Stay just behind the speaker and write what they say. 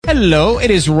Hello, it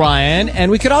is Ryan,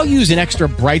 and we could all use an extra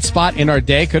bright spot in our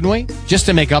day, couldn't we? Just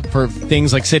to make up for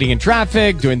things like sitting in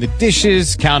traffic, doing the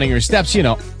dishes, counting your steps, you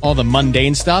know, all the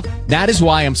mundane stuff. That is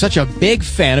why I'm such a big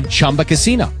fan of Chumba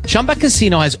Casino. Chumba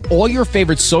Casino has all your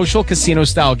favorite social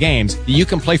casino-style games that you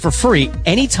can play for free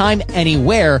anytime,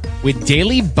 anywhere with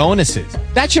daily bonuses.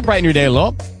 That should brighten your day a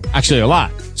little. Actually, a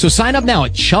lot. So sign up now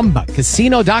at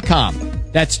ChumbaCasino.com.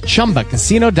 That's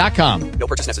ChumbaCasino.com. No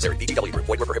purchase necessary. VGW Group.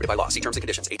 Void where prohibited by law. See terms and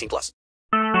conditions. 18+.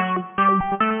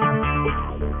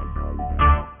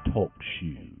 Talk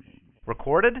shoes.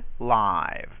 Recorded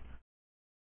live.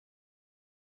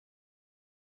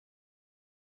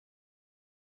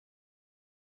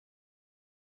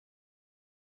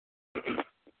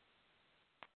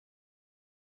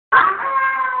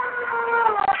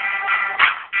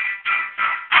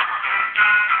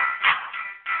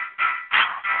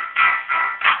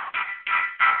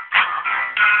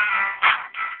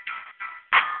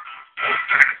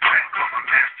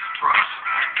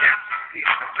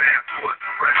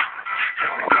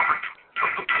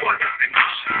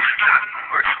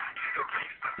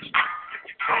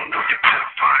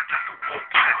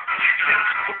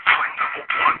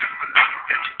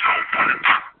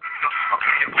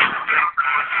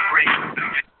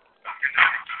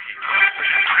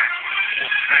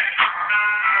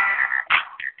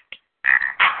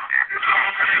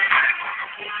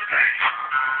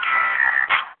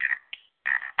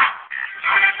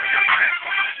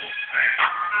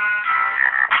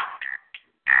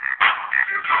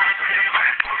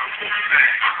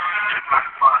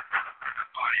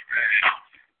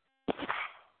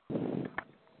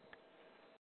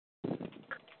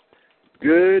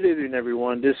 Good evening,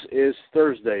 everyone. This is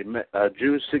Thursday,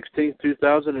 June 16th,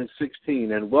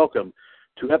 2016, and welcome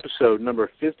to episode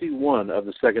number 51 of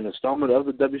the second installment of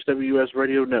the WWS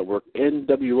Radio Network,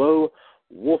 NWO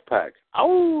Wolfpac.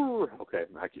 Oh, okay,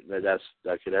 that's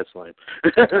lame.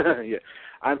 Yeah,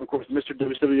 I'm, of course, Mr.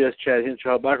 WWS Chad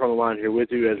Henshaw, back on the line here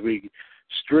with you as we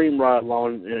stream right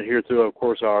along here through, of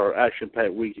course, our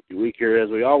action-packed week here,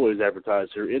 as we always advertise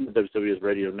here in the WWS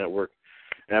Radio Network.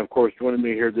 And, of course, joining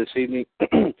me here this evening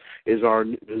is our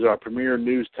premier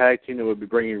news tag team that will be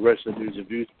bringing wrestling news and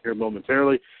views here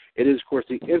momentarily. It is, of course,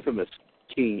 the infamous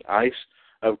King Ice.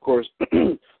 Of course,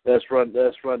 let's run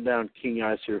down King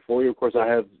Ice here for you. Of course, I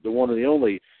have the one and the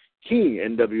only King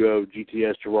NWO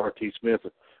GTS Gerard T. Smith.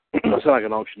 I sound like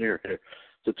an auctioneer here.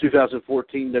 The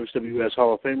 2014 WWS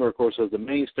Hall of Famer, of course, is the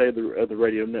mainstay of the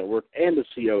radio network and the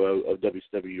COO of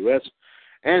WWS.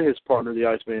 And his partner, the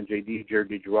Iceman JD,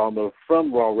 Jared DiGirolamo,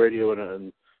 from Raw Radio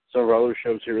and some of our other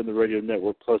shows here in the radio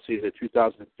network, plus he's a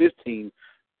 2015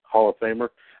 Hall of Famer,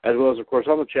 as well as, of course,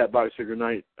 on the chat box here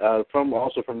tonight, from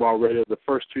Raw Radio, the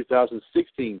first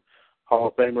 2016 Hall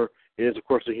of Famer is, of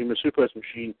course, the Human Suplex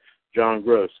Machine, John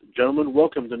Gross. Gentlemen,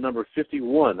 welcome to number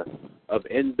 51 of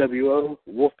NWO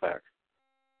Wolfpac.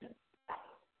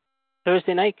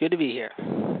 Thursday night, good to be here.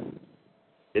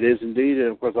 It is indeed, and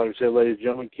of course, like I said, ladies and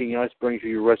gentlemen, King Ice brings you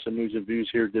your wrestling news and views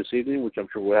here this evening, which I'm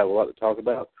sure we'll have a lot to talk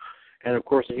about. And of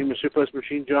course, the Human Suplex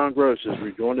Machine, John Gross, has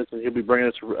rejoined us, and he'll be bringing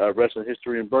us wrestling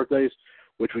history and birthdays,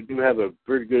 which we do have a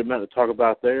very good amount to talk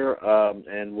about there,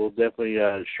 and we'll definitely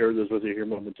share those with you here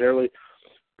momentarily.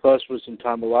 Plus, with some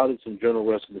time allotted, some general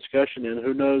wrestling discussion, and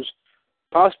who knows,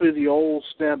 possibly the old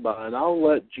standby. And I'll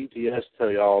let GTS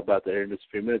tell you all about that here in just a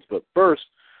few minutes. But first,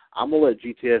 I'm going to let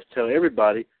GTS tell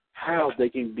everybody how they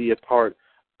can be a part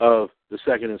of the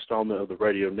second installment of the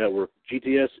radio network.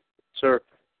 GTS, sir,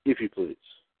 if you please.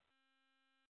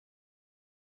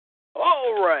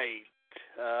 All right.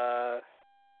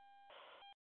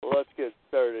 Let's get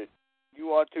started. You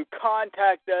want to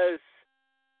contact us,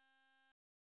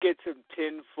 get some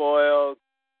tin foil,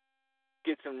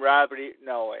 get some rabbit.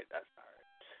 No, wait, that's not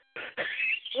right.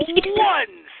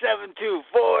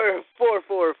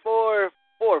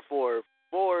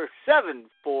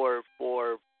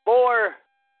 1-724-444-444-7444,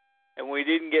 and we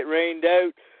didn't get rained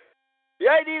out. The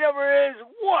ID number is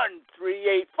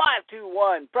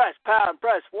 138521. Press pound,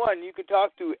 press 1. You can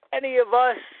talk to any of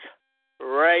us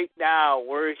right now.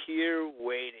 We're here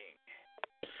waiting.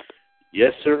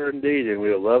 Yes, sir, indeed, and we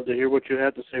would love to hear what you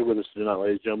have to say with us tonight,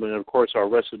 ladies and gentlemen. And, of course, our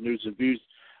wrestling news and views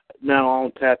now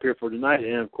on tap here for tonight.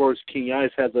 And, of course, King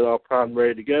Ice has it all primed and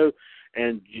ready to go.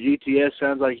 And GTS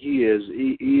sounds like he is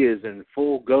in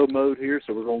full go mode here,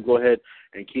 so we're going to go ahead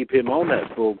and keep him on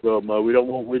that full go mode. We don't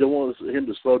want him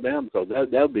to slow down because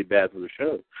that would be bad for the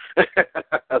show.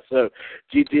 So,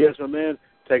 GTS, my man,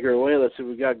 take her away. Let's see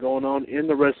what we got going on in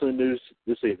the wrestling news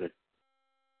this evening.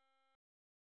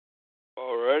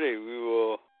 Alrighty, we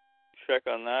will check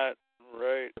on that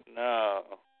right now.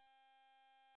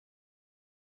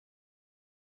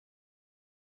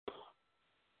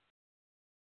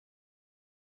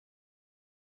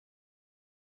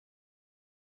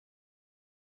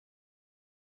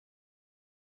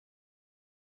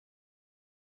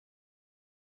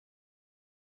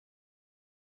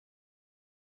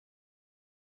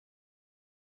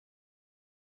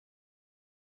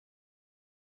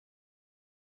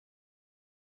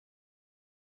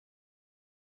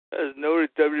 As noted,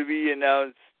 WWE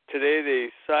announced today they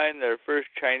signed their first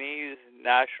Chinese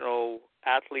national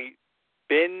athlete,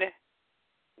 Bin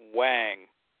Wang.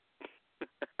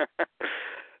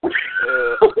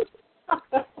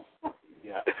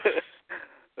 Yeah.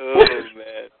 Oh,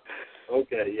 man.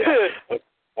 Okay, yeah.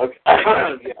 Okay.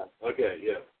 Yeah, okay,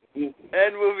 yeah.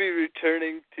 And we'll be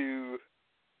returning to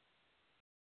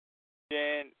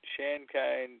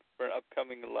Shankind for an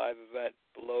upcoming live event.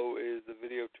 Below is the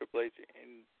video of Triple H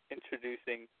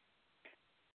introducing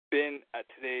Bin at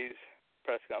today's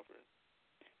press conference.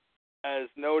 As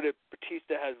noted,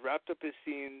 Batista has wrapped up his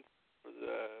scenes for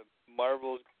the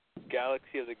Marvel's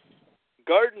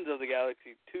Gardens of the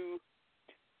Galaxy 2.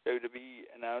 WWE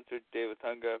announcer David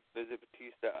Tunga visit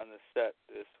Batista on the set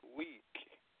this week.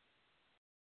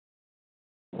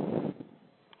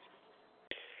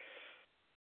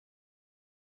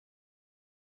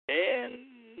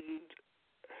 And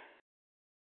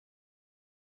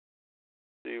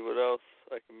see what else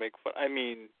I can make fun.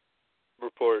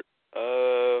 Report.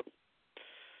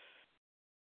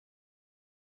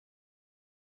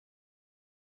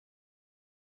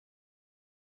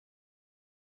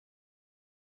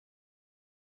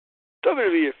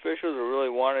 WWE officials are really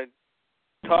wanted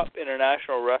top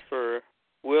international wrestler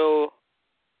Will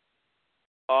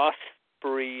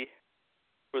Ospreay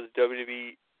for the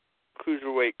WWE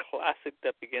Cruiserweight Classic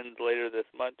that begins later this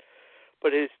month,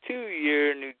 but his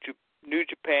 2-year New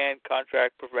Japan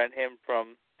contract prevent him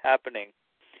from happening.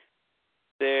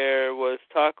 There was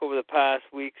talk over the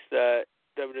past weeks that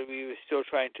WWE was still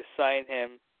trying to sign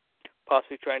him,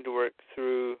 possibly trying to work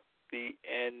through the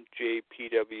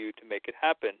NJPW to make it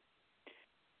happen.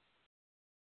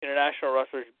 International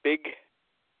wrestlers Big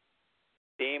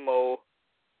Damo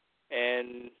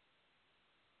and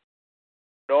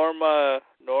Norm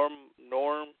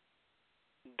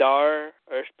Dar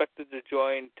are expected to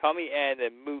join Tommy End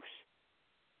and Moose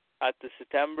at the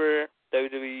September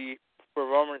WWE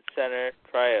Performance Center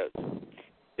tryouts.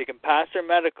 They can pass their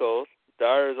medicals.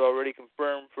 Dar is already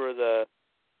confirmed for the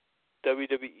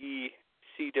WWE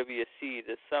CWC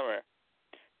this summer.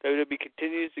 WWE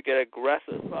continues to get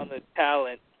aggressive on the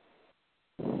talent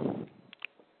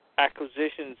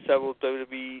acquisition. Several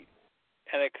WWE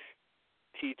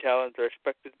NXT talents are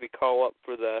expected to be called up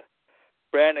for the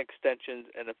brand extensions,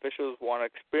 and officials want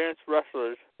experienced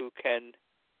wrestlers who can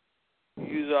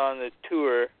use on the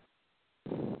tour,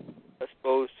 as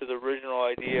opposed to the original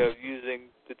idea of using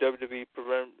the WWE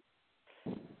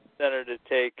Center to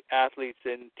take athletes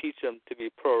and teach them to be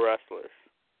pro wrestlers.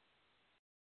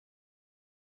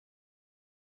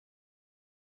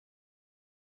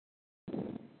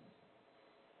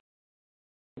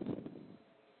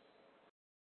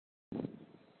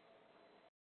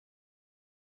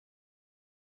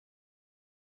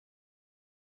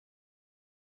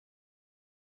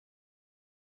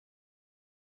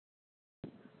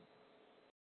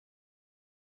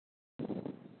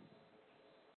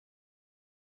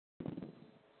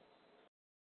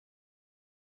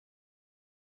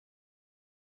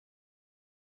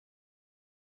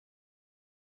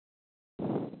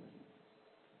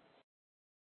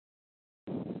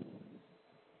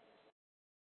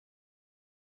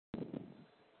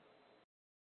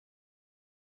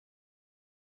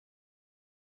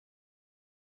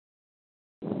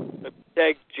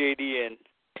 Tag JD in.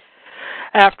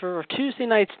 After Tuesday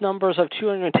night's numbers of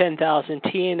 210,000,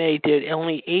 TNA did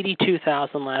only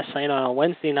 82,000 last night on a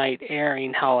Wednesday night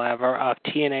airing, however, of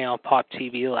TNA on Pop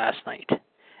TV last night.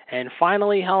 And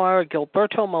finally, however,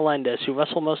 Gilberto Melendez, who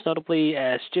wrestled most notably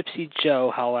as Gypsy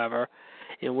Joe, however,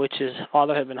 in which his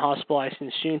father had been hospitalized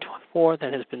since June 24th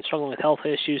and has been struggling with health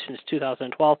issues since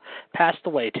 2012, passed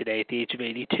away today at the age of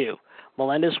 82.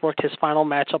 Melendez worked his final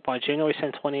matchup on January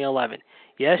 10, 2011.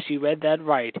 Yes, you read that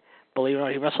right. Believe it or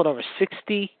not, he wrestled over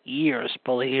 60 years,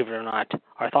 believe it or not.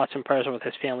 Our thoughts and prayers are with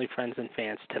his family, friends, and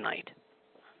fans tonight.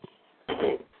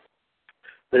 Thank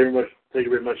you very much,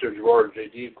 Gerard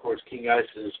JD. Of course, King Ice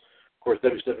is, of course,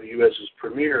 WWS's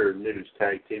premier news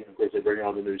tag team. Of course, they bring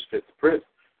on the news fit to print.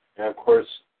 And, of course,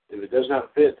 if it does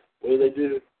not fit, what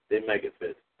do? They make it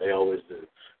fit. They always do.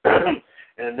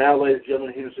 And now, ladies and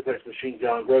gentlemen, Human Suplex Machine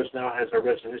John Gross now has our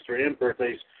wrestling history and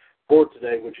birthdays for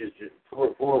today, which is, for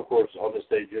of course, on this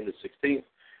day, June the 16th.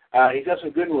 He's got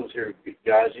some good ones here,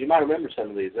 guys. You might remember some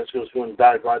of these. Let's just go and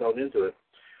dive right on into it.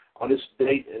 On this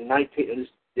date in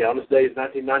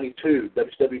 1992,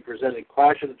 WWE presented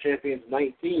Clash of the Champions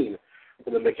 19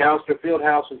 from the McAllister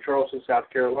Fieldhouse in Charleston, South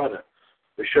Carolina.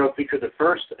 The show featured the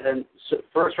first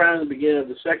round and the beginning of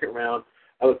the second round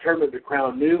of a tournament to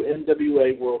crown new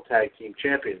NWA World Tag Team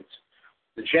Champions.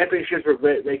 The championships were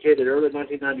vacated early in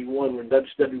 1991 when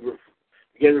WWE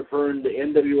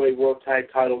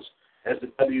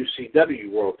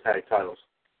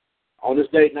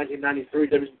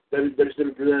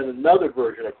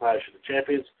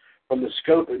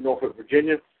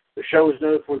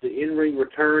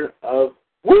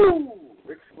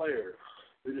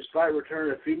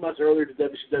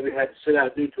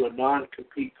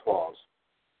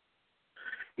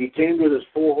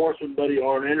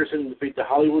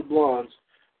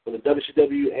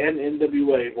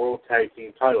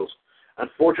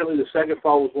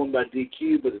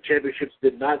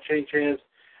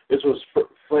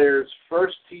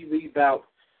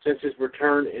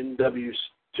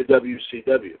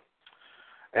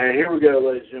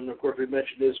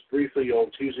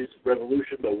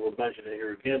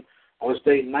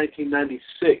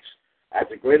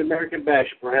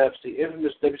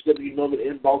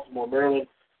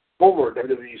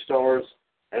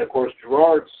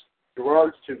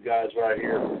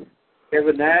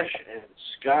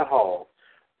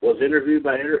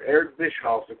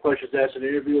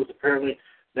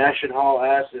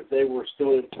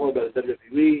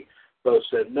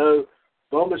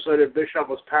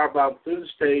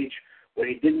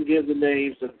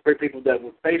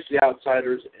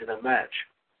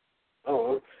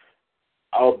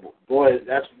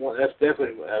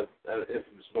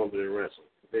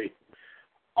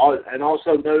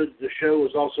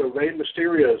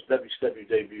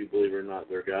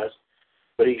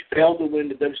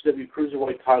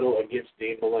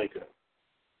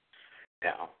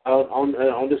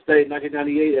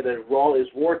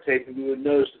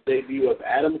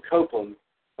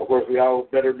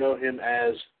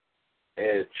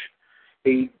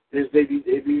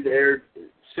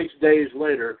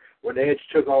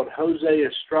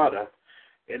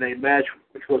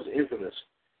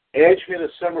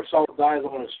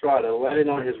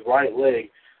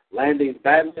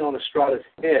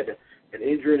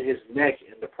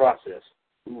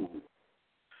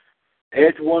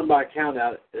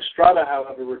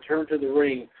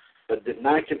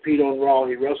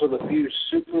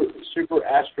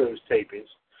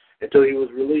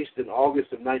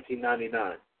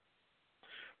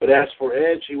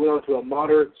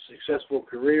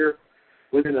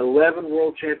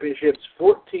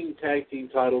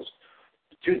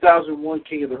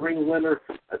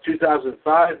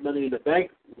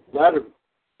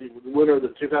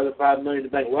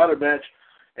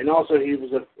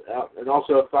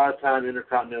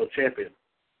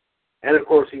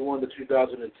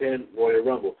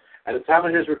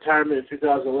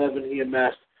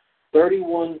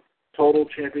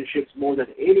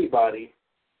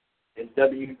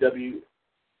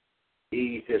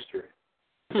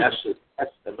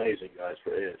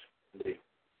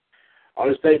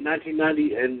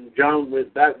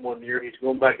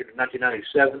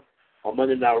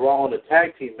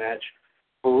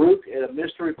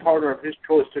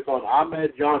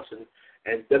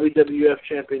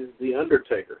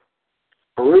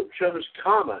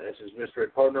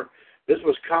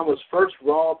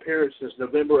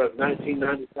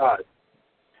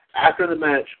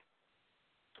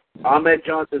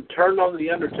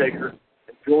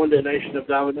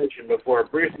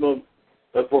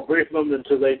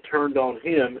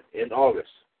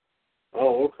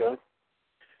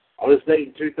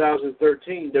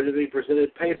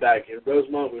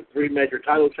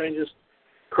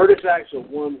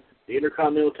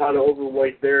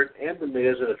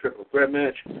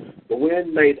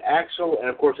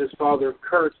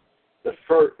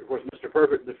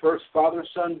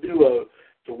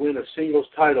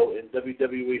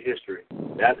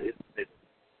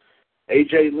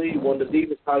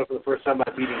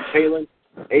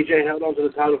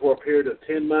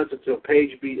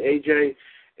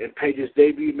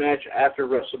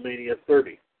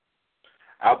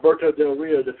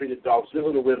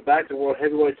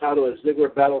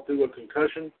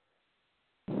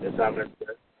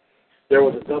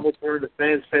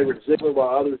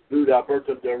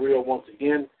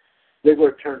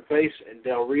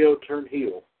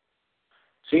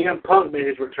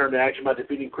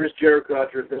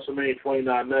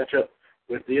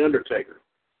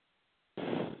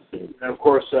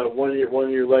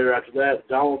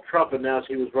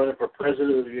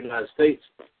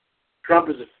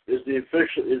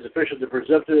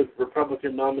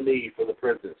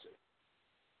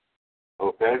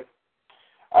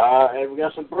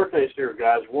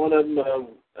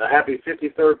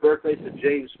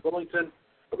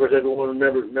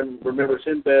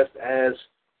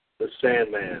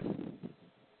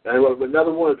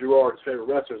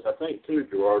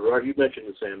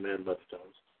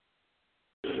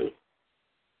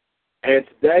And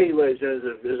today, ladies and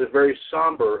gentlemen, is a very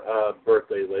somber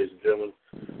birthday, ladies and gentlemen.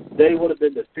 Today would have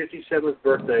been the 57th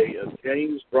birthday of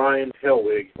James Bryan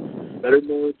Hellwig, better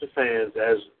known to fans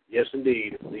as, yes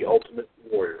indeed, the Ultimate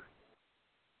Warrior,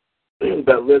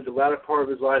 that lived the latter part of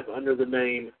his life under the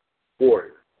name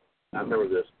Warrior. I remember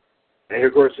this. And here,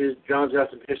 of course, John's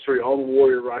got some history on the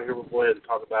Warrior right here. We'll go ahead and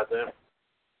talk about that.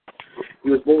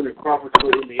 He was born in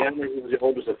Crawfordsville, Indiana. He was the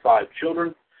oldest of 5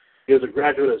 children. He was a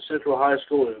graduate of Central High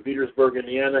School in Petersburg,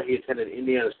 Indiana. He attended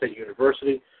Indiana State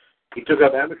University. He took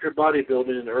up amateur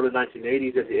bodybuilding in the early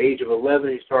 1980s. At the age of 11,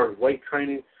 he started weight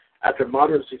training. After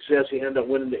moderate success, he ended up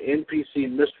winning the NPC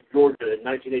Mr. Georgia in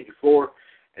 1984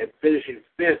 and finishing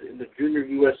 5th in the Junior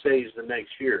USAs the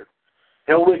next year.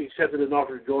 Hellwig accepted an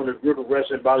offer to join a group of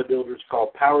wrestling bodybuilders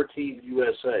called Power Team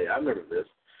USA. I remember this.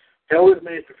 Hellwig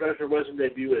made his professional wrestling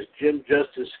debut as Jim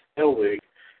Justice Hellwig,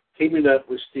 teaming up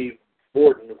with Steve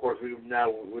Borden. Of course, we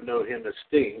now would know him as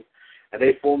Sting. And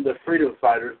they formed the Freedom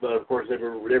Fighters, but of course they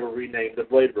were renamed the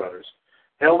Blade Runners.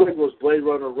 Hellwig was Blade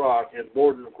Runner Rock, and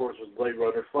Borden, of course, was Blade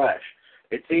Runner Flash.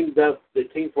 They teamed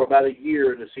for about a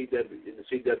year in the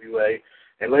CWA,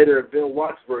 and later a Bill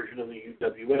Watts version of the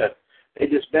UWF. They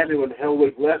disbanded when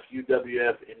Hellwig left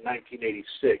UWF in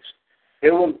 1986.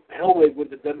 Hellwig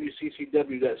went to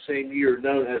WCCW that same year,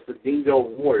 known as the Dingo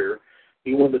Warrior.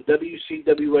 He won the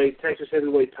WCWA Texas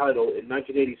Heavyweight title in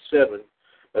 1987,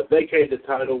 but vacated the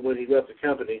title when he left the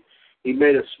company. He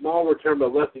made a small return,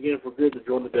 but left again for good to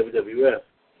join the WWF.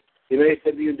 He made his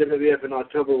debut in WWF in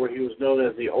October, where he was known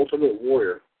as the Ultimate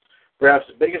Warrior. Perhaps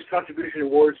the biggest contribution in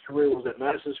Warrior's career was at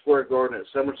Madison Square Garden at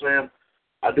SummerSlam.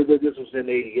 I do believe this was in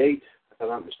 '88, if I'm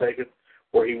not mistaken,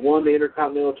 where he won the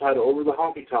Intercontinental title over the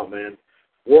Honky Tonk Man.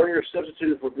 Warrior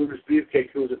substituted for Brutus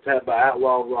Beefcake, who was attacked by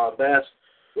Outlaw Rob Bass,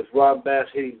 with Rob Bass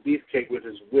hitting Beefcake with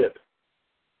his whip.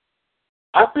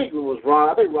 I think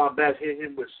Rob Bass hit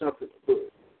him with something,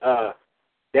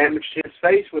 damaged his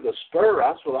face with a spur.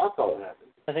 That's what I thought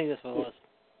happened. I think that's what it was.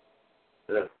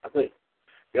 Yeah, I think.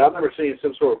 Yeah, I've never seen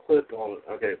some sort of clip on it.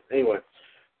 Okay, anyway.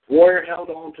 Warrior held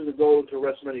on to the gold until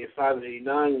WrestleMania 5 in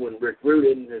 '89 when Rick Rude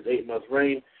ended his 8-month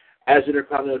reign as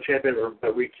Intercontinental Champion,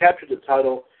 but recaptured the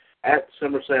title at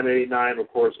SummerSlam '89, of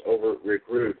course, over Rick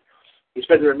Rude. He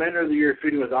spent the remainder of the year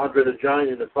feuding with Andre the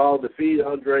Giant in the fall, defeated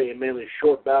Andre in mainly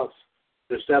short bouts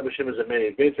to establish him as a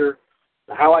main eventer.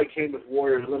 The highlight came with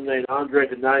Warrior eliminating Andre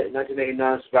in the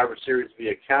 1989 Survivor Series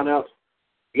via countout.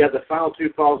 He got the final 2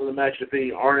 falls of the match,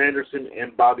 defeating Arn Anderson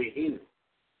and Bobby Heenan.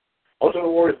 Ultimate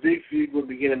Warrior's big feud would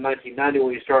begin in 1990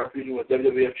 when he started feuding with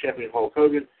WWF Champion Hulk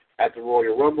Hogan at the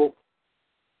Royal Rumble.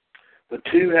 The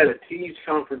two had a teased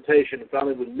confrontation and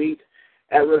finally would meet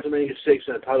at WrestleMania 6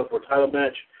 in a title-for-title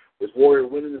match, with Warrior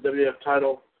winning the WWF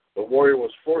title, but Warrior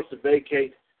was forced to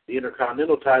vacate the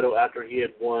Intercontinental title after he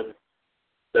had won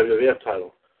the WWF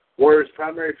title. Warrior's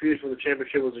primary feud for the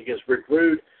championship was against Rick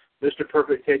Rude, Mr.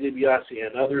 Perfect, Ted DiBiase,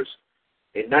 and others.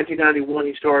 In 1991,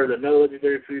 he started another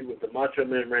legendary feud with the Macho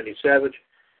Man Randy Savage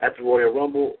at the Royal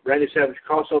Rumble. Randy Savage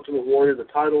cost Ultimate Warrior the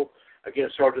title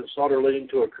against Sergeant Slaughter, leading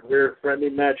to a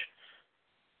career-threatening battle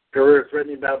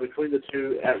between the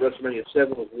two at WrestleMania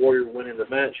 7, with Warrior winning the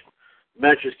match.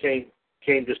 Matches came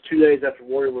just 2 days after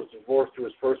Warrior was divorced to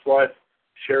his first wife,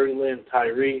 Sherry Lynn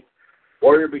Tyree.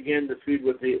 Warrior began to feud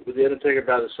with the Undertaker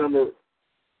by the summer.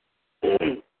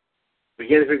 With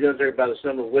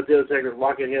the Undertaker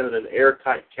locking him in an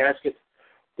airtight casket.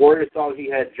 Warrior thought he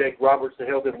had Jake Roberts to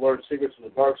help him learn secrets from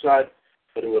the dark side,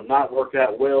 but it would not work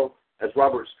out well, as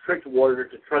Roberts tricked Warrior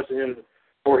to trust him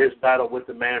for his battle with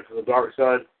the man from the dark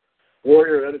side.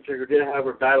 Warrior and Undertaker did,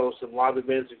 however, battle some live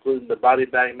events, including the body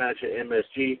bag match at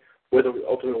MSG, with the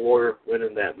Ultimate Warrior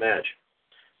winning that match.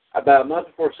 About a month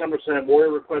before SummerSlam,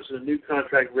 Warrior requested a new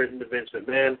contract written to Vince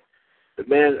McMahon.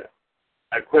 McMahon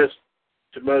acquiesced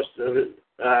to most of his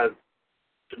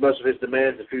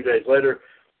demands a few days later,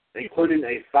 including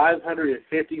a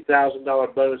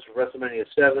 $550,000 bonus for WrestleMania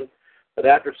 7. But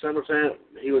after SummerSlam,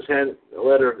 he was handed a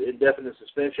letter of indefinite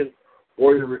suspension.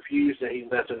 Warrior refused, and he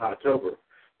left in October.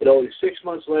 But only 6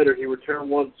 months later, he returned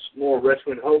once more,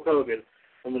 rescuing Hulk Hogan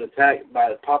from an attack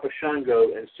by Papa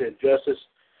Shango and Sid Justice.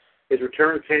 His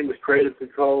return came with creative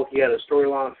control. He had a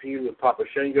storyline feud with Papa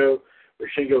Shango, where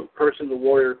Shango cursing the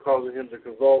Warrior, causing him to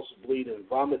convulse, bleed, and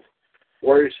vomit.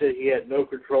 Warrior said he had no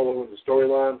control over the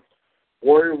storyline.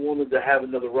 Warrior wanted to have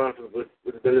another run with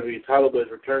the WWE title, but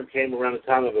his return came around the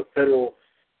time of a federal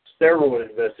steroid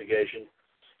investigation.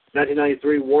 In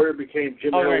 1993, Warrior became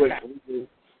Jim Hellwig's legal.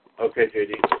 Okay,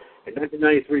 JD. In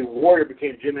 1993, Warrior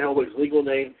became Jim Hellwig's legal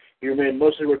name. He remained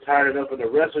mostly retired and opened a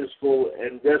wrestling school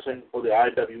and wrestling for the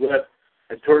IWF,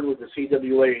 and toured with the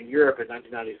CWA in Europe in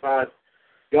 1995.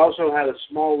 He also had a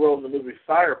small role in the movie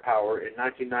Firepower in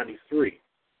 1993.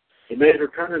 He made his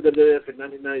return to the WWF in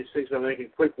 1996 by making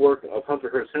quick work of Hunter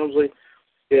Hearst Helmsley.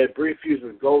 He had brief feuds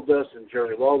with Goldust and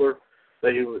Jerry Lawler,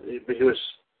 but he was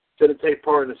set to take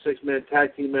part in a six-man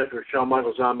tag team match with Shawn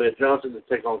Michaels and Ahmed Johnson to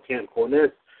take on Camp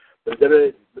Cornette. But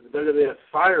the WWF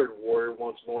fired Warrior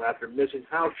once more after missing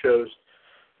house shows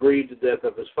grieved the death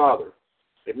of his father.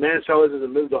 McMahon saw this as a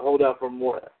move to hold out for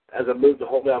more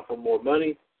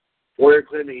money. Warrior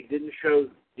claimed that he didn't show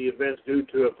the events due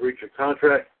to a breach of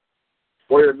contract.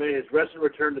 Warrior made his wrestling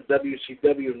return to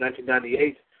WCW in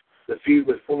 1998. The feud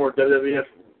with former WWF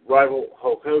rival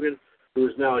Hulk Hogan, who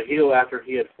is now a heel after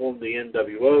he had formed the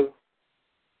NWO.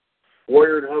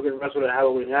 Warrior and Hogan wrestled at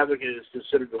Halloween Havoc and is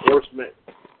considered one of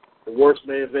the worst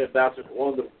main event bouts in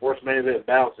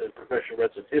professional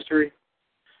wrestling history.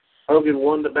 Hogan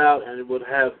won the bout and would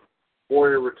have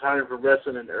Warrior retiring from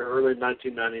wrestling in early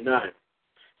 1999.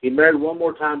 He married one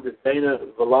more time to Dana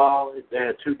Valal. They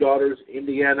had two daughters,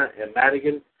 Indiana and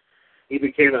Madigan. He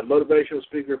became a motivational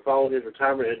speaker following his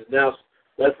retirement and denounced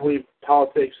left-wing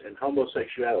politics and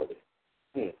homosexuality.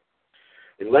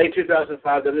 In late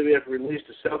 2005, WWF released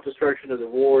the self-destruction of the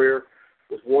Warrior,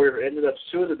 with Warrior ended up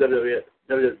suing the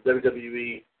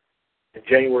WWE in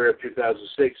January of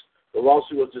 2006. The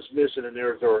lawsuit was dismissed in an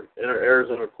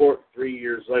Arizona court 3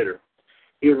 years later.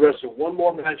 He would wrestle one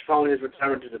more match following his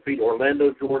retirement to defeat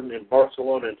Orlando Jordan in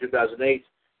Barcelona in 2008,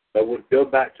 but would go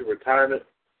back to retirement.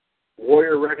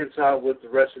 Warrior reconciled with the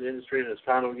wrestling industry in his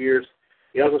final years.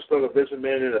 He also spoke of Vince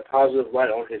McMahon in a positive light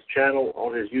on his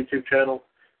YouTube channel.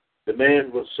 The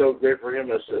man was so great for him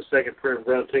that a second pair of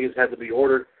brown tickets had to be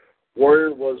ordered.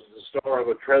 Warrior was the star of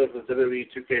a trailer for the WWE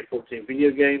 2K14 video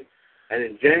game, and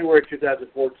in January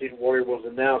 2014, Warrior was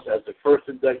announced as the first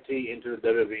inductee into the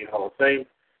WWE Hall of Fame.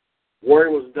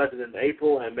 Warrior was inducted in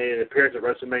April and made an appearance at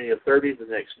WrestleMania 30 the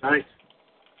next night.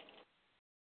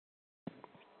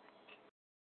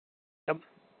 Yep.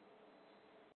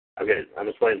 Okay, I'm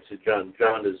just waiting to see John.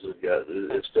 John is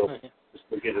still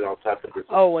getting all types of.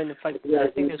 Oh, and I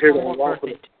think there's one more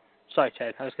birthday. Sorry,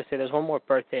 Chad. I was going to say there's one more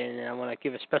birthday, and I want to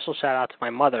give a special shout out to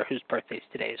my mother, whose birthday is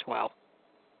today as well.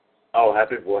 Oh,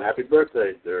 happy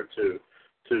birthday there to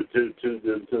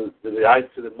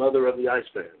the mother of the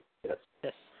Iceman. Yes.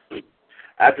 Yes.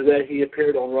 After that, he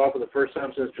appeared on Raw for the first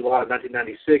time since July of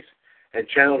 1996 and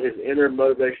channeled his inner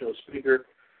motivational speaker.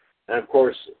 And of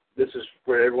course, this is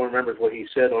where everyone remembers what he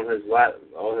said on his last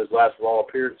Raw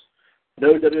appearance.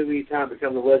 No WWE time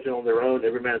becomes a legend on their own.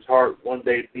 Every man's heart one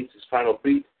day beats his final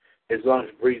beat. His lungs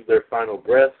breathe their final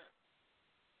breath.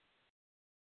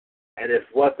 And if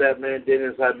what that man did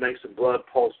inside makes the blood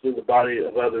pulse through the body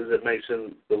of others, it makes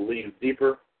him believe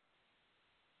deeper.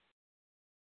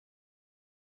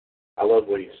 I love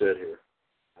what he said here.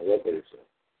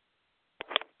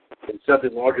 In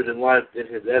something larger than life, in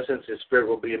his essence, his spirit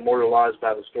will be immortalized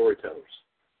by the storytellers.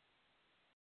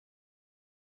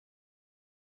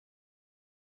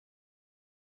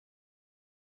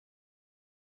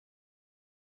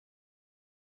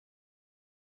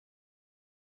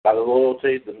 By the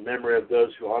loyalty, the memory of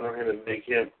those who honor him and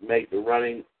make the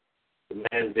running the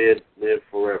man did live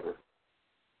forever.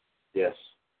 Yes.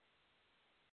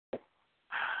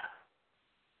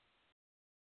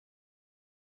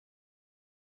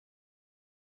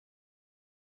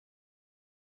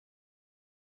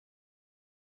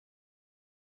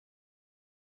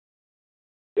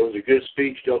 It was a good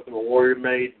speech the Ultimate Warrior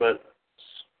made, but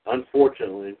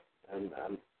unfortunately, and I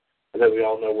think we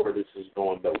all know where this is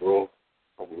going, but I'll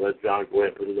let John go ahead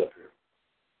and put it up here.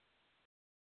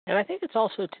 And I think it's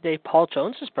also today Paul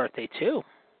Jones' birthday, too.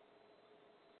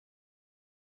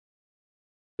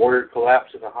 Warrior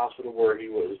collapsed in the hospital where he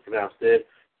was pronounced dead,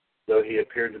 though he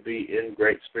appeared to be in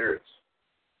great spirits.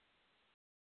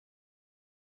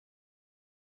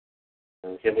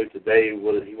 And I can't believe today he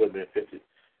would have been 50.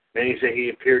 Many say he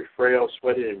appeared frail,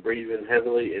 sweating, and breathing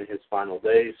heavily in his final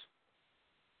days.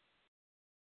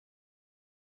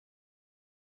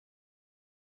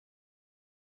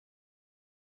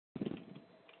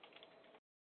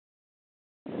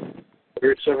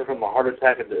 Warrior suffered from a heart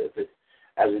attack, as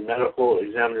the medical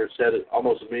examiner said,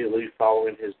 almost immediately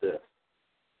following his death.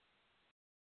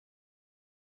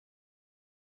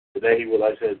 Today he would,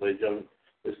 like I said, ladies and gentlemen,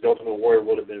 this Ultimate Warrior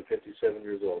would have been 57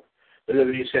 years old.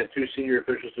 WWE sent 2 senior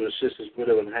officials to assist his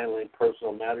widow in handling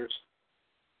personal matters.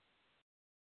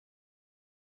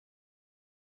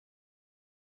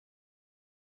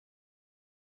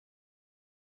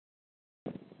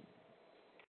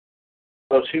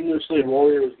 Posthumously,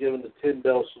 Warrior was given the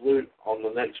 10-bell salute on the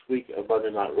next week of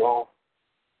Monday Night Raw.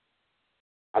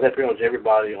 I think pretty much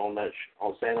everybody on that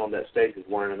stage was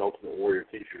wearing an Ultimate Warrior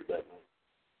T-shirt that night.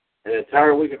 An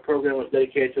entire week of program was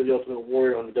dedicated to the Ultimate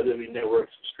Warrior on the WWE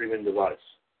Network's streaming device.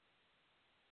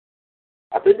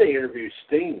 I think they interviewed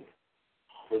Sting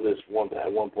for this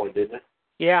at one point, didn't they?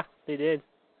 Yeah, they did.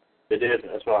 They did.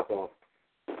 That's what I thought.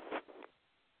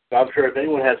 So I'm sure if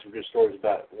anyone has some good stories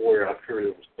about Warrior, I'm sure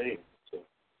it was Sting. So.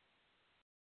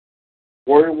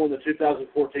 Warrior won the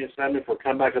 2014 assignment for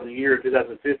Comeback of the Year in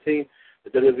 2015. The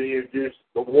WWE introduced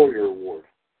the Warrior Award,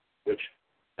 which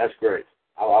that's great.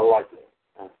 I like that.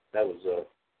 That was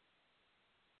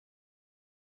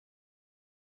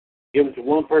given to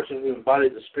one person who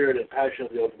embodied the spirit and passion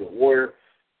of the Ultimate Warrior.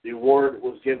 The award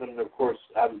was given, of course,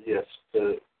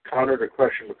 to Connor the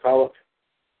Crusher McCullough.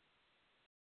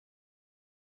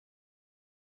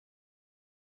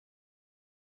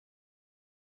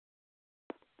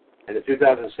 And the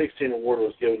 2016 award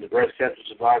was given to breast cancer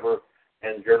survivor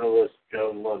and journalist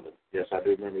Joan London. Yes, I do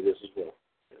remember this as well.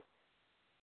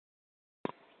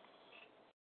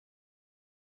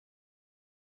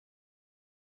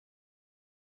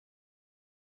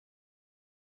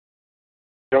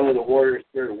 Certainly the Warrior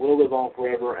spirit will live on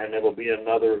forever, and there will be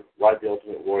another like the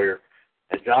Ultimate Warrior.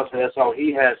 And Johnson, that's all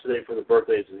he has today for the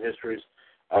birthdays and histories.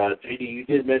 JD, you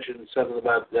did mention something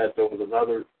about that. There was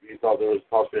another, you thought there was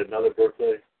possibly another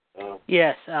birthday?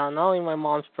 Yes, not only my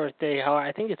mom's birthday, however,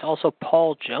 I think it's also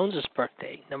Paul Jones's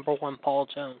birthday. Number 1 Paul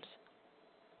Jones.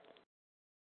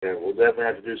 Yeah, we'll definitely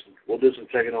have to do some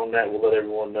checking on that. We'll let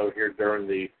everyone know here during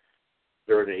the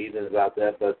evening about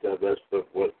that. But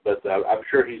I'm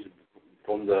sure he's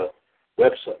from the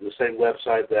website, the same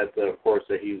website that, of course,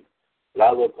 that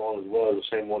I look on as well, the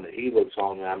same one that he looks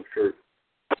on. And I'm sure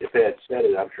if they had said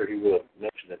it, I'm sure he would have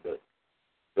mentioned it.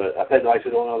 But I think, like I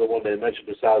said, the only other one they mentioned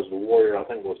besides the Warrior, I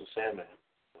think, was the Sandman.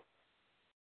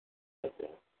 But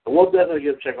we'll definitely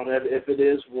get a check on that. If it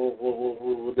is,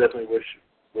 we'll definitely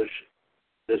wish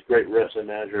this great wrestling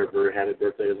manager a very happy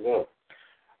birthday as well.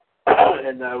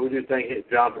 And we do thank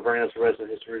John for bringing us the wrestling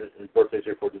history and birthdays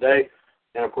here for today.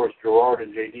 And, of course, Gerard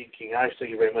and J.D. King Ice,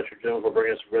 thank you very much for doing for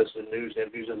bringing us the wrestling news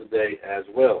and views of the day as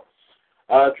well.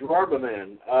 Gerard, my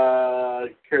man,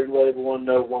 care to let everyone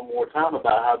know one more time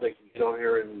about how they can get on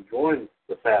here and join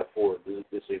the Fab Four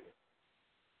this evening?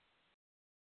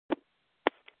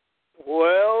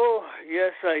 Well,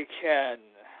 yes, I can.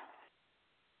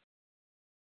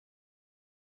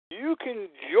 You can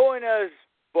join us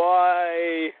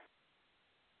by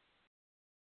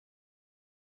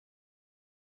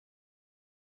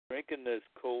drinking this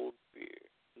cold beer.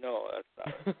 No, that's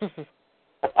not.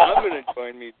 I'm going to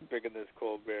join me drinking this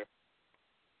cold beer.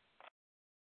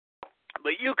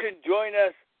 But you can join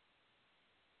us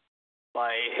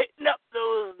by hitting up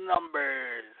those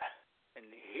numbers. And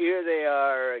here they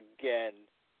are again.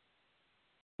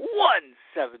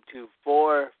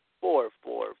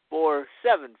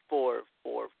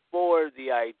 1-724-444-7444.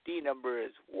 The ID number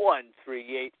is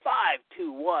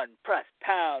 138521. Press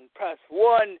pound, press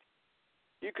 1.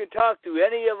 You can talk to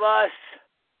any of us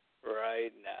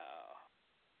right now.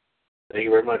 Thank you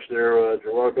very much there,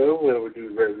 Gerardo. We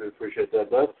do very appreciate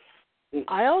that, bud.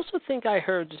 I also think I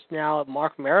heard just now that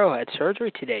Mark Merrow had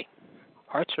surgery today,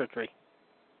 heart surgery.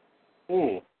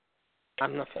 I'm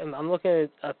looking at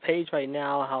a page right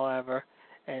now, however,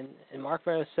 and Mark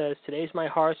Merrow says, today's my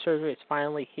heart surgery. It's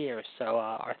finally here. So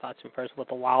our thoughts and prayers with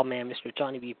the wild man, Mr.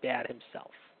 Johnny B. Bad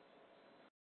himself.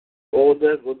 Well,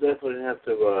 we'll definitely have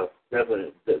to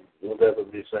we'll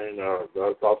definitely be saying our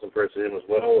thoughts and prayers to him as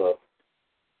well.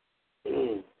 Let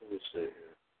me see here.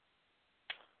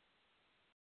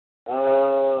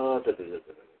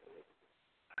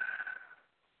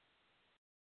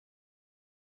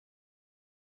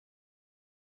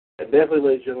 And definitely,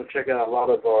 ladies and gentlemen, check out a lot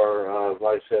of our,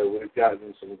 like I said, we've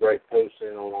gotten some great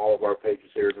posting on all of our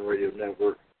pages here in the radio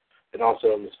network and also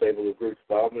on the stable of groups.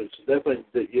 But I'm going to definitely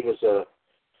give us a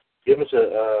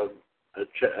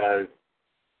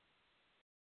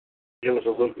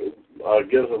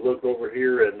look over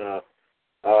here and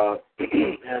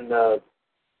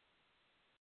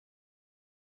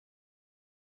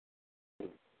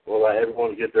we'll let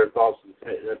everyone get their thoughts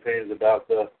and opinions about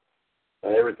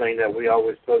everything that we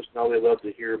always post. And all we love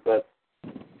to hear about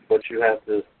what you have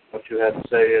to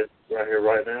say is right here,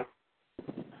 right now.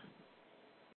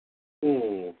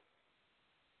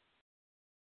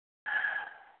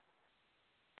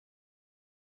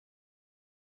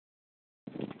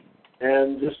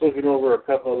 And just looking over a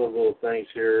couple other little things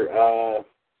here,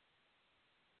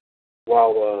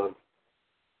 while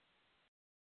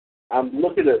I'm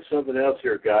looking at something else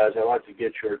here, guys, I'd like to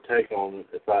get your take on it,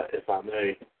 if I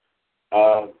may.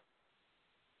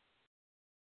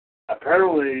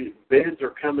 Apparently, bids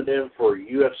are coming in for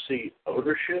UFC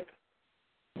ownership.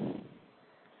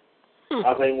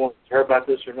 I think wants to hear about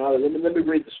this or not. Let me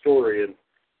read the story and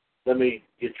let me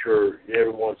get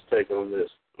everyone's take on this.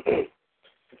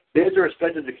 Bids are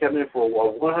expected to come in for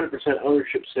a 100%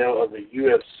 ownership sale of the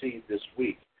UFC this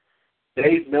week.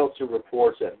 Dave Meltzer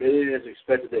reports that bidding is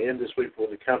expected to end this week for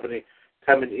the company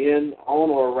coming in on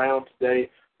or around today.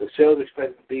 The sale is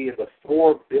expected to be in the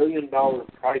 $4 billion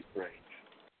price range.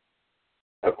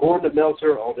 According to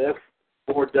Meltzer on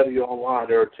F4W Online,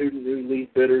 there are two new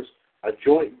lead bidders, a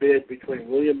joint bid between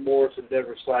William Morris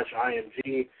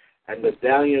Endeavor/IMG and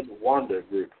Medallion Wanda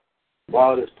Group.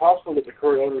 While it is possible that the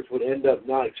current owners would end up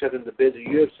not accepting the bid, the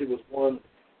UFC was one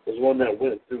that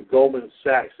went through Goldman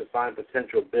Sachs to find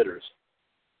potential bidders.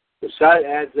 The site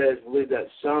adds that it's believed that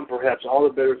some, perhaps all the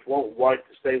bidders, won't like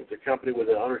to stay with the company with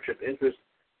an ownership interest.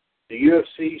 The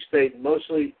UFC stayed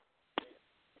mostly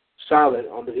silent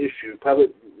on the issue. Public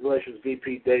Relations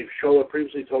VP Dave Scholler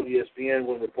previously told ESPN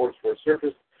when reports were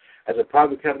surfaced, as a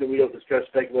private company, we don't discuss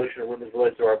speculation or rumors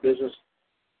related to our business.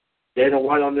 Dana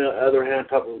White, on the other hand,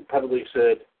 publicly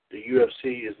said the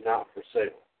UFC is not for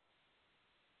sale.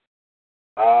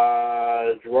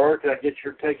 Gerard, can I get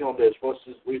your take on this? What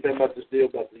do you think about this deal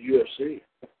about the UFC?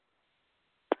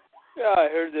 Yeah, I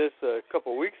heard this a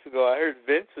couple of weeks ago. I heard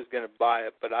Vince was going to buy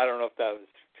it, but I don't know if that was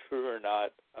true or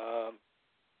not.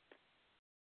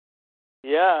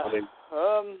 Yeah,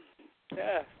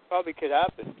 probably could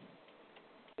happen.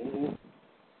 Mm-hmm.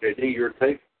 JD, your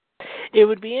take? It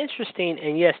would be interesting,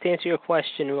 and yes, to answer your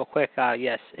question real quick,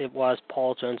 yes, it was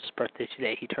Paul Jones' birthday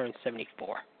today. He turned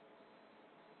 74.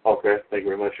 Okay, thank you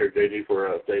very much, JD, for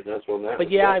updating us on that.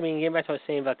 But yeah, I mean, getting back to what I was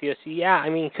saying about the UFC, yeah, I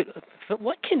mean,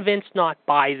 what can Vince not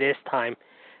buy this time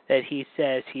that he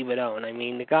says he would own? I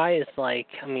mean, the guy is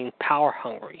power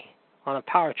hungry, on a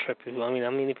power trip. I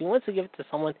mean, if he wants to give it to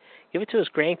someone, give it to his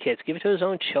grandkids, give it to his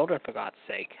own children, for God's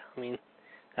sake. I mean,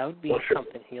 that would be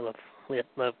something he'll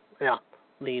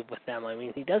leave with them. I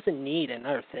mean, he doesn't need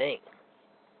another thing.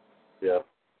 Yeah.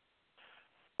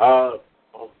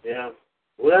 Yeah.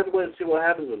 We'll have to wait and see what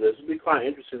happens with this. It'll be quite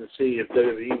interesting to see if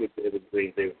WWE would be able to do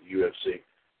anything with the UFC.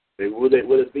 I mean, would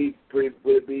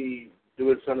it be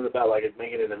doing something about like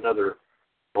making it another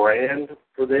brand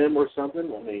for them or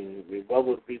something? I mean, what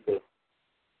would be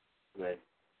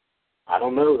I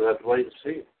don't know. We'll have to wait and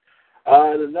see.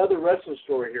 And another wrestling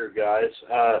story here, guys.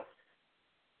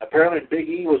 Apparently, Big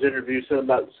E was interviewed saying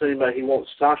about he wants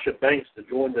Sasha Banks to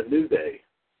join the New Day.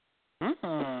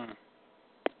 Mm-hmm.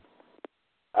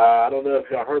 I don't know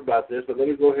if y'all heard about this, but let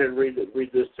me go ahead and read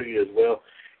this to you as well.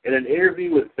 In an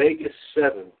interview with Vegas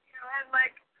 7.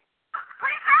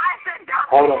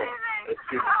 Hold on.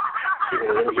 Excuse me.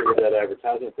 Let me get rid of that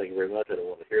advertisement. Thank you very much. I don't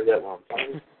want to hear that while I'm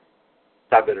talking.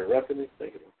 Stop interrupting me.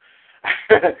 Thank you.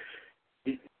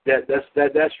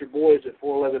 That's your boys at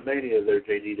 411 Mania there,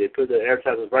 JD. They put the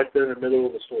advertisements right there in the middle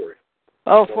of the story.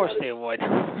 Oh, of course they would.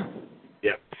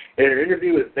 Yeah. In an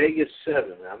interview with Vegas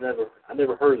 7, I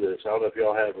never heard of this. I don't know if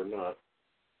y'all have or not.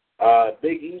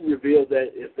 Big E revealed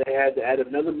that if they had to add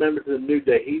another member to the New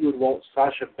Day, he would want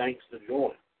Sasha Banks to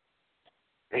join.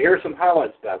 And here are some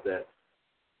highlights about that.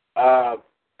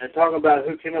 And talking about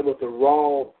who came up with the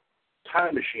Raw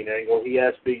time machine angle, he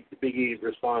asked Big E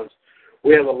responds,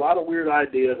 "We have a lot of weird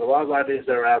ideas, a lot of ideas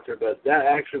that are out there, but that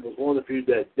actually was one of the few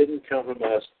that didn't come from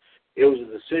us. It was a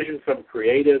decision from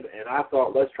creative, and I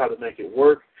thought, let's try to make it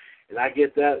work." And I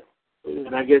get that,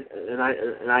 and I get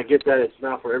that it's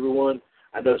not for everyone.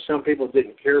 I know some people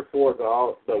didn't care for it,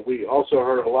 but we also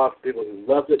heard a lot of people who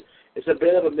loved it. It's a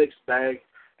bit of a mixed bag,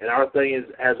 and our thing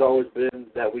has always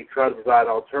been that we try to provide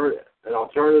an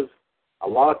alternative. A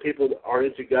lot of people are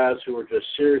into guys who are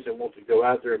just serious and want to go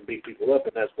out there and beat people up,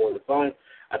 and that's more than fine.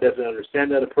 I definitely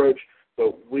understand that approach,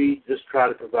 but we just try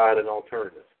to provide an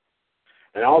alternative.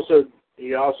 And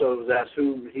he also was asked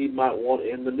who he might want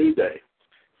in the New Day.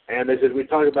 And they said, we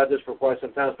talked about this for quite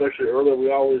some time, especially earlier.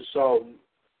 We always saw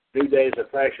New Day as a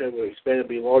faction that would expand to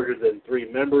be larger than 3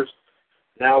 members.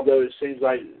 Now, though, it seems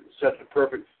like such a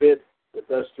perfect fit with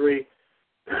us 3.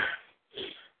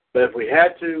 But if we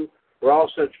had to, we're all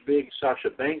such big Sasha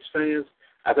Banks fans.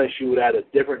 I think she would add a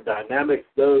different dynamic,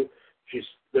 though she's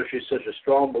such a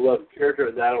strong, beloved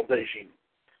character that I don't think she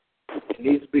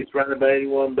needs to be surrounded by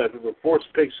anyone. But if we were forced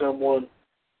to pick someone,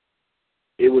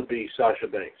 it would be Sasha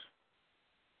Banks.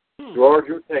 Gerard,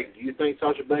 your take. Do you think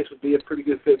Sasha Banks would be a pretty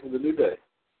good fit for the New Day?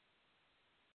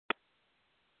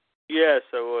 Yes,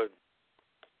 I would.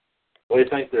 What do you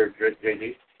think there,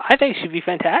 JD? I think she'd be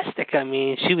fantastic. I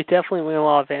mean, she would definitely bring a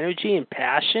lot of energy and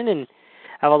passion and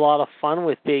have a lot of fun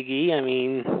with Big E. I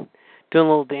mean, doing a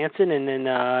little dancing, and then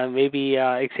maybe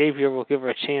Xavier will give her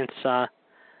a chance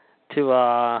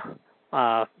to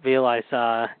realize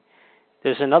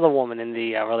there's another woman in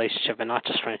the relationship and not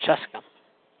just Francesca.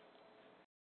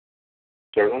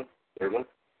 Certainly.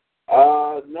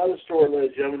 Another story, ladies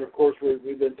and gentlemen, of course,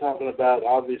 we've been talking about,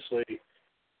 obviously,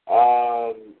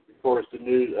 of course, the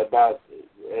news about,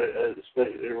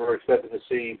 we're expecting to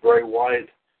see Bray Wyatt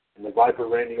and the Viper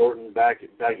Randy Orton back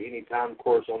any time, of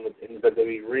course, in the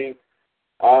WWE ring.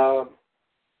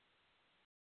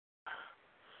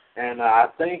 And I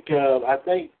think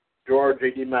George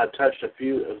JD might have touched a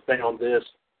few things on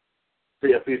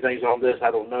this.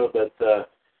 I don't know, but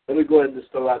let me go ahead and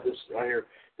just throw out this right here.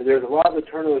 There's a lot of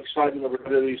internal excitement over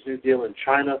WWE's new deal in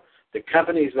China. The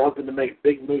company is hoping to make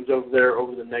big moves over there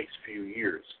over the next few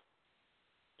years.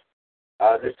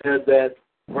 They said that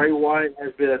Bray Wyatt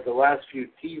has been at the last few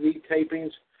TV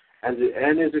tapings and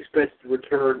is expected to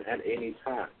return at any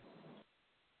time.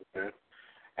 Okay.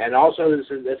 And also,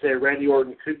 they say Randy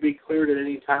Orton could be cleared at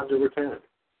any time to return.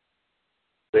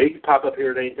 So he could pop up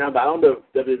here at any time, but I don't know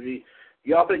if WWE,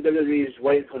 y'all think WWE is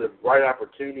waiting for the right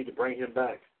opportunity to bring him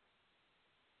back?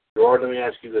 Gerard, let me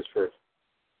ask you this first.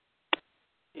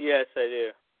 Yes, I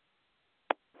do.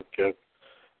 Okay.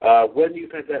 When do you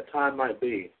think that time might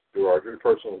be, Gerard? Your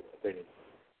personal opinion.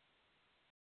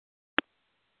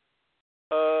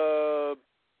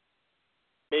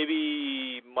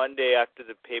 Maybe Monday after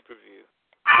the pay-per-view.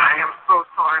 I am so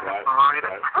sorry, Mr. Murray.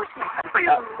 That person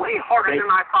is way harder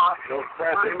than I thought. No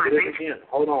crap. Do it again.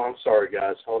 Hold on. I'm sorry,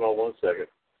 guys. Hold on 1 second.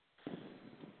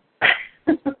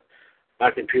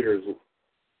 My computer is...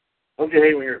 Don't you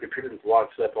hate when your computer just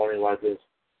locks up on you like this?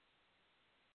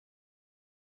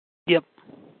 Yep.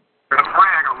 I'm going to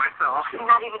brag on myself.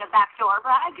 Not even a backdoor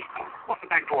brag? What's a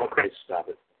backdoor? Okay, stop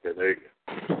it. Okay, there you go.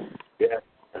 Yeah.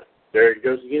 There it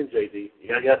goes again, JD.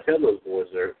 You got to tell those boys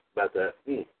there about that.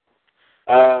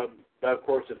 But of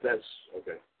course, if that's...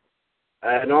 Okay.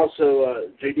 And also,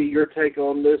 JD, your take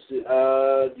on this,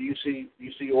 do you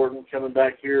see Orton coming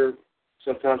back here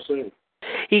sometime soon?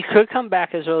 He could come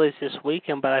back as early as this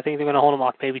weekend, but I think they're going to hold him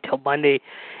off maybe till Monday,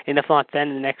 and if not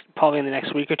then, probably in the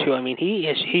next week or two. I mean,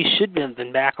 he should have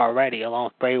been back already, along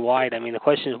with Bray Wyatt. I mean, the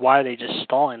question is, why are they just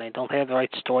stalling? They don't have the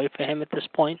right story for him at this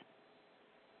point.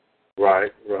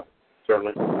 Right.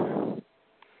 Certainly.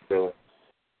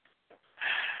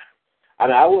 I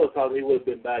mean, I would have thought he would have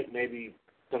been back maybe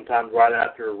sometime right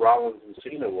after Rollins and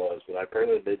Cena was, but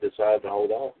apparently they decided to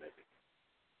hold off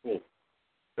maybe.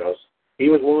 Because he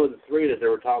was one of the three that they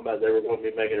were talking about they were going to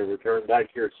be making a return back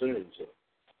here soon. So.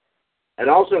 And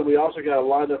also, we also got a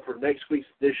lineup for next week's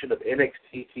edition of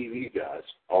NXT TV, guys,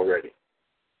 already.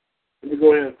 Let me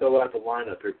go ahead and throw out the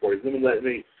lineup here for you. Let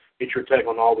me get your take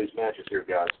on all these matches here,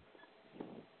 guys.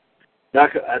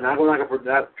 And I'm not going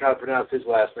to try to pronounce his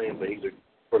last name, but he's, of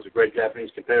course, a great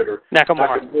Japanese competitor.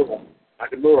 Nakamura.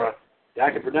 Yeah,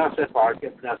 I can pronounce that part. I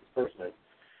can't pronounce his first name.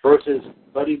 Versus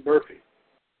Buddy Murphy.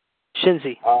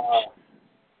 Shinzi.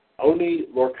 Oni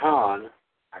Lorcan,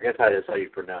 I guess that's how you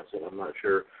pronounce it. I'm not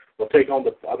sure. We'll take on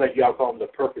I think y'all call him the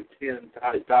Perfect 10,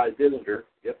 Ty Dillinger.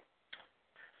 Yep.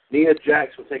 Nia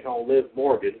Jax will take on Liv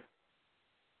Morgan.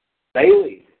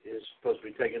 Bayley is supposed to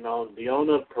be taking on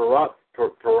Deonna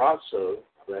Purrazzo.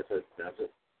 That's it.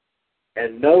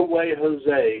 And No Way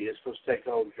Jose is supposed to take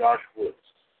on Josh Woods.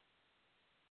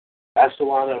 That's the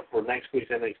lineup for next week's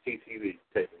NXT TV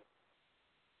taping.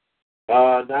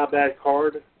 Not a bad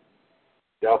card.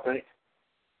 Y'all think?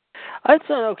 It's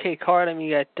an okay card. I mean,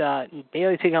 you got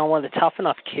Bayley taking on one of the tough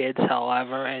enough kids,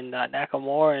 however, and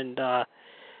Nakamura. And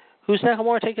who's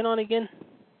Nakamura taking on again?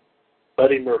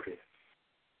 Buddy Murphy.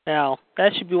 Now,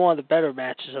 that should be one of the better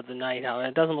matches of the night, however.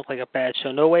 It doesn't look like a bad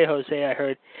show. No Way Jose, I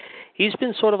heard, he's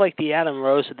been sort of like the Adam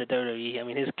Rose of the WWE. I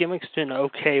mean, his gimmick's been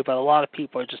okay, but a lot of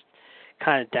people are just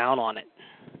kind of down on it.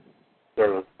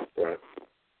 Right.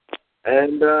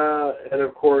 And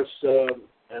of course,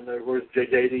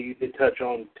 JD, you did touch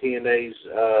on TNA's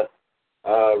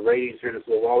ratings here just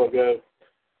a little while ago.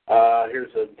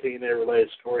 Here's a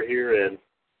TNA-related story here, and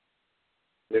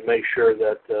let me make sure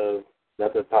that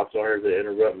nothing pops on here to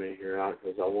interrupt me here,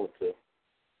 because I want to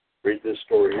read this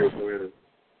story here for you.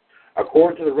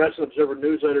 According to the Wrestling Observer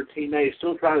newsletter, TNA is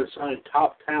still trying to sign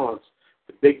top talents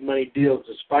to big money deals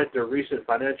despite their recent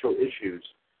financial issues.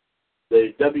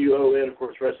 The WON, of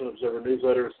course, Wrestling Observer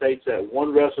newsletter states that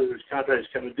one wrestler whose contract is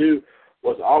coming due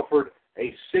was offered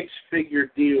a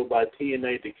six-figure deal by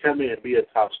TNA to come in and be a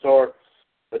top star,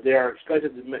 but they are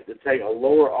expected to take a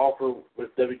lower offer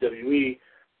with WWE.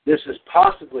 This is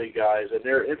possibly, guys, and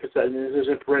they're emphasizing, this is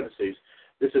in parentheses,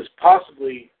 this is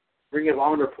possibly Ring of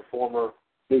Honor performer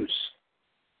Moose.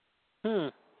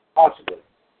 Possibly.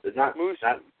 Moose,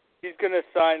 he's going to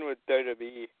sign with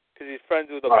WWE because he's friends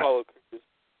with Apollo Crews.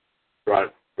 Right.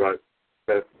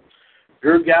 Okay.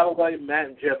 Drew Galloway, Matt,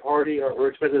 and Jeff Hardy are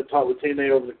expected to talk with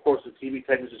TNA over the course of TV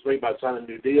tapings this week about signing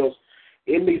new deals.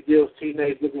 In these deals,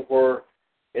 TNA is looking for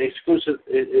an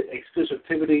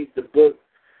exclusivity to book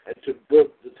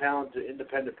the talent to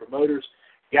independent promoters.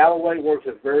 Galloway works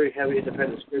a very heavy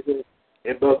independent schedule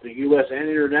in both the U.S. and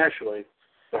internationally.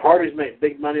 The Hardys make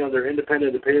big money on their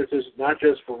independent appearances, not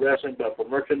just for wrestling, but for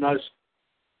merchandise,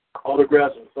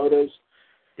 autographs, and photos.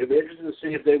 It'd be interesting to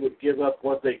see if they would give up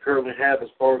what they currently have as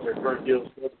far as their current deals,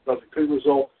 because it could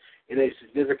result in a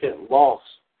significant loss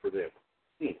for them.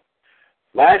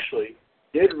 Lashley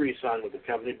did re-sign with the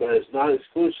company, but it's not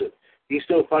exclusive. He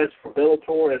still fights for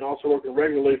Bellator and also working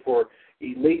regularly for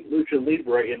Elite Lucha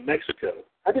Libre in Mexico.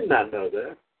 I did not know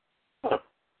that. Huh.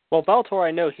 Well, Bellator,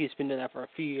 I know he's been doing that for a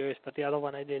few years, but the other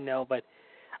one I didn't know. But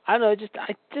I don't know.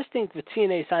 I just think with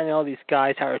TNA signing all these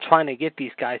guys, how they're trying to get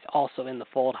these guys also in the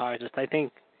fold. I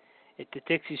think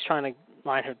Dixie's trying to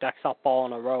line her decks up all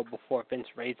in a row before Vince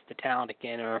raids the talent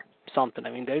again or something.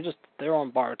 I mean, they're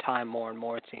on borrowed time more and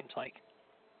more, it seems like.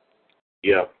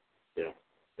 Yeah.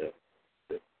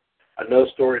 Another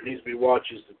story that needs to be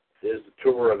watched is the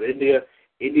tour of India.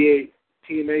 India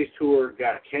TNA's tour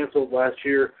got canceled last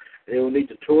year, and they will need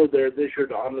to tour there this year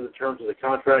to honor the terms of the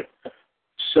contract.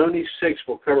 Sony 6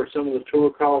 will cover some of the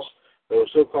tour costs, but it will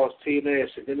still cost TNA a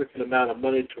significant amount of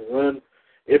money to run.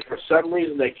 If for some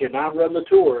reason they cannot run the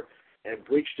tour and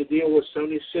breach the deal with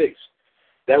Sony 6,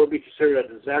 that would be considered a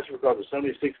disaster because the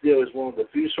Sony 6 deal is one of the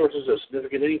few sources of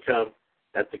significant income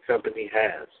that the company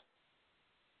has.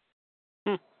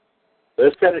 So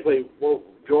it's technically, well,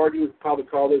 George, you would probably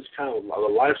call this kind of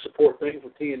a life support thing for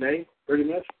TNA, pretty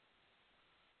much?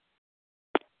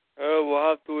 We'll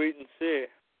have to wait and see.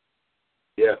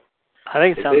 Yeah. I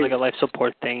think it sounds like a life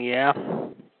support thing, yeah.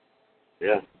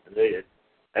 Yeah, indeed.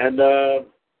 And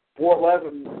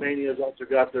 411 Mania has also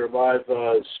got their live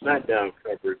SmackDown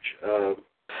coverage.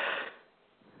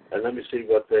 And let me see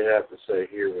what they have to say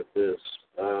here with this.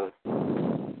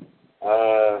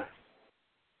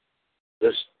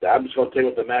 I'm just going to tell you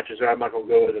what the matches are. I'm not going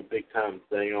to go into a big-time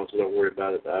thing on, so don't worry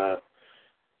about it.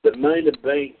 The Money in the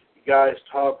Bank guys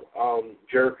talk on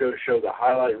Jericho's show, the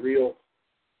highlight reel.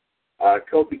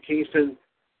 Kofi Kingston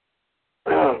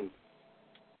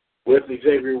with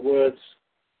Xavier Woods.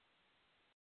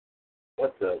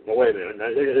 What the? No, wait a minute.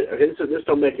 This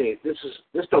don't make any.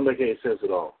 This don't make any sense at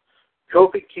all.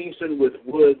 Kofi Kingston with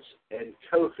Woods and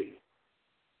Kofi.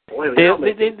 Wait a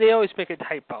minute, they always make a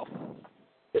typo.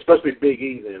 It's supposed to be Big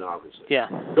E then, obviously. Yeah.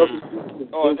 I think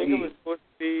it was supposed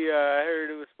to be. I heard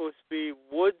it was supposed to be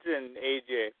Woods and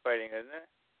AJ fighting, isn't it?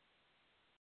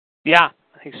 Yeah,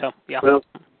 I think so. Yeah. Well,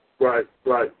 right.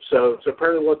 So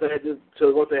apparently, what they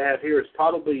have here is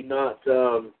probably not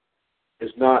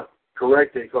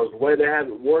corrected, because the way they have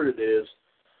it worded is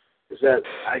that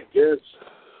I guess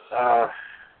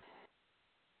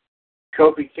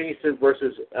Kofi Kingston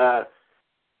versus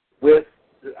with.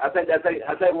 I think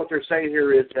what they're saying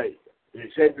here is that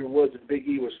Xavier Woods and Big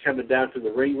E was coming down to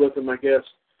the ring with them, I guess,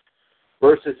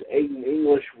 versus Aiden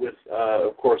English with,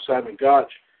 of course, Simon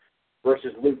Gotch,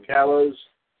 versus Luke Gallows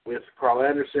with Carl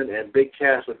Anderson, and Big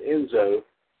Cass with Enzo.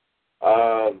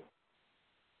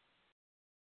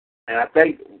 And I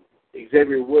think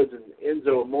Xavier Woods and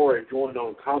Enzo Amore joined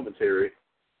on commentary.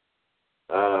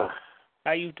 How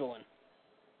you doing?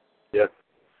 Yeah.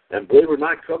 And believe it or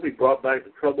not, Kofi brought back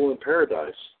the Trouble in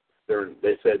Paradise.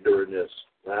 They said during this.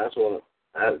 That's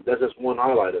just one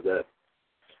highlight of that.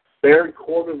 Baron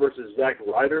Corbin versus Zack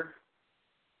Ryder.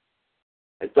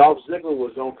 And Dolph Ziggler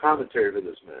was on commentary for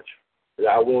this match.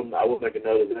 I will make a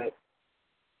note of that.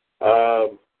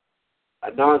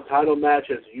 A non-title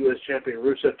match as the U.S. champion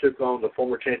Rusev took on the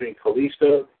former champion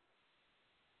Kalisto.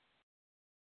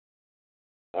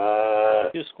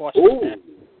 You squashed that.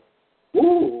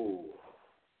 Ooh.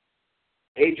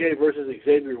 AJ versus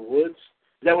Xavier Woods.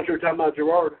 Is that what you were talking about,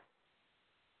 Gerard?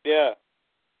 Yeah.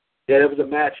 Yeah, that was a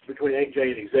match between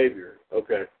AJ and Xavier.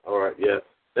 Okay, all right, yeah.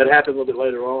 That happened a little bit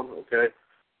later on, okay.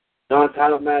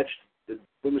 Non-title match, the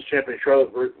Women's Champion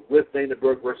Charlotte with Dana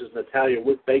Brooke versus Natalya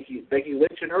with Becky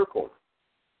Lynch in her corner.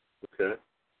 Okay.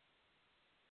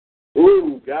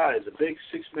 Ooh, guys, a big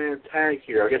six-man tag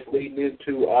here. I guess leading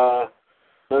into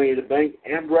Money in the Bank.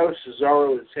 Ambrose,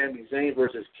 Cesaro, and Sami Zayn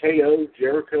versus KO,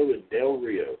 Jericho, and Del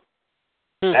Rio.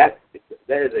 That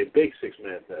is a big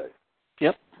six-man tag.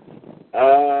 Yep.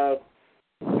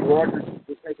 Roger,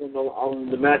 we're taking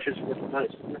on the matches for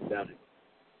tonight's SmackDown.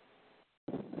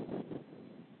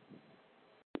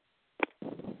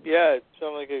 Yeah, it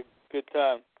sounds like a good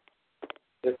time.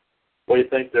 What do you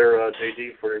think there,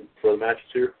 JD, for the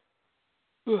matches here?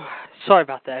 Sorry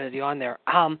about that, Eddie, on there.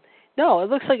 No, it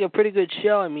looks like a pretty good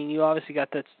show. I mean, you obviously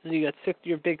got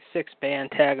your big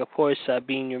 6-band tag, of course,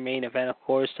 being your main event. Of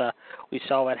course, we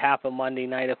saw what happened Monday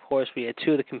night. Of course, we had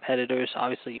 2 of the competitors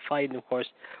obviously fighting. Of course,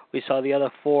 we saw the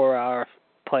other 4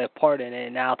 play a part in it.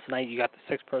 And now tonight you got the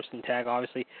 6-person tag,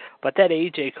 obviously. But that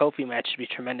AJ Kofi match should be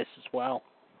tremendous as well.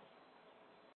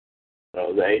 The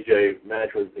AJ match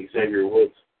with Xavier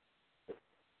Woods.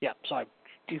 Yeah, sorry,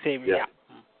 Xavier.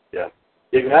 Yeah,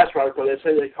 that's right. Because they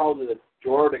say they called it a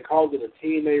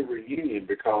TNA reunion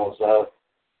because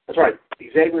that's right.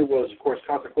 Xavier was, of course,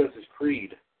 Consequences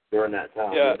Creed during that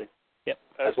time. Yeah. Wasn't he? Yep.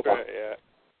 That's right. Yeah.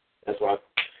 That's why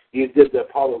you did the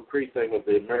Apollo Creed thing with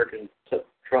the American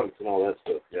trunks and all that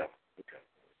stuff. Yeah. Okay.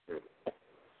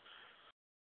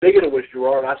 Speaking of which,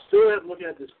 Gerard, I still am looking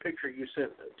at this picture you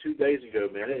sent 2 days ago,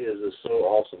 man. It is just so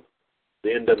awesome. The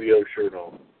NWO shirt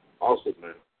on. Awesome,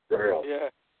 man. Very awesome. Yeah.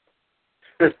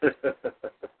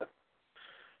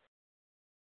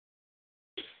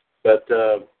 But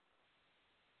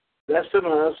that's some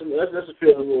of that's a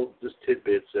few little just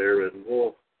tidbits there, and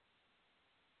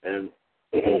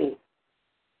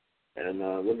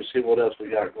let me see what else we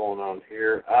got going on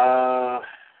here.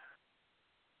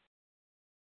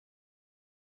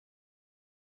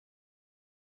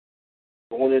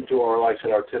 Going into our, like I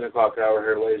said, our 10 o'clock hour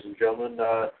here, ladies and gentlemen.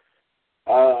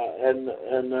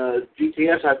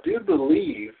 GTS, I do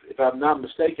believe, if I'm not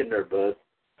mistaken there, Bud,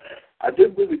 I do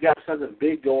believe we got something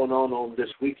big going on this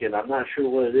weekend. I'm not sure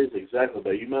what it is exactly,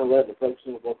 but you might let the folks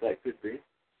know what that could be.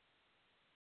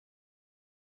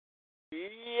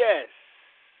 Yes.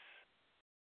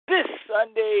 This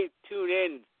Sunday, tune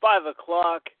in 5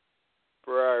 o'clock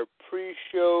for our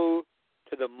pre-show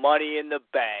to the Money in the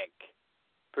Bank.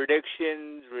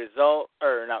 Predictions,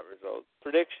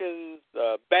 predictions,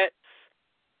 bets,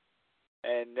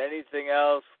 and anything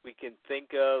else we can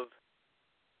think of.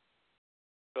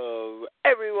 So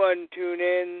everyone tune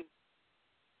in.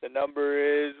 The number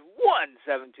is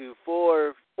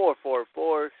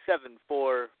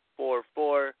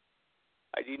 1-724-444-7444.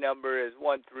 ID number is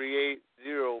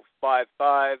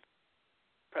 138055.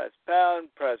 Press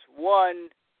pound, press 1.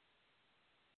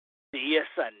 See you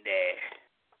Sunday.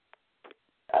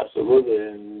 Absolutely,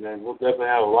 and we'll definitely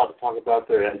have a lot to talk about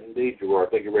there. And indeed,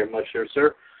 Gerard. Thank you very much,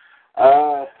 sir.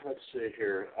 Let's see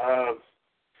here.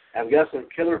 I've got some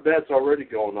killer bets already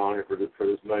going on here for this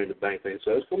Money in the Bank thing,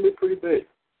 so it's going to be pretty big.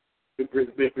 Be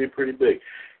pretty big.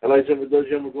 And ladies and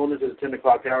gentlemen, we're going into the 10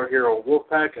 o'clock hour here on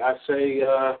Wolfpac. I say,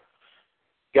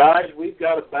 guys, we've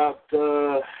got about,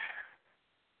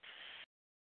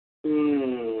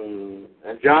 and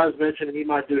John's mentioned he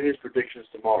might do his predictions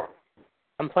tomorrow.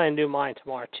 I'm planning to do mine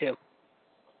tomorrow, too.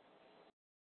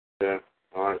 Yeah.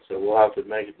 All right, so we'll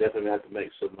definitely have to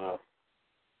make some,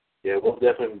 we'll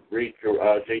definitely read your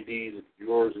JD's,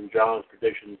 yours, and John's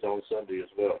predictions on Sunday as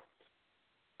well.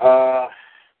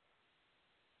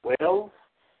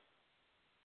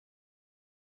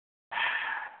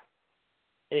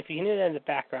 And if you can hear that in the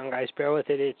background, guys, bear with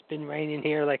it. It's been raining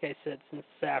here, like I said, since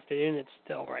this afternoon. It's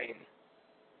still raining.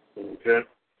 Okay.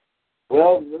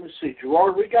 Well, let me see,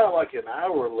 Gerard, we got like an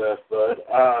hour left, bud.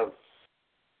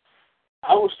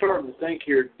 I was starting to think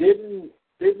here, didn't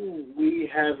we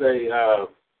have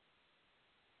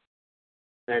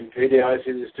and JD, I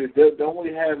see this too, don't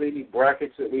we have any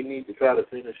brackets that we need to try to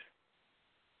finish?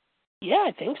 Yeah,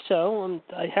 I think so.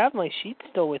 I have my sheet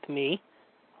still with me.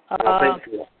 I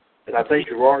think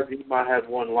Gerard, you might have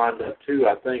one lined up too,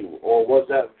 I think, or was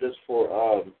that just for,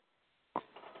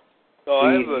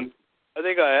 I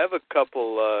think I have a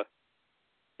couple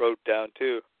wrote down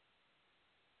too.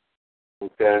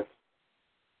 Okay.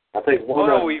 I think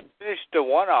one. We finished the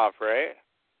one off, right?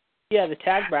 Yeah, the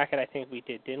tag bracket. I think we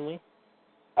did, didn't we?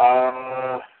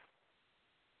 That's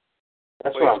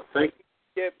what I'm thinking.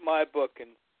 Get my book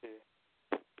and see.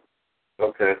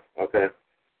 Okay.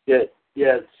 Yeah.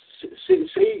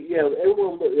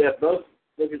 Everyone. Both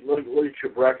look at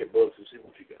your bracket books and see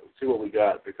what you got. See what we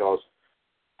got, because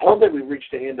I don't think we've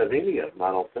reached the end of any of them,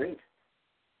 I don't think.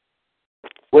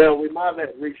 Well, we might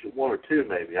have reached one or two,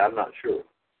 maybe. I'm not sure.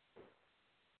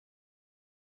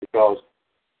 Because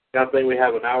I think we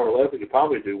have an hour left. We could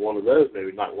probably do one of those,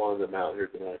 maybe knock one of them out here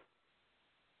tonight.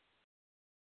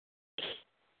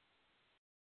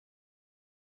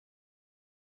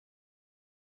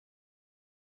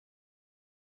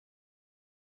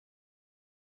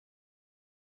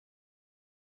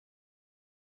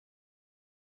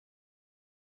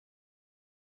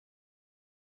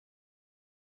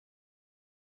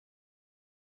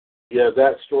 Yeah,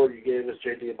 that story you gave us,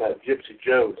 JD, about Gypsy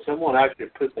Joe, someone actually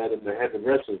put that in the Heaven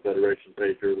Wrestling Federation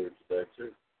page earlier today,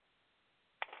 too.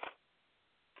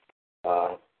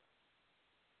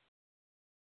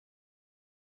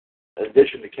 in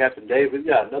addition to Captain Dave, we've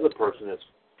got another person that's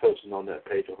posting on that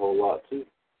page a whole lot, too.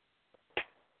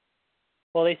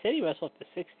 Well, they said he wrestled for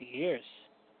 60 years.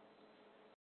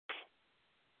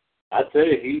 I tell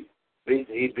you, he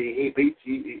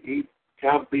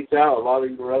kind of beats out a lot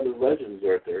of your other legends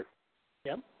right there.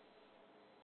 Yep.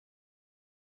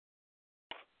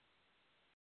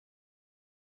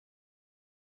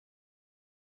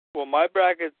 Well, my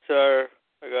brackets are,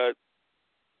 I got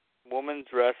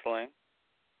women's wrestling.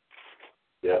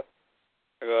 Yeah.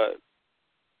 I got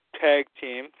tag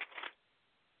team.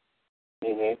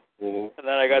 And then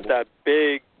I got that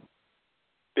big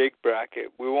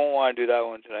bracket. We won't want to do that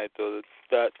one tonight, though.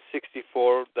 That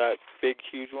 64, that big,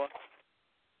 huge one.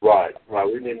 Right.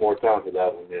 We need more time for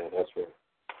that one. Yeah, that's right.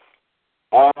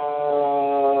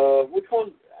 Which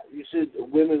one? You said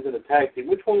women's and a tag team.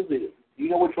 Which one's the? Do you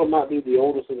know which one might be the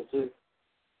oldest of the two?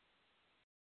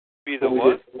 Be the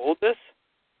what? Oldest?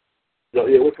 No,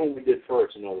 yeah. Which one we did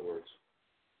first? In other words.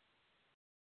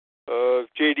 If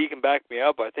JD can back me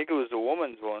up, I think it was the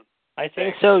woman's one. I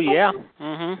think so. Yeah.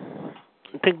 I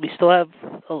think we still have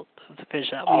to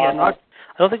finish out. I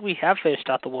don't think we have finished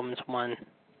out the women's one.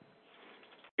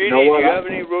 JD, do you have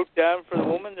any wrote down for the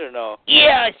women's or no?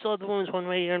 Yeah, I still have the women's one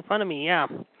right here in front of me. Yeah,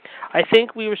 I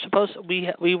think we were supposed to,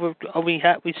 we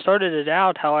started it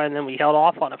out, however, and then we held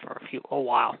off on it for a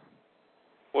while.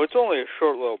 Well, it's only a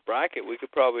short little bracket. We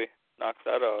could probably knock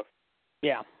that off.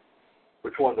 Yeah.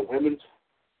 Which one? The women's?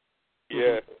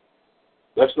 Yeah.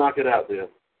 Let's knock it out then.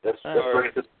 Let's bring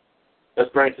it to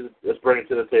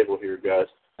the table here, guys.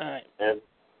 All right. And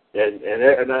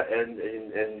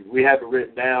we have it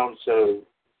written down so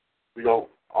we don't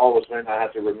always may not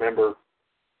have to remember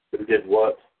who did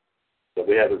what, but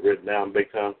we have it written down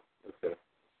big time. Okay.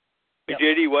 Hey,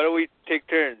 JD, why don't we take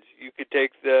turns? You could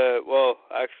take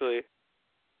actually,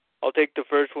 I'll take the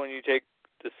first one, you take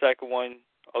the second one,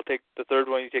 I'll take the third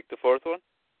one, you take the fourth one?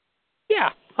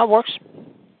 Yeah, that works.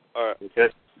 All right.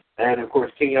 Okay. And of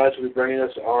course, King Ice will be bringing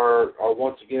us our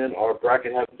once again our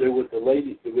bracket has to do with the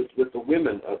ladies, with the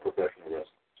women of professional wrestling.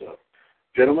 So,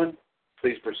 gentlemen,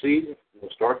 please proceed.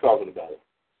 We'll start talking about it.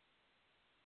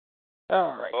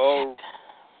 All right. All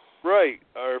right.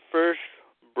 Our first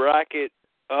bracket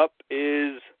up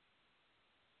is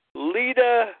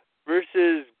Lita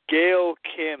versus Gail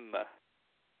Kim.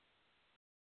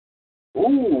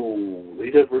 Ooh,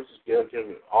 Lita versus Gail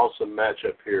Kim, awesome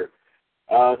matchup here.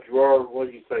 Gerard, what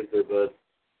do you think there, bud?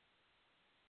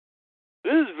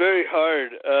 This is very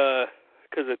hard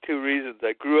because of two reasons.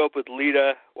 I grew up with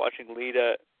Lita, watching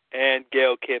Lita, and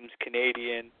Gail Kim's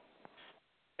Canadian,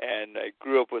 and I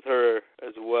grew up with her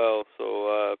as well.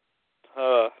 So,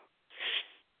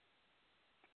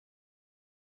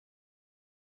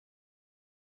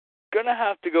 gonna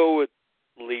have to go with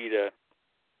Lita.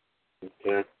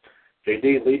 Okay.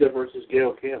 JD, Lita versus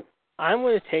Gail Kim. I'm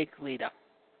going to take Lita.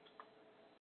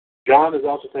 John is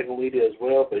also taking Lita as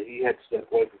well, but he had to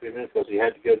step away for a few minutes because he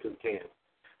had to go to the can,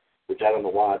 which I don't know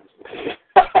why.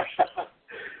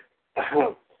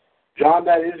 John,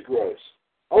 that is gross.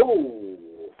 Oh,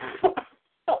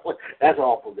 that's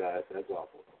awful, guys. That's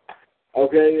awful.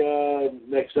 Okay,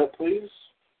 next up, please.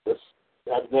 Let's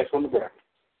have the next on the bracket.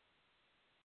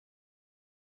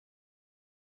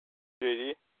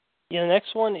 JD? Yeah, the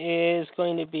next one is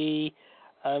going to be,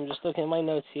 I'm just looking at my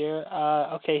notes here.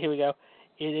 Okay, here we go.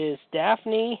 It is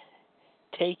Daphne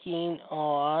taking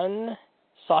on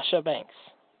Sasha Banks.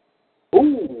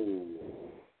 Ooh.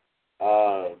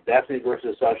 Daphne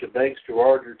versus Sasha Banks.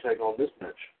 Gerard, your take on this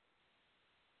match.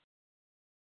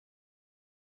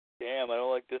 Damn, I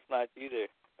don't like this match either.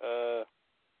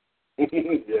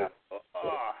 Yeah.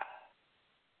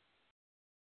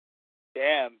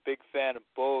 Damn, big fan of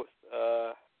both.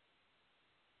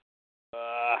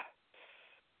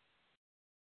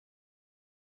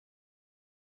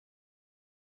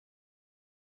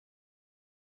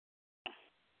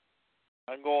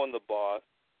 I'm going the boss.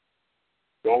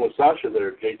 Going with Sasha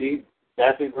there. JD,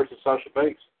 Daphne versus Sasha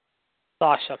Banks.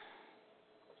 Sasha.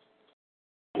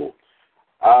 Cool.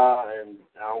 And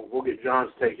now we'll get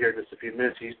John's take here in just a few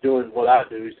minutes. He's doing what I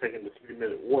do. He's taking the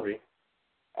 3-minute warning.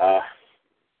 I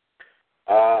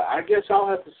guess I'll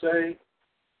have to say,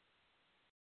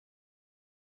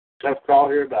 tough call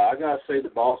here, but I got to say the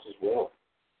boss as well.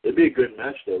 It'd be a good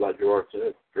match, though, like Gerard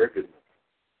said. Very good match.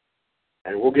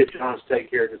 And we'll get John's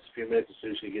take here in just a few minutes as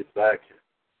soon as he gets back.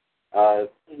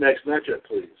 Next matchup,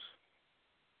 please.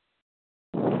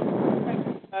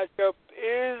 Matchup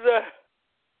is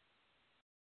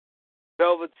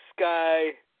Velvet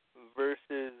Sky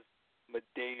versus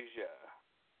Madeja.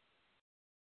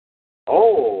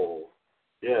 Oh,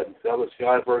 Yeah, Velvet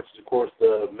Sky versus, of course,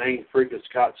 the main freak of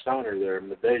Scott Steiner there,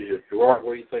 Nadeja. Gerard,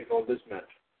 what do you think on this match?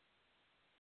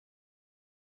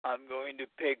 I'm going to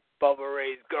pick Bubba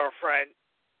Ray's girlfriend,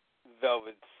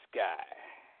 Velvet Sky.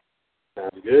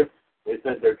 Sounds good. What do you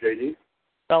think there, JD?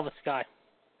 Velvet Sky.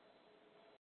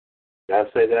 I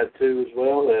say that too as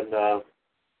well, and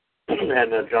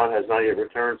John has not yet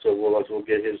returned, so we'll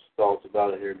get his thoughts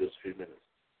about it here in just a few minutes.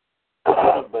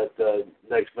 But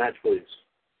next match, please.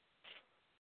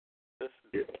 This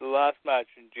is the last match,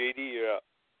 and JD, you're up.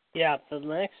 Yeah, the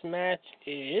next match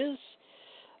is,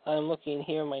 I'm looking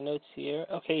here, my notes here.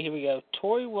 Okay, here we go.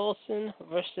 Tori Wilson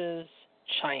versus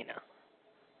China.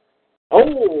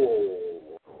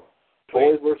 Oh!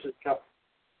 Tori versus China.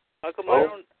 How come I don't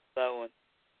have that one?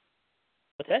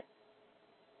 What's that?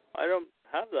 I don't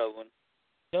have that one.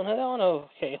 You don't have that one? Oh,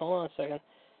 okay, hold on a second.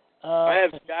 I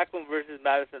have Jacqueline versus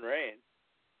Madison Rain.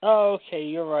 Oh, okay,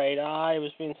 you're right. I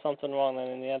was reading something wrong then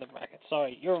in the other bracket.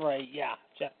 Sorry, you're right. Yeah,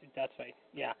 that's right.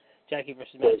 Yeah, Jackie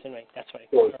versus Madison Rain. That's right.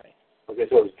 You're right. Okay,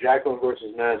 so it's Jacqueline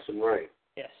versus Madison Rain.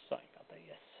 Yes, sorry about that,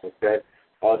 yes. Okay.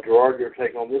 Gerard, your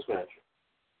take on this match?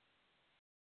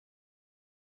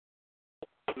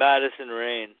 Madison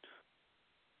Rain.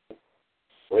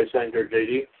 What are you saying there,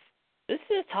 JD? This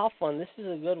is a tough one. This is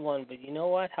a good one, but you know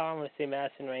what? I'm going to say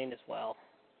Madison Rain as well.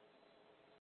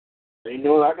 You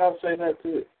know what? I gotta say that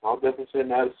too. I'll definitely say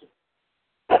Madison.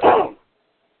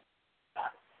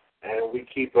 And we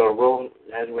keep rolling.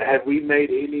 And have we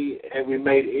made any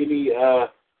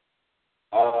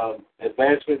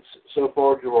advancements so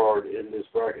far, Gerard, in this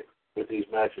bracket with these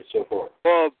matches so far?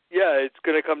 Well, yeah, it's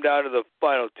going to come down to the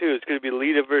final two. It's going to be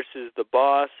Lita versus the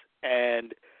Boss,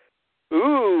 and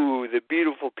the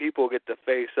beautiful people get to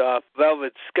face off.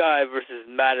 Velvet Sky versus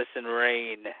Madison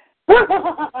Rain.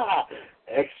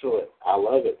 Excellent. I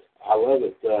love it.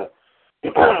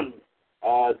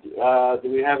 Do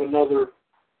we have another?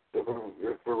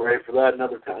 We're ready for that.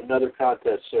 Another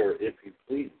contest, sir, if you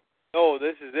please. Oh,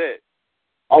 this is it.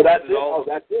 Oh, that's it. Oh,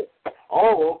 that's it.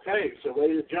 Oh, okay. So,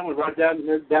 ladies and gentlemen, right down to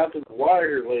the wire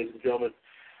here, ladies and gentlemen,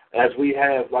 as we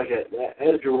have, like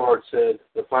as Gerard said,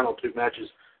 the final two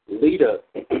matches. Lita.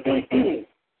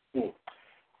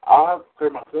 I'll clear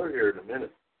my throat here in a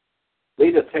minute.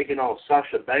 Lita taking on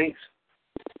Sasha Banks,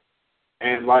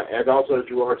 and also as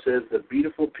Gerard says, the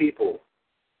beautiful people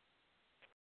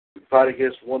who fight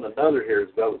against one another here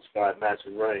is Velvet Sky,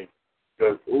 Madison Rain.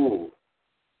 Goes, ooh.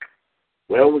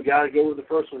 Well, we got to go with the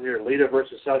first one here, Lita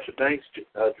versus Sasha Banks.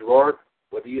 Gerard,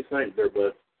 what do you think there,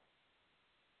 bud?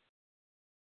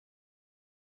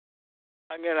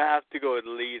 I'm going to have to go with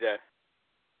Lita.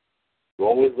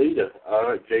 Going with Lita. All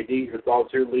right, JD, your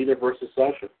thoughts here, Lita versus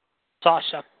Sasha?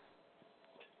 Sasha.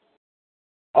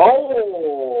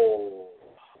 Oh!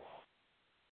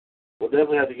 We'll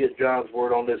definitely have to get John's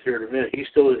word on this here in a minute. He's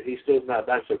still not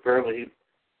back, so apparently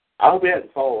I hope he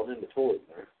hadn't fallen in the toilet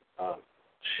there.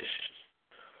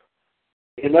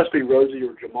 He must be Rosie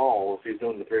or Jamal if he's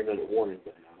doing the 3-minute warning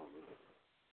thing. I don't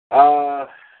know.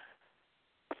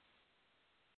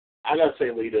 I gotta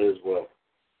say Lita as well.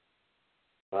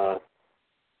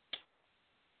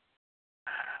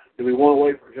 Do we want to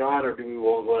wait for John, or do we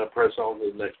want to press on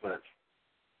to the next match?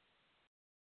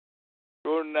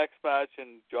 Go to the next match,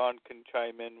 and John can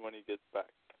chime in when he gets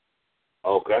back.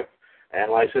 Okay.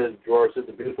 And like I said, Gerard said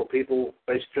the beautiful people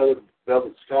face each other,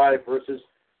 Velvet Sky versus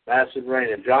Madison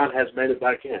Rain. And John has made it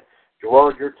back in.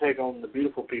 Gerard, your take on the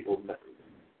beautiful people,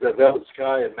 the Velvet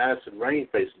Sky and Madison Rain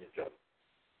facing each other.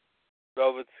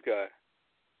 Velvet Sky.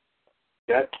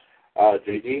 Okay.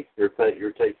 JD, your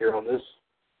take here on this?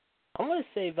 I'm going to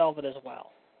say Velvet as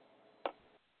well.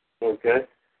 Okay.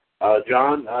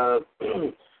 John,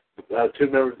 two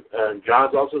members.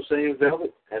 John's also saying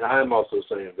Velvet, and I am also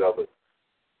saying Velvet.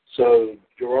 So,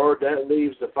 Gerard, that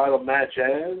leaves the final match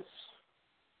as?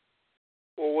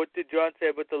 Well, what did John say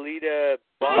about the Lita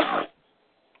boss?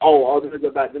 Let me go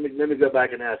back. Let me go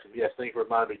back and ask him. Yes, thank you for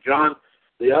reminding me, John.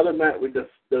 The other match,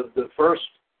 the first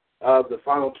of the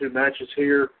final two matches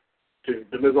here to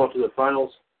move on to the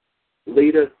finals.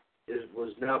 Lita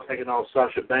was now taking on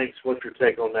Sasha Banks. What's your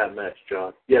take on that match,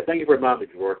 John? Yeah, thank you for reminding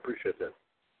me, Gerard. Appreciate that.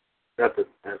 Got the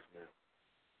answer now.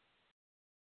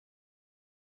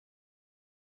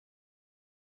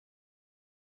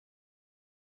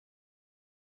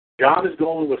 John is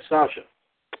going with Sasha.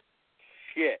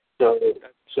 Shit. So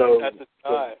that's a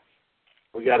tie.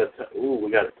 So we got a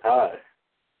tie.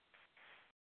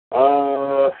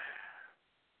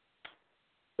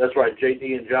 That's right.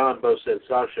 JD and John both said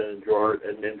Sasha, and Gerard,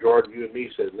 and then Gerard, you and me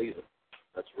said Lita.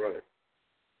 That's right.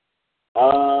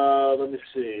 Let me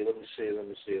see.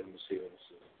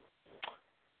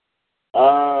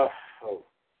 Oh,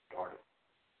 darn it.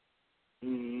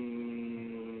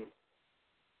 Well,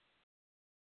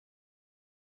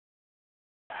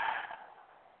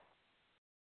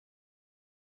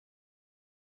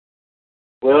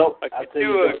 I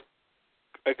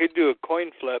could do a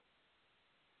coin flip.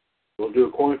 We'll do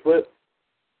a coin flip?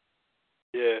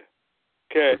 Yeah.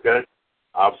 Okay. Okay.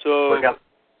 So, you got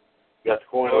the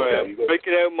coin? All Okay. right, I'm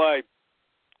breaking out my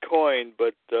coin,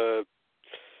 but,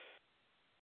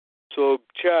 so,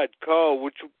 Chad, Carl,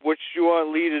 which do you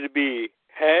want Lita to be?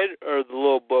 Head or the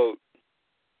little boat?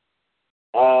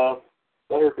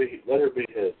 Let her be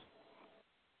heads.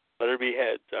 Let her be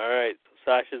heads. All right. So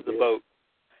Sasha's the boat.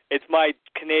 It's my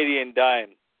Canadian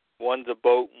dime. One's a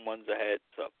boat and one's a head.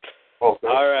 So, okay.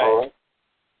 All right.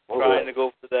 All Trying right. to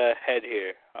go for the head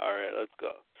here. All right, let's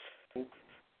go.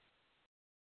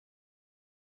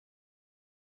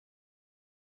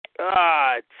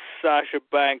 It's Sasha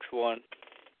Banks won.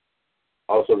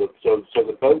 Oh, so the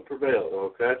boat prevailed.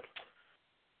 Okay.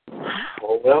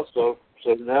 Oh well. So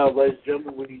now, ladies and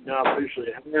gentlemen, we now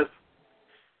officially have.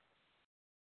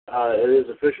 It is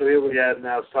official here. We have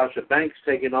now Sasha Banks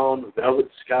taking on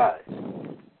Velvet Sky.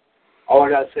 All I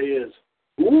gotta say is,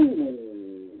 ooh.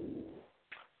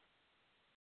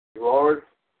 Gerard,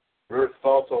 your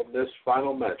thoughts on this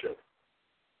final matchup?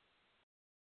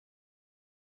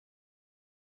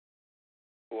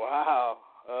 Wow.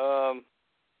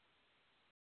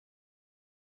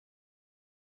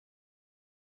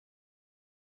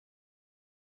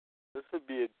 This would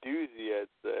be a doozy, I'd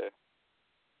say.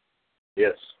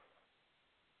 Yes.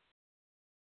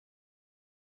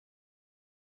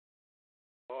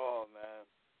 Oh, man.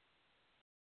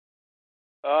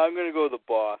 I'm going to go with the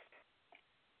boss.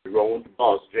 You're going with the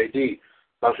boss, JD.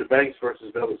 Sasha Banks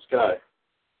versus Velvet Sky.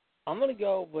 I'm going to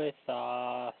go with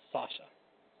Sasha.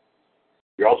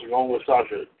 You're also going with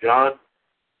Sasha. John,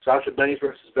 Sasha Banks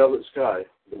versus Velvet Sky.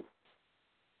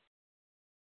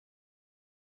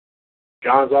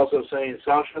 John's also saying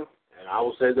Sasha, and I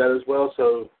will say that as well.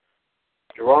 So,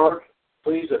 Gerard,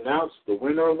 please announce the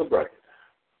winner of the bracket.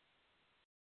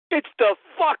 It's the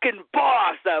fucking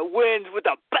boss that wins with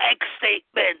a bank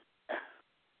statement.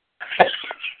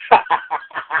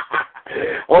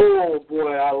 Oh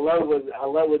boy, I love when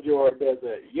Gerard does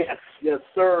that. Yes,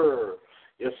 sir,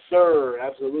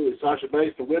 absolutely. Sasha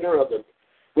Banks, the winner of the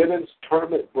women's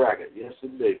tournament bracket. Yes,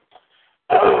 indeed.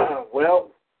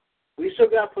 Well, we still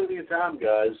got plenty of time,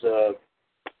 guys.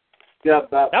 Got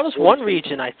about that was one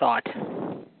region, I thought.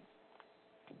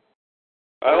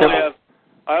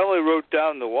 I only wrote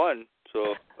down the one,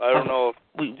 so I don't know.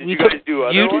 Did you guys do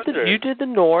other ones? You did the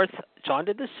north, John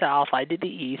did the south, I did the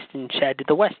east, and Chad did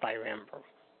the west, I remember.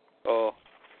 Oh.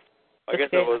 I guess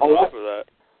okay. I wasn't up for that.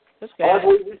 That's good.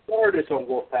 We started this on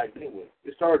Wolfpac, didn't we?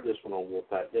 We started this one on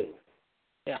Wolfpac, didn't we?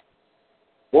 Yeah.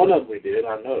 One of them we did,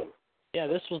 I know. Yeah,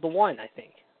 this was the one, I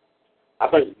think. I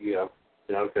think, yeah.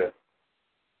 Yeah, okay.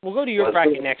 We'll go to your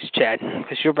bracket next, Chad,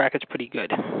 because your bracket's pretty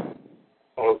good.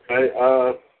 Okay.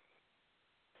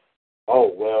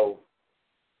 Oh, well,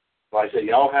 like I said,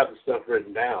 y'all have the stuff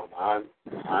written down. I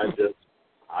just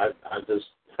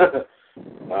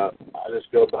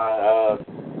go by,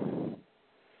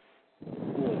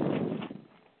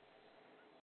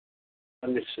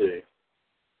 let me see.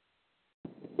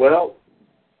 Well,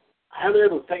 I haven't been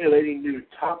able to think of any new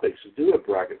topics to do a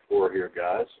bracket for here,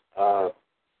 guys. Why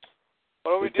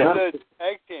don't we do the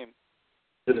tag team?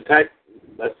 Let's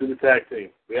do the tag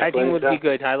team. Tag team would be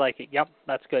good. I like it. Yep,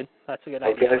 that's good. That's a good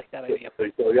idea. I like that idea.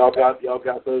 So y'all got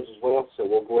those as well. So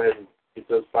we'll go ahead and get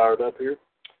those fired up here.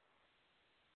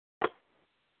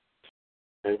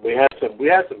 And we had some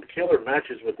killer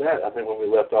matches with that. I think when we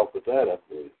left off with that, I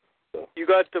believe. So. You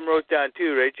got them wrote down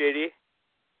too, right, JD?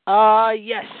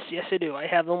 Yes, I do. I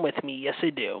have them with me. Yes, I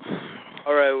do.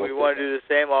 All right, we want to do the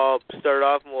same. I'll start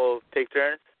off and we'll take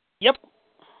turns. Yep.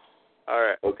 All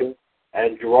right. Okay.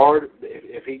 And Gerard,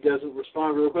 if he doesn't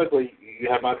respond real quickly, you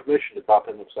have my permission to pop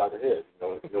him upside the head.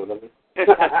 You know what I mean?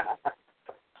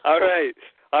 All right.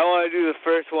 I want to do the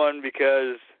first one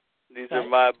because these are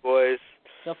my boys.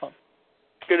 No problem.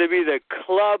 It's going to be the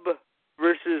Club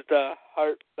versus the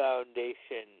Heart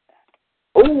Foundation.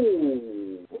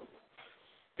 Ooh.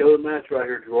 Killer match right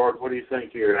here, Gerard. What do you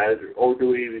think here? Or do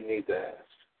we even need to ask?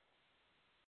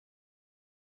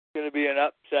 It's going to be an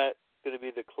upset. It's going to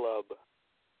be the Club.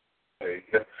 There you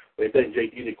go. What do you think,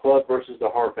 JT? The Club versus the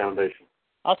Heart Foundation?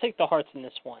 I'll take the Hearts in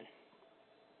this one.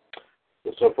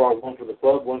 So far, one for the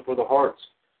Club, one for the Hearts.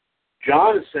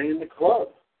 John is saying the Club.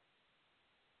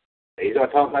 He's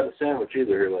not talking about the sandwich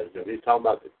either here, ladies and gentlemen. He's talking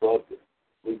about the Club,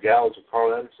 Luke Gallows and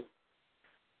Carl Anderson.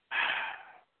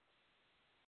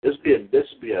 This would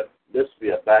be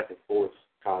a back and forth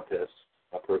contest,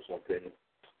 my personal opinion.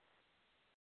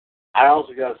 I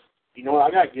also got, you know what,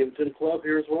 I got to give it to the club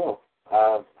here as well.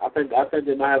 I think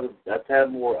they might have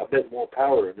a bit more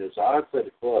power in this. I'd say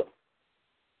the club.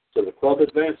 So the club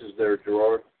advances there,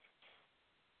 Gerard.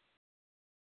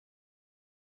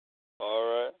 All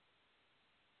right.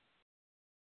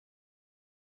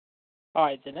 All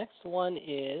right, the next one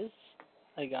is,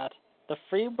 I got the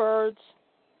Freebirds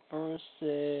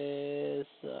versus,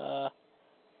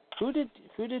 who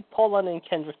did Paul and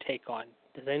Kendrick take on?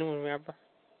 Does anyone remember?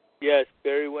 Yes,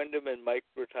 Barry Windham and Mike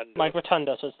Rotundo. Mike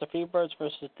Rotundo. So it's the Freebirds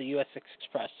versus the U.S.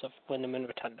 Express of Windham and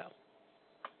Rotundo.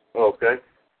 Okay.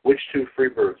 Which two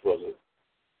Freebirds was it?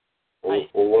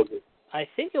 Or was it? I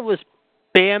think it was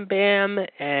Bam Bam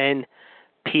and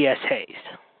P.S. Hayes.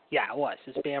 Yeah, it was.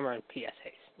 It's Bammer and P.S.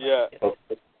 Hayes. Yeah.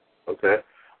 Okay.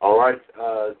 All right.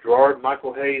 Gerard,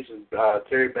 Michael Hayes, and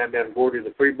Terry Bam Bam Gordy,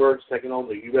 the Freebirds, taking on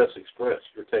the U.S. Express.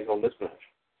 You're taking on this match.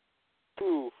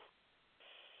 Ooh.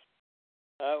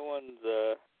 That one's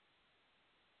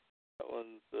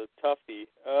a toughie.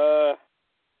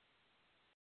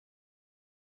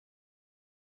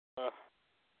 I'm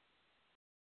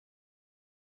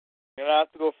gonna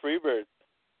have to go Freebirds.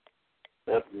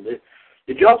 Definitely.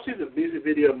 Did y'all see the music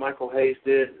video Michael Hayes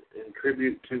did in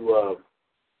tribute to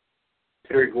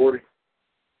Terry Gordy?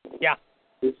 Yeah.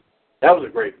 That was a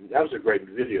great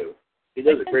video. He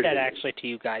does a great that video. actually to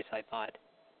you guys, I thought.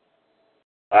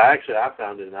 I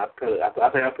found it, and I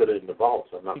think I put it in the vault.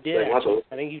 So I'm not You did, mistaken.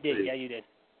 I think you did. Yeah, you did.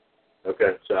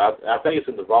 Okay, so I think it's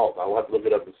in the vault. I'll have to look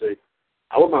it up and see.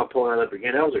 I wouldn't mind pulling that up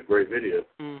again. That was a great video.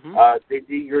 Mm-hmm.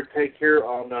 JD, your take here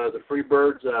on the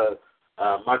Freebirds,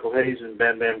 Michael Hayes and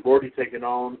Bam Bam Gordy taking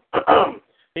on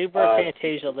Freebird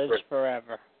Fantasia lives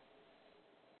forever.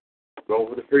 Go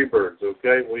for the Freebirds,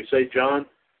 okay? When you say John,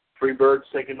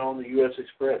 Freebirds taking on the U.S.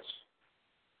 Express.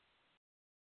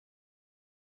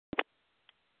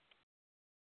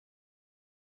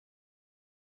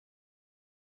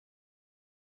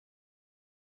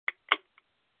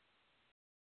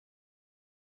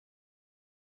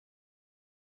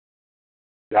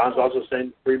 John's also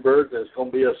saying Freebirds, and it's going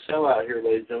to be a sellout here,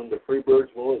 ladies and gentlemen. The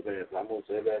Freebirds will advance. I'm going to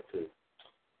say that, too.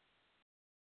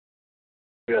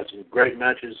 We got some great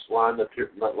matches lined up here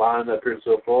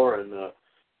so far, and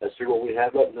let's see what we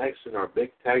have up next in our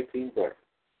big tag team bracket.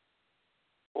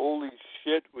 Holy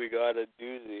shit, we got a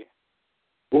doozy.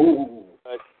 Ooh.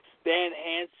 Stan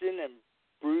Hansen and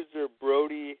Bruiser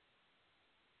Brody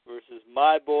versus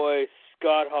my boy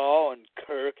Scott Hall and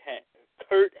Kurt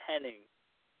Hennig.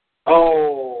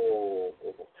 Oh,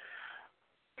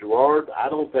 Gerard, I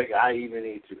don't think I even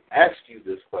need to ask you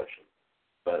this question,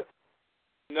 but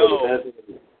no,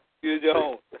 you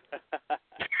don't.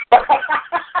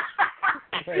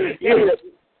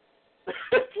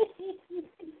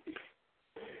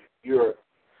 You're.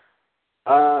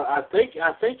 I think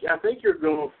you're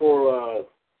going for.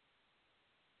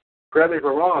 Correct me if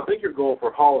I'm wrong. I think you're going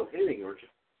for Hall and Hennig, aren't you?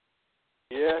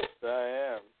 Yes,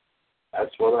 I am.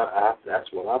 That's what I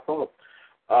thought.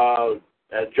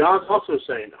 John's also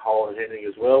saying Hall and Hennig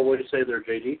as well. What do you say there,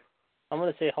 JD? I'm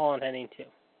going to say Hall and Hennig, too.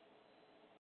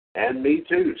 And me,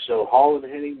 too. So Hall and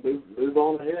Hennig move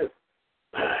on ahead.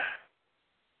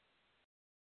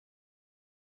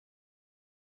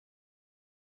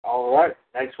 All right.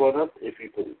 Next one up, if you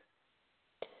please.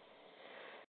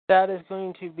 That is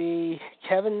going to be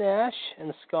Kevin Nash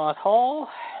and Scott Hall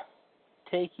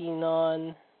taking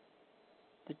on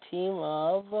the team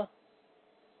of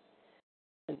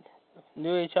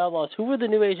New Age Outlaws. Who were the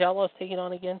New Age Outlaws taking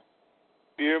on again?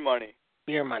 Beer Money.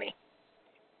 Beer Money.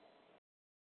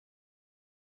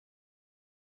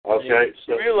 Okay.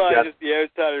 So you realize if the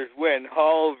Outsiders win,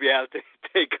 Hall will be able to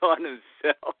take on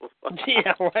himself.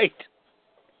 Yeah, right.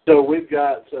 So we've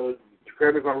got,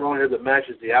 correct me if I'm wrong here, the match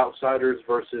is the Outsiders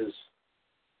versus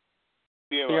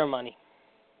Beer Money.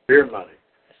 Beer Money.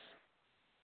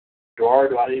 Gerard,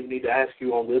 do I even need to ask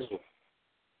you on this one?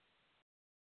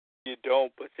 You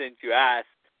don't, but since you asked,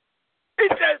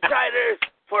 it's Outsiders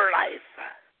for life.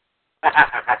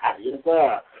 Yes,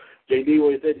 sir. JD, what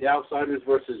do you think? The Outsiders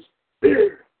versus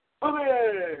Beer Money.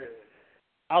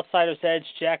 Outsiders Edge,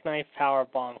 Jackknife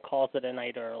Powerbomb calls it a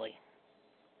night early.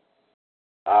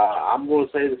 I'm going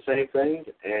to say the same thing.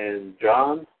 And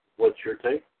John, what's your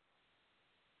take?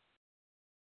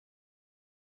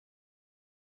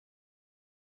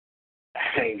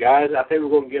 And guys, I think we're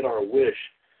going to get our wish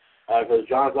because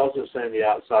John's also saying the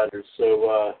Outsiders.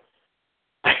 So,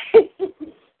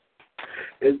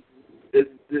 is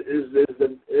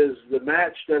the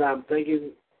match that I'm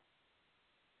thinking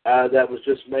that was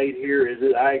just made here? Is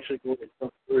it actually going to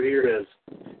come through here?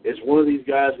 Is one of these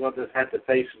guys going to have to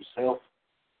face himself?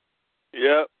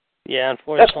 Yep. Yeah,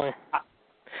 unfortunately.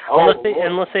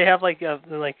 Unless they have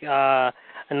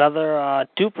another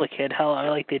duplicate,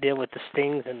 like they did with the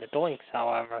Stings and the Doinks.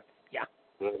 However, yeah.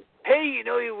 Hey,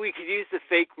 we could use the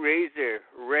fake Razor,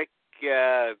 Rick.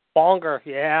 Bonger,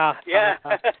 yeah. Yeah.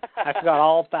 I forgot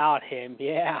all about him.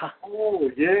 Yeah. Oh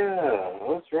yeah,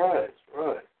 that's right.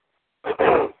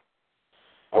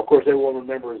 Of course, everyone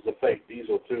remembers the fake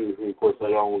Diesel too, who of course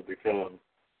later on would become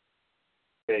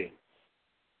King.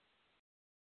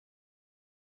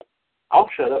 I'll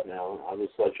shut up now. I'll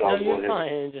just let y'all go ahead. No, you're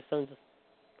fine. I'm just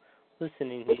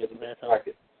listening to you.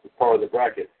 It's part of the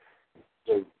bracket.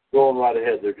 So go on right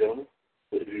ahead there, gentlemen,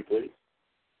 if you please.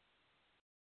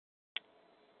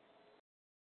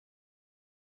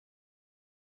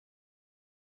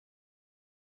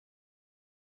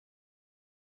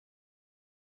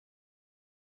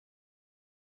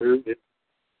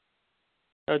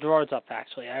 No, Gerard's up,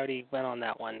 actually. I already went on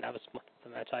that one. That was the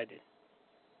match I did.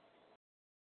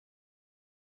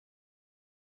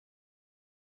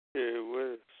 Okay,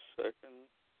 wait a second.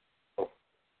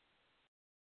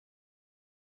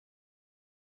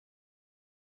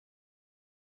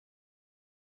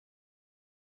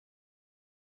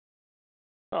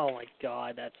 Oh, my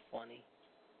God, that's funny.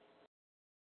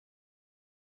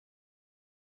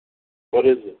 What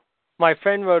is it? My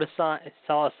friend saw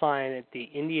a sign at the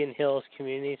Indian Hills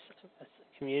community.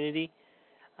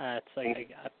 It's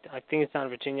like I think it's down in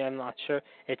Virginia. I'm not sure.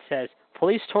 It says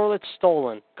police toilet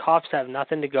stolen. Cops have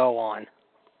nothing to go on.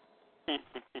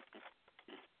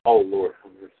 Oh Lord.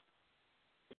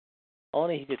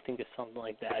 Only he could think of something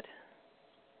like that.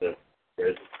 Yeah,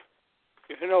 crazy.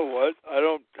 You know what? I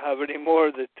don't have any more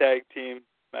of the tag team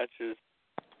matches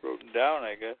written down,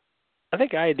 I guess. I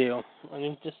think I do. I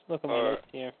mean, just look at my notes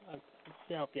here. I'll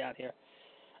help you out here.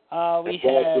 We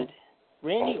had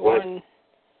Randy Orton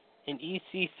in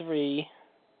EC3,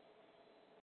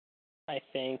 I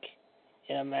think,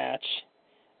 in a match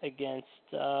against,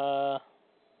 I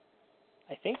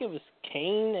think it was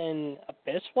Kane and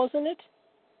Abyss, wasn't it?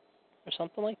 Or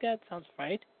something like that. Sounds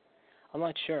right. I'm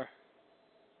not sure.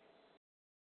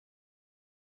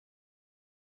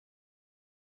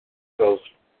 I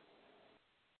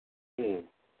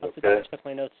have to check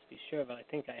my notes to be sure, but I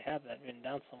think I have that written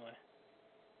down somewhere.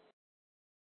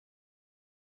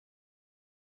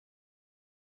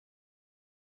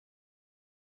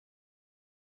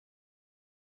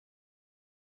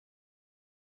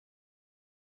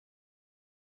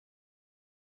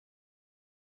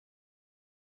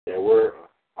 Yeah,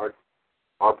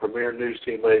 our premier news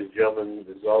team, ladies and gentlemen,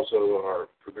 is also our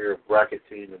premier bracket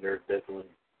team, and they're definitely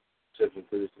sifting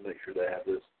through this to make sure they have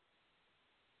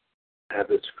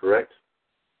this correct.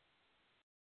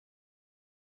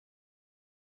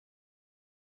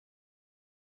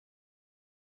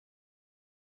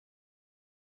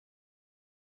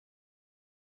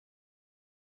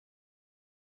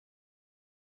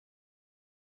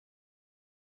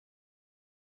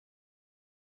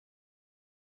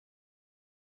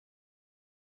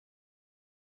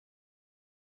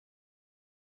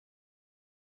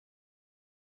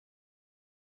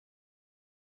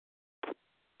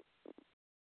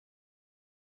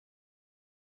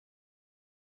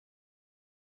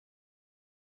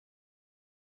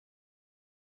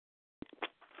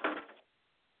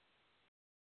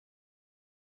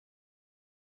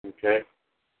 Okay.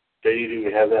 JD, do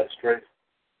we have that straight?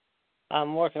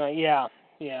 I'm working on it. Yeah.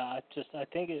 I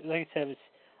think it, like I said,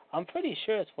 I'm pretty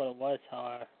sure it's what it was,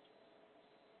 however.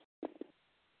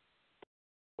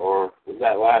 Or was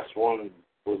that last one?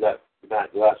 Was that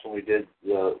not the last one we did?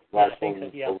 The last I think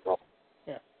one. So, yeah. Overall?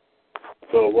 Yeah.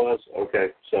 So it was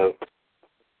okay.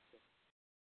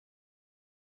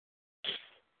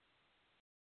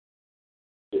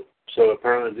 So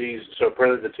apparently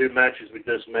the two matches we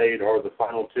just made are the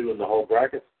final two in the whole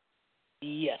bracket.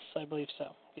 Yes, I believe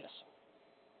so. Yes.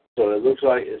 So it looks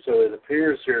like, it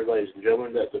appears here, ladies and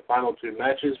gentlemen, that the final two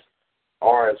matches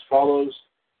are as follows.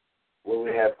 Where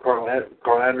we have Carl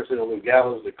Anderson and Luke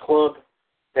Gallows, the club,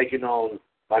 taking on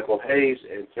Michael Hayes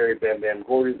and Terry Bam Bam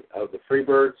Gordy of the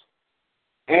Freebirds.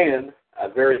 And a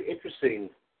very interesting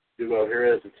duo here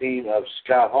is the team of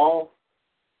Scott Hall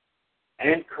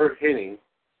and Kurt Hennig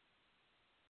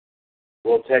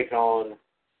will take on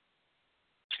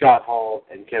Scott Hall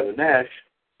and Kevin Nash,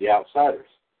 the Outsiders.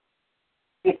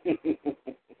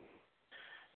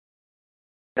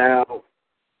 Now,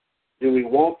 do we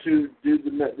want to do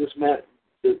this match,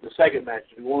 the second match?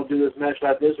 Do we want to do this match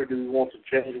like this, or do we want to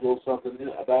change a little something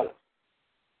about it?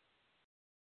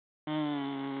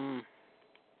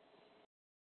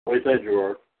 What do you think,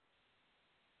 Gerard?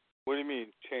 What do you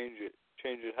mean, change it?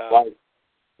 Change it how?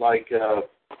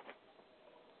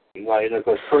 Like,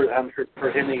 because I'm sure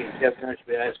Kurt Hennig and Kevin Nash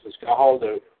be asking Scott Hall,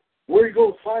 though, where are you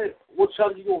going to fight? What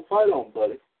side are you going to fight on,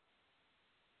 buddy?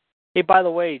 Hey, by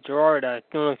the way, Gerard, I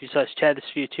don't know if you saw Chad this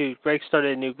for you too. Greg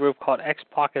started a new group called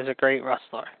X-Pac is a Great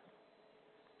Wrestler.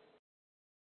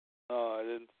 Oh, I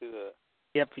didn't see that.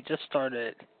 Yep, we just started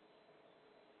it.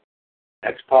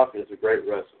 X-Pac is a great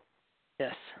wrestler.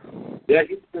 Yes. Yeah,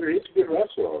 he's a good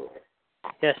wrestler, all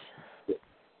right. Yes.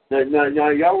 Now,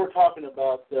 y'all were talking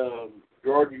about,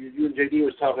 Gerard, you and JD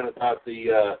was talking about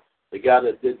the guy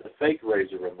that did the fake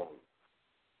Razor Ramon.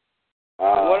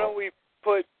 Why don't we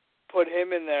put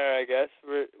him in there, I guess,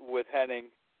 with Henning.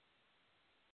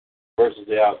 Versus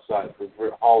the outside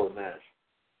for Hall and Nash.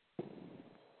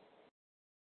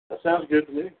 That sounds good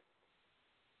to me.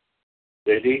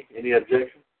 JD, any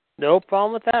objection? No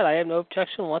problem with that. I have no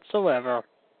objection whatsoever.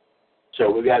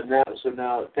 So we got now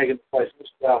taking place in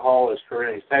Scott Hall as Kurt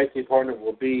Hennig's tag team partner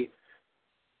will be,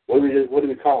 what do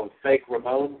we call him? Fake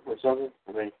Ramon or something?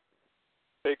 I mean,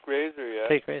 Fake Razor, yeah.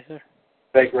 Fake Razor.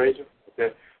 Fake Razor.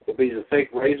 Okay, will be the Fake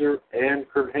Razor and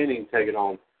Kurt Hennig taking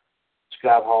on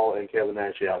Scott Hall and Kevin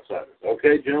Nash, the Outsiders.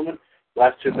 Okay, gentlemen,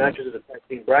 last two matches of the tag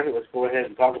team bracket. Let's go ahead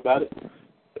and talk about it.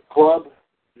 The Club,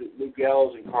 Luke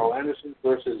Gallows and Carl Anderson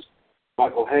versus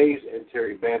Michael Hayes and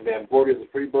Terry Bam Bam Gordy of the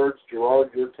Freebirds.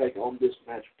 Gerard, your take on this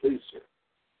match, please, sir.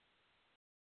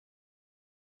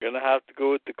 Gonna have to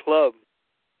go with the Club.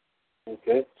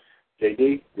 Okay.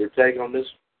 JD, your take on this?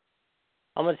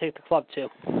 I'm going to take the Club, too.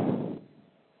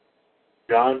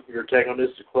 John, your take on this,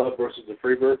 the Club versus the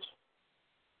Freebirds?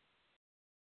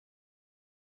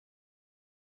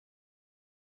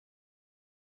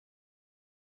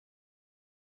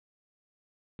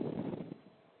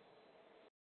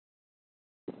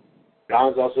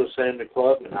 John's also saying the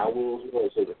Club, and I will as well.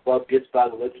 So the Club gets by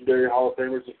the legendary Hall of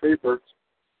Famers, the Freebirds,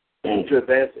 to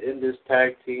advance in this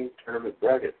tag team tournament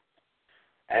bracket.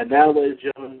 And now, ladies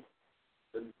and gentlemen,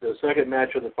 the second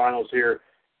match of the finals here,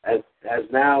 as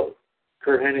now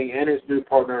Kurt Hennig and his new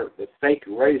partner, the Fake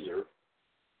Razor,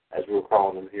 as we're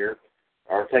calling them here,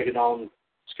 are taking on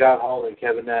Scott Hall and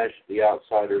Kevin Nash, the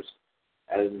Outsiders.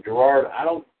 And Gerard, I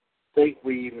don't think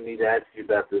we even need to ask you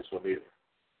about this one either.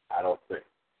 I don't think.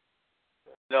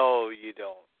 No, you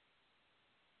don't.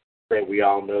 I think we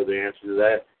all know the answer to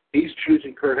that. He's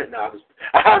choosing Kurt Hennig. No,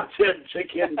 I'm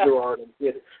kidding, Gerard. I'm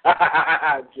kidding.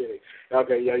 I'm kidding.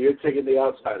 Okay, yeah, you're taking the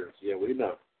Outsiders. Yeah, we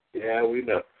know. Yeah, we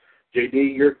know.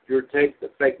 JD, your take, the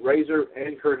Fake Razor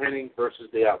and Kurt Hennig versus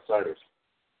the Outsiders.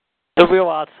 The real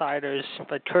Outsiders,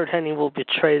 but Kurt Hennig will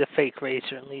betray the Fake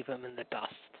Razor and leave him in the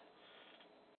dust.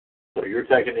 So you're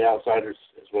taking the Outsiders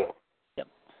as well? Yep.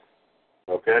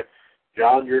 Okay.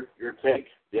 John, your take,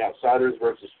 the Outsiders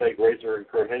versus Fake Razor and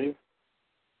Kurt Hennig?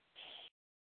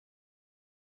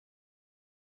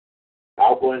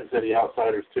 I'll go ahead and say the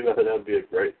Outsiders, too. I think that would be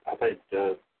I think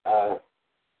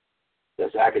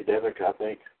that's academic, I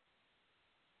think.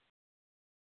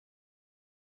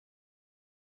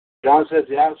 John says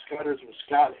the Outsiders with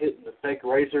Scott hitting the Fake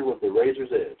Razor with the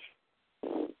Razor's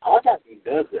Edge. I like how he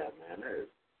does that, man.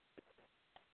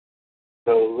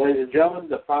 So, ladies and gentlemen,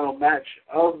 the final match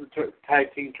of the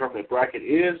tag team tournament bracket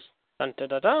is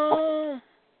Dun-dun-dun-dun.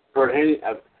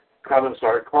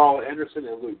 Carl Anderson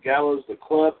and Luke Gallows, the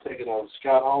Club, taking on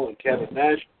Scott Hall and Kevin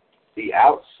Nash, the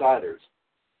Outsiders.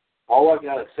 All I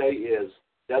got to say is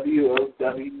WOW,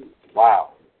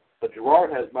 wow. But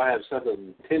Gerard might have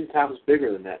something 10 times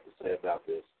bigger than that to say about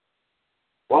this.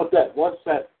 What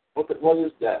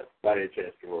is that, by any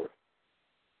chance, Gerard?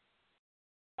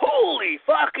 Holy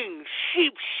fucking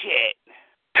sheep shit!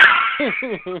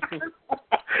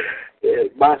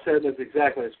 My sentence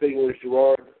exactly. Speaking with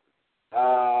Gerard,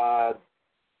 I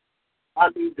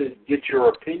need to get your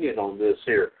opinion on this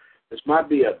here. This might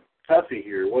be a toughie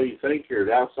here. What do you think here?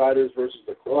 The Outsiders versus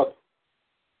the Club?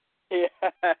 Yeah,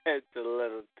 it's a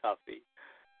little toughie.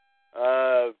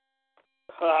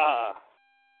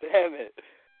 Damn it.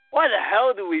 Why the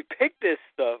hell do we pick this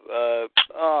stuff?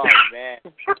 Oh, man.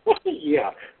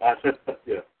 Yeah.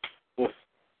 Yeah. This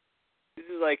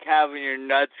is like having your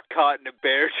nuts caught in a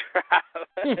bear trap.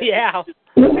 Yeah.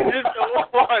 You just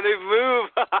don't want to move.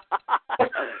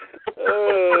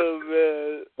 Oh,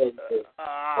 man.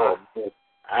 Oh, man.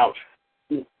 Ouch.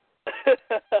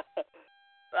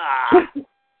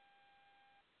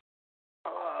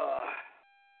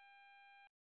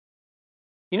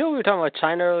 You know, we were talking about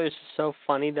China earlier. It's so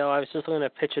funny, though. I was just looking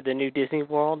at a picture of the new Disney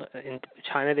World in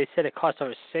China. They said it cost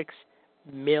over $6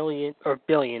 billion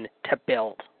to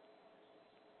build.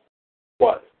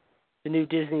 What? The new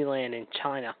Disneyland in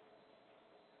China.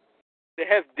 They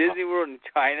have Disney World in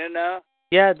China now?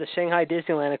 Yeah, the Shanghai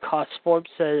Disneyland. Forbes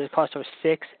says it cost over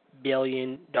 $6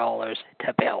 billion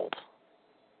to build.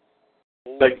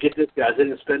 But get this, guys, they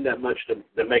didn't spend that much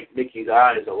to make Mickey's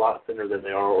eyes a lot thinner than they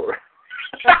are.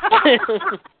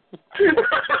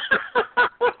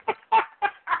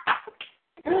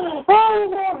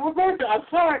 Oh, Roberta, I'm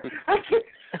sorry.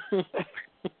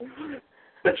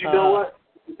 But you know what?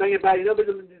 The thing about it,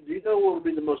 do you know what would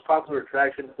be the most popular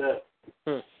attraction at that?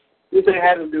 If they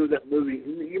had them do that movie,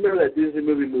 you remember that Disney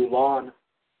movie Mulan?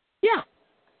 Yeah.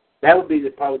 That would be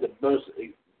probably the most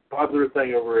popular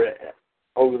thing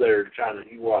over there in China.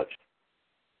 You watch.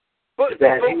 But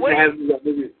they wait. have that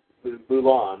movie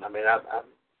Mulan. I mean, that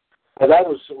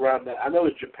was around that. I know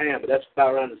it's Japan, but that's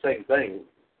about around the same thing.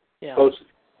 Yeah. Close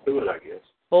to it, I guess.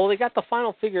 Well, they got the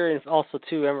final figure in also,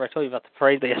 too. Remember I told you about the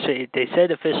parade? They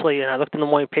said officially, and I looked in the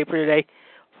morning paper today,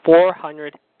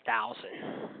 400,000.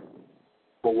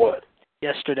 For what?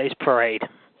 Yesterday's parade.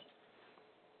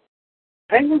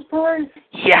 Penguins parade?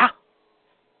 Yeah.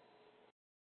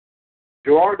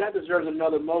 Gerard, that deserves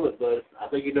another mullet, but I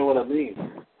think you know what I mean.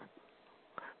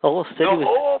 The whole city was...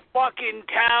 whole fucking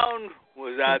town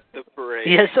was at the parade.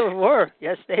 Yes, they were.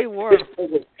 Yes, they were. They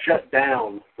was shut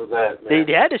down for that, man.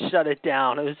 They had to shut it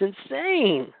down. It was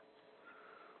insane.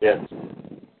 Yes.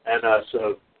 And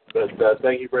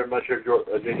thank you very much, Jenny,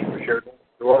 for sharing that.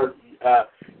 Gerard,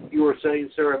 you were saying,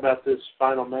 sir, about this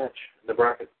final match in the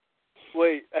bracket.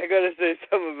 Wait, I gotta say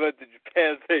something about the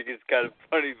Japan thing. It's kind of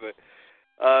funny, but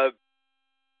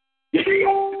they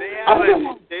have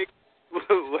a stick.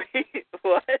 Wait,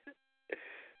 what?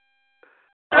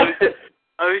 I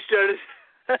was trying to.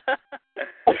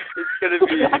 It's gonna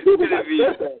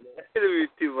be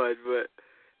too much, but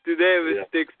do they have a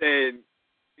stick saying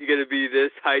you gotta be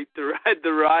this height to ride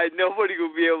the ride? Nobody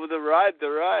will be able to ride the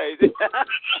ride.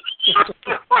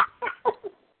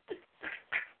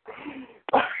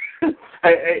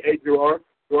 Hey, Gerard,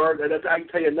 I can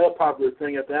tell you another popular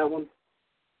thing at that one.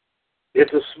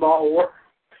 It's a small world.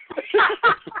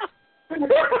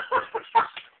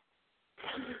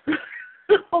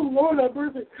 Oh, Lord, have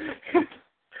mercy.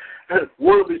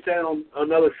 One will be standing on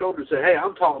another shoulder and say, hey,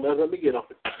 I'm tall enough, let me get on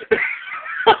it.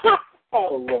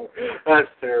 Oh, Lord, that's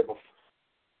terrible.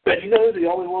 But you know, the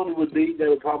only one who would be that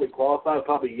would probably qualify would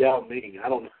probably Yao Ming. I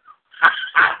don't know.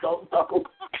 I don't know.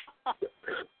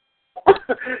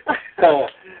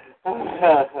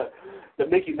 The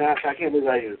Mickey Mouse, I can't believe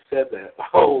I even said that.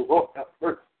 Oh, Lord.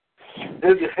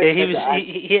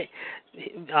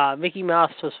 Mickey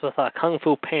Mouse was with Kung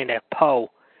Fu Panda,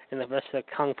 Po, and the rest of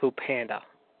Kung Fu Panda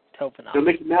to open up. So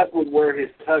Mickey Mouse would wear his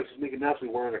tux. Mickey Mouse would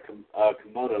be wearing a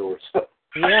kimono or something.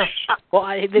 Yeah. Well,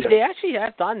 they actually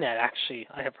have done that, actually,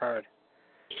 I have heard.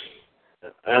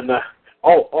 And,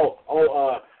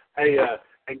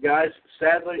 and guys,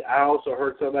 sadly, I also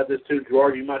heard something about this too.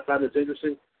 Gerard, you might find this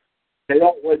interesting. They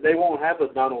won't have a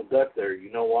Donald Duck there.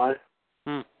 You know why?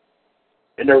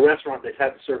 In their restaurant, they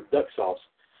have to serve duck sauce.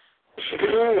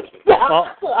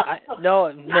 Well,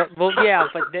 no. Well, yeah,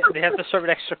 but they have to serve it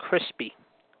extra crispy.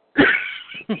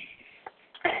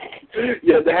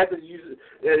 Yeah, they have to use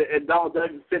it, and Donald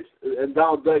Duck fits. And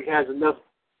Donald Duck has enough.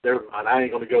 Never mind. I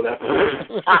ain't gonna go that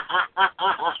far.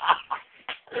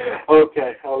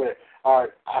 Okay. All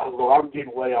right. Well, I'm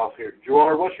getting way off here.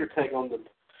 Gerard, what's your take on the?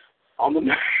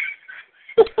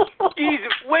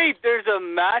 Jesus, wait, there's a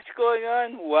match going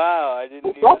on? Wow, I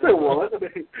didn't I thought there was. I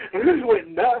mean, it just went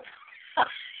nuts.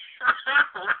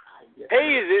 Hey,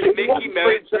 is it Mickey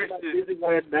Mouse versus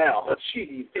Disneyland now?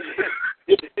 Jeez.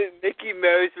 Is it Mickey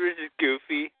Mouse versus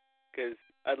Goofy? Because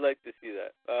I'd like to see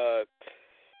that.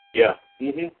 Yeah.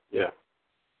 Mhm. Yeah.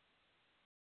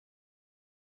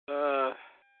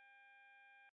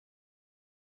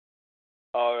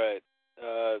 All right.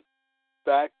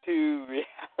 Back to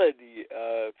reality.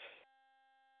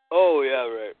 Oh yeah,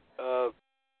 right.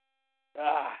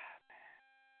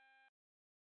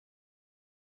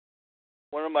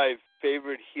 One of my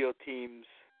favorite heel teams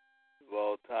of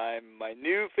all time. My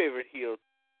new favorite heel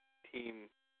team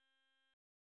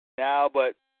now,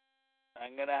 but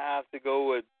I'm gonna have to go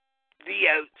with the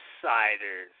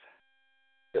Outsiders.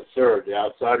 Yes, sir. The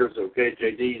Outsiders. Okay,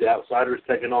 JD. The Outsiders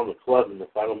taking on the Club in the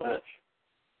final match.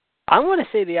 I'm going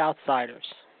to say the Outsiders.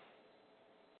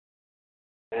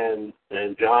 And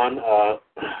John,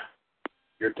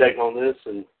 your take on this,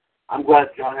 and I'm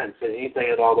glad John hadn't said anything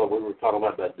at all that we were talking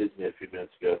about Disney a few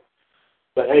minutes ago.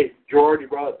 But hey, George, you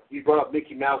brought up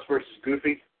Mickey Mouse versus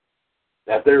Goofy.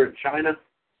 Out there in China,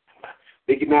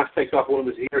 Mickey Mouse takes off one of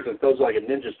his ears and throws like a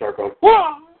ninja star going,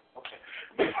 whoa!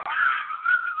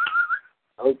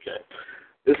 Okay.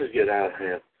 This is getting out of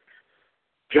hand.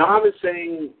 John is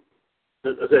saying,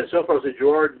 so far,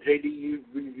 George and JD,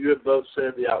 you have both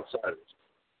said the Outsiders.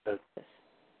 Okay.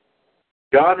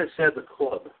 God has said the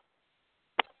club.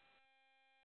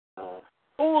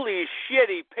 Holy shit,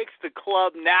 he picks the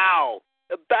club now.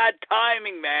 The bad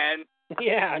timing, man.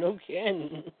 Yeah, no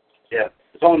kidding. Yeah,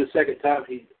 it's only the second time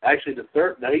the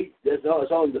third. No,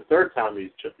 it's only the third time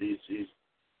he's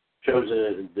chosen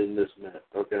it in this minute.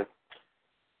 Okay.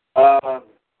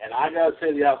 And I gotta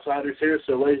say the outsiders here.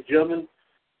 So, ladies and gentlemen,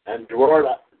 and Gerard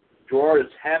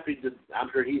is happy to. I'm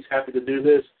sure he's happy to do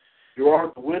this.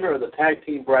 Gerard, the winner of the tag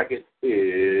team bracket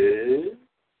is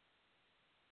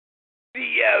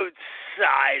The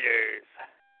Outsiders.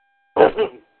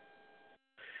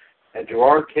 And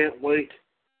Gerard can't wait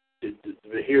to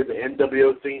hear the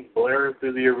NWO theme blaring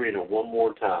through the arena one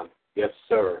more time. Yes,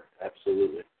 sir.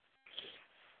 Absolutely.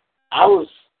 I was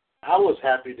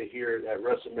happy to hear it at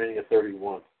WrestleMania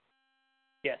 31.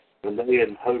 Yes. When they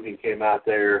and Hogan came out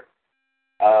there,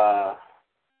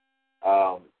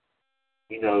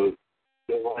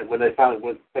 when they finally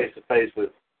went face to face with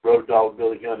Road Dogg,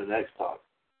 Billy Gunn, and X-Pac.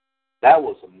 That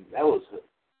was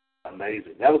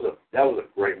amazing. That was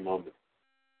a great moment.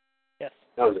 Yes.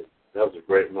 That was a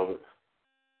great moment.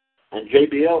 And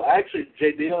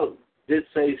JBL did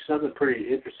say something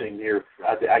pretty interesting here.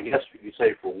 I guess you could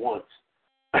say for once.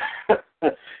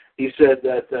 He said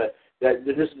that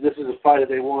this is a fight that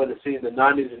they wanted to see in the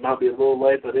 '90s. It might be a little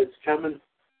late, but it's coming,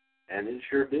 and it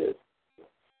sure did.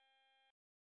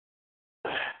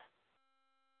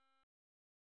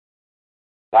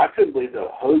 I couldn't believe the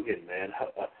Hogan, man.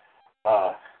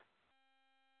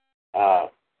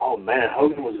 Oh man,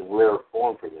 Hogan was in rare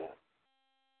form for that.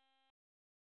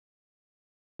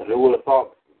 But who would have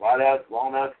thought?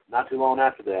 Not too long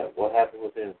after that, what happened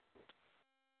with him?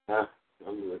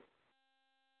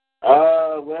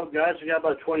 Well, guys, we got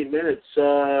about 20 minutes.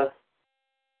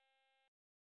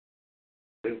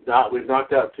 We've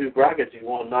knocked out 2 brackets. You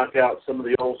want to knock out some of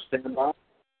the old standby?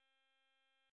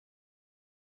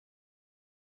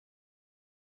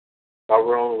 While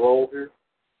we're on the roll here.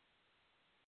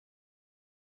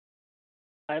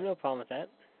 I have no problem with that.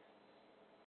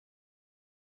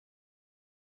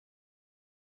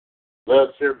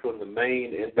 Let's hear from the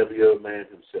main NWO man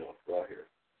himself, right here.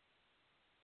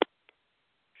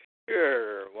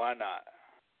 Sure, why not?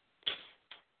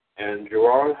 And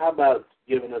Gerard, how about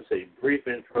giving us a brief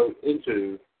intro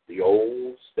into the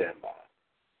old standby?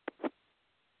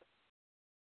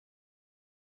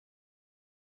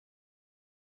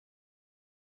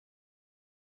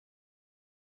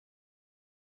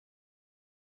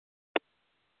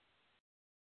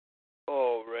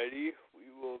 Alrighty,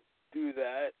 we will do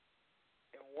that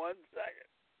in 1 second.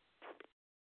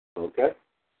 Okay.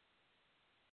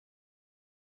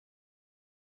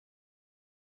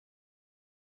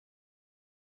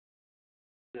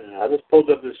 I just pulled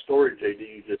up this story, JD,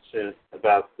 you just sent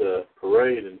about the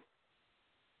parade, and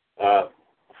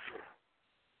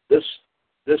this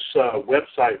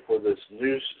website for this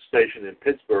news station in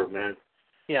Pittsburgh, man.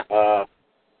 Yeah. Searching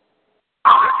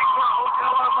for a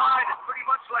hotel online is pretty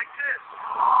much like this.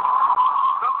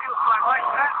 Some people find life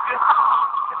that good,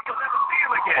 and you'll never see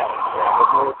him again.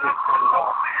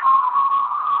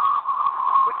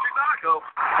 With Chicago.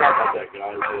 Sorry about that,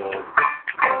 guys.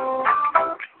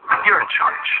 You're in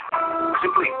charge.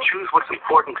 Simply choose what's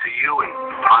important to you and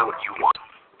buy what you want.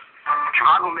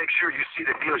 Chicago makes sure you see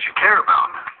the deals you care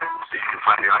about, so you can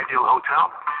find the ideal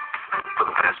hotel for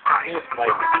the best price.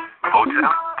 Hotel,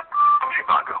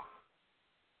 Chicago.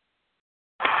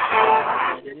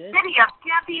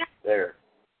 There.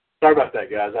 Sorry about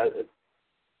that, guys.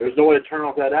 There's no way to turn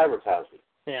off that advertisement.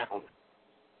 Yeah.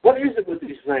 What is it with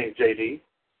these things, JD?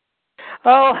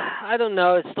 Oh, I don't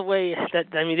know. It's the way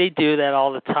that, they do that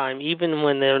all the time, even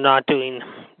when they're not doing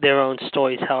their own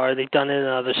stories. However, they've done it in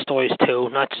other stories too,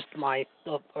 not just my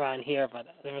around here, but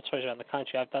different stories around the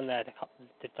country. I've done that.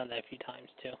 They've done that a few times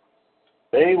too.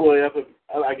 Anyway,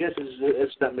 I guess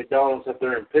it's that McDonald's up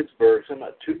there in Pittsburgh. Something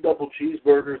about 2 double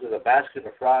cheeseburgers and a basket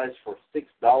of fries for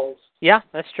 $6. Yeah,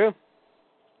 that's true.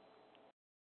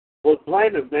 Well,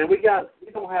 blame it, man. We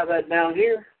don't have that down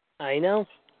here. I know.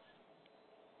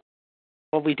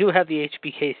 Well, we do have the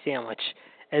HBK sandwich.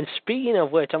 And speaking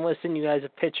of which, I'm going to send you guys a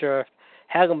picture of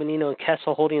Hagel, Menino, and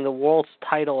Kessel holding the world's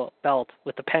title belt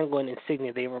with the penguin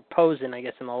insignia. They were posing, I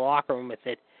guess, in the locker room with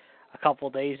it a couple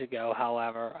of days ago,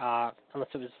 however, unless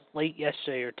it was late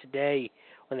yesterday or today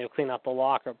when they were cleaning out the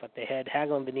locker, but they had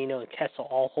Hagel and Benino and Kessel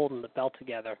all holding the belt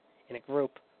together in a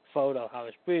group photo. It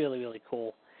was really, really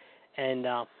cool. And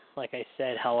like I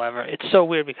said, however, it's so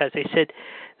weird because they said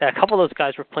that a couple of those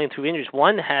guys were playing through injuries.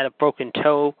 One had a broken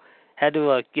toe, had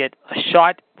to get a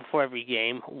shot before every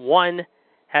game. One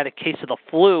had a case of the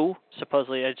flu.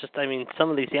 Supposedly, some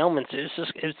of these ailments.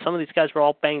 Some of these guys were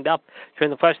all banged up during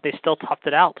the flash. They still toughed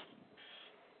it out.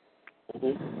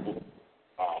 Mm-hmm.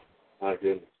 Oh, my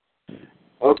goodness.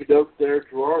 Okie doke there,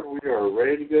 Gerard. We are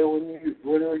ready to go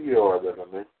whenever you are, then, my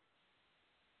man.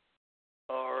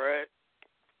 All right.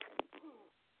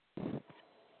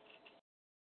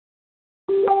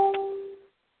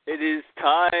 It is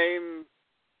time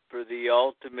for the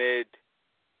ultimate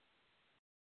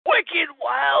Wicked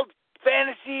Wild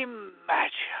Fantasy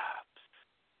Matchups.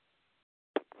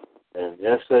 And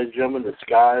yes, ladies and gentlemen, the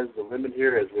sky's the limit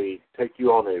here as we take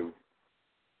you on a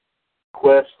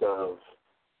quest of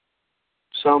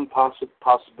some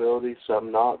possibilities,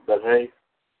 some not. But hey,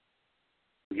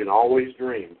 we can always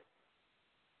dream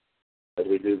as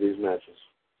we do these matches.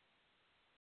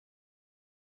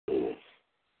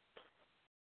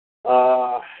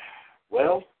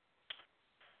 Well,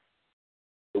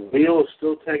 the wheel is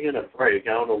still taking a break.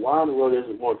 I don't know why in the world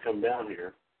doesn't want to come down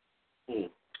here. We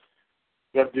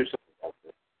have to do something about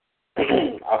this.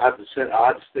 I'll have to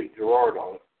stick Gerard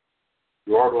on it.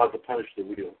 Gerard will have to punish the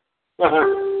wheel.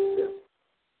 Yeah.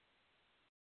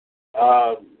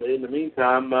 But in the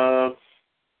meantime,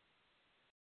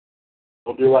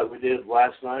 we'll do like we did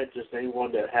last night. Just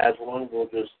anyone that has one, we'll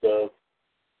just, or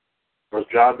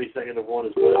John be thinking of one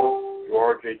as well.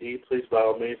 Gerard, JD, please, by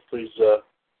all means, please.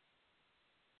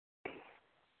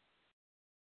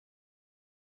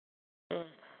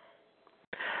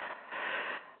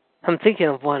 I'm thinking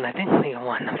of one. I'm thinking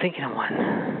of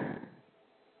one.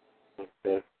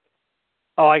 Okay.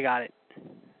 Oh, I got it.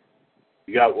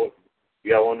 You got one?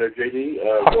 You got one there,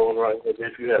 JD? Going right ahead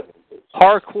if you have one.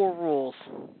 Hardcore rules.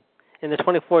 And the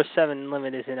 24/7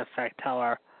 limit is in effect,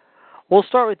 however. We'll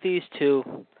start with these two,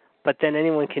 but then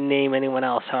anyone can name anyone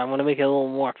else. So I want to make it a little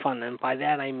more fun, and by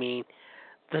that I mean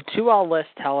the two I'll list,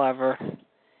 however,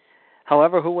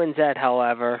 who wins that,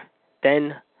 however,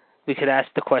 then we could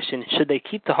ask the question, should they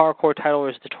keep the hardcore title or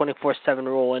is the 24/7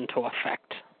 rule into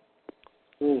effect?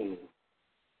 And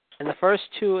the first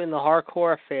two in the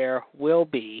hardcore affair will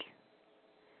be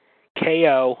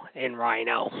KO and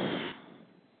Rhino.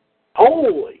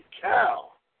 Holy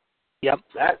cow. Yep.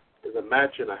 That is a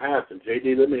match and a half. And,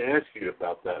 JD, let me ask you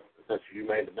about that, since you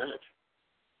made the match.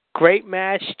 Great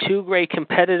match, two great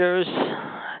competitors.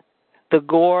 The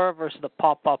Gore versus the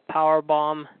Pop-Up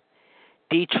Powerbomb.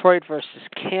 Detroit versus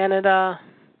Canada.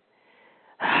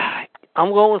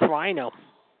 I'm going with Rhino.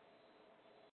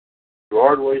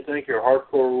 Gerard, what do you think? Your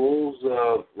hardcore rules,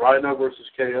 Rhino versus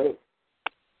KO?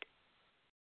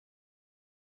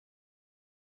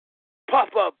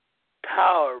 Pop-Up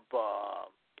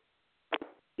Powerbomb.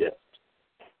 Yes.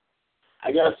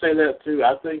 I got to say that, too.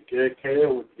 I think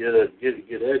KO would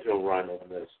get edge on Rhino in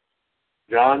this.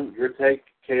 John, your take,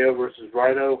 KO versus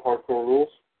Rhino, hardcore rules?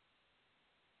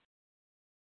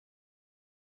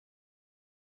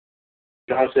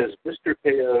 John says, Mr.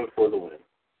 KO for the win.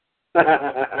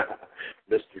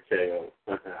 Mr. KO.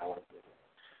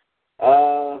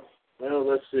 Well,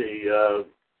 let's see.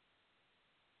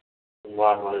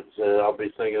 I'll be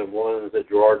thinking of one. Is that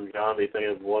Gerard and John be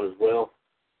thinking of one as well?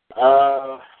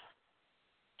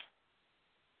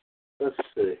 Let's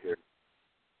see here.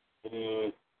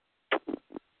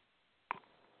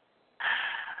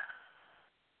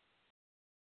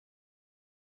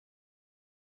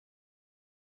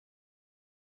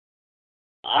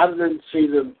 I didn't see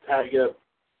them tag up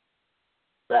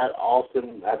that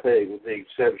often, I think, with the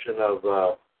exception of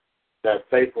that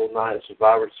fateful night at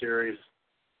Survivor Series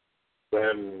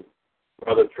when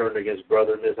brother turned against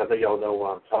brother in this. I think y'all know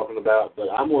what I'm talking about, but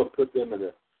I'm going to put them in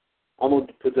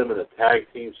a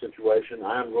tag team situation.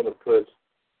 I'm going to put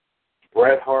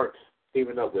Bret Hart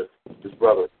teaming up with his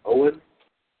brother Owen,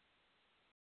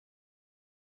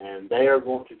 and they are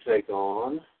going to take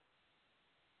on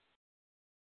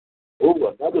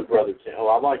another brother team. Oh,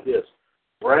 I like this.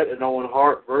 Bret and Owen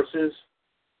Hart versus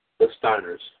the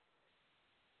Steiners.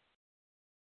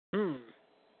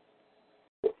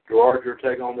 Gerard, your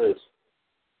take on this?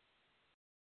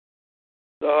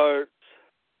 The Hearts.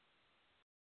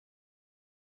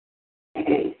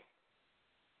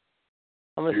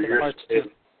 I'm going to say the Hearts,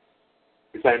 too.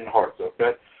 You're saying the Hearts,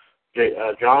 okay.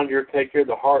 John, your take here,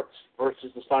 the Hearts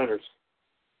versus the Steiners.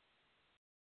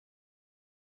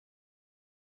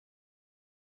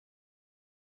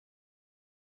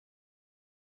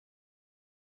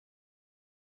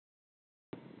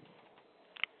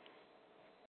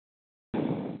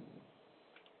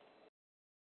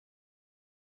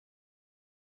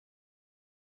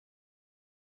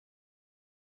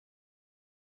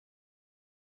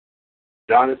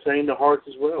 John is saying the Hearts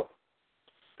as well.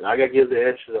 And I got to give the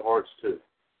edge to the Hearts, too.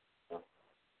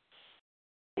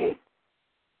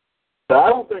 But I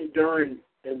don't think during,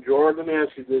 and George, let me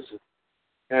ask you this,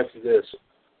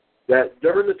 that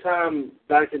during the time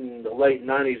back in the late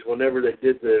 90s, whenever they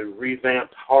did the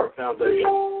revamped Heart Foundation,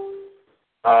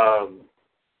 I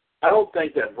don't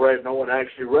think that Brett and Owen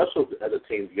actually wrestled as a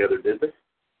team together, did they?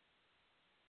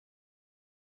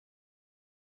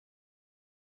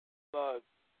 Not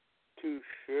too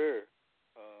sure.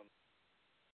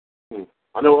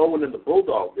 I know Owen and the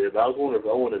Bulldog did, but I was wondering if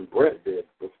Owen and Brett did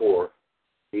before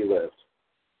he left.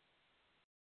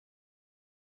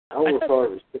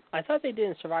 I thought they did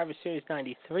in Survivor Series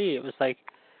 '93. It was like.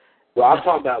 Well, I'm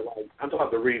talking about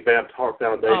the revamped Heart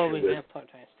Foundation. Oh, revamped Heart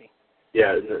Dynasty.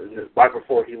 Yeah, right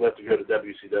before he left to go to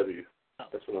WCW. Oh.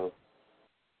 That's what I was.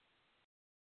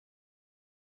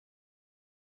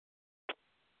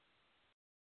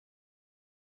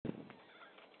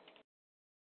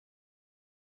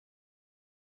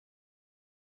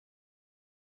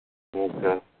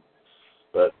 Okay.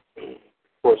 But, of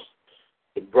course,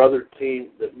 the brother team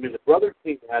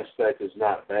aspect is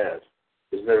not bad.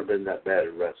 It's never been that bad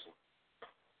in wrestling.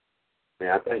 I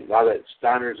mean, I think a lot of that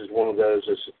Steiner's is one of those.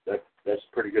 That's a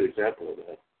pretty good example of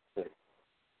that.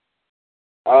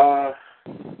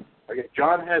 Okay,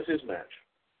 John has his match.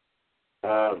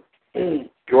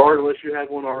 Gerard, unless you have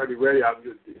one already ready, I'll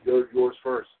go yours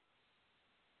first.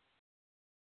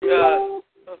 Yeah,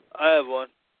 I have one.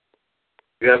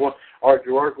 You have one? All right,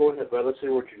 Gerard, go ahead, bud. Let's see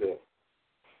what you got.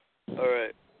 All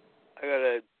right. I got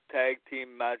a tag team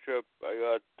matchup. I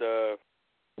got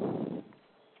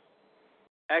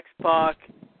X-Pac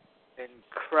and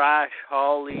Crash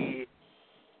Holly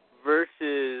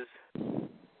versus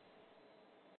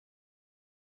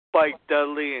Spike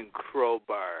Dudley and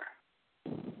Crowbar.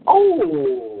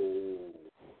 Oh!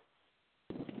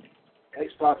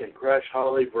 X-Pac and Crash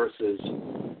Holly versus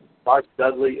Spike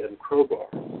Dudley and Crowbar.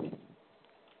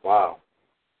 Wow.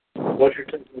 What's your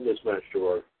take on this match,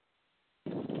 Gerard?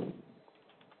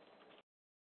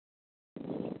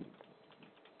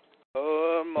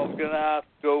 I'm going to have to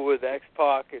go with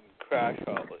X-Pac and Crash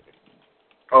Holly.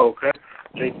 Oh, okay.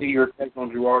 JT, your take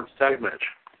on Gerard's tag match.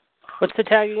 What's the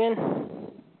tag again?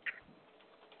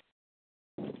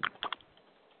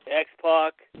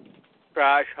 X-Pac,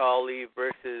 Crash Holly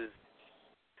versus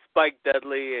Spike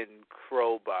Dudley and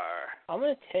Crowbar. I'm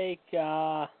going to take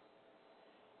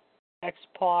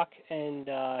X-Pac and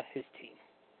his team.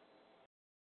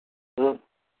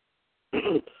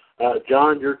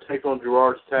 John, your take on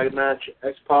Gerard's tag match,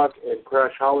 X-Pac and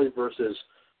Crash Holly versus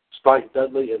Spike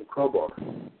Dudley and Crowbar.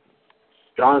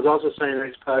 John is also saying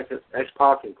X-Pac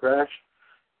and Crash.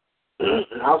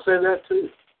 And I'll say that too.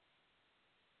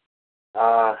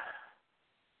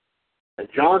 And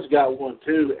John's got one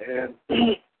too, and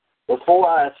before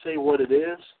I say what it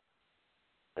is,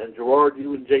 and Gerard,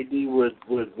 you and JD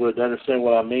would understand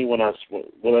what I mean would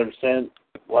understand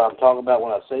what I'm talking about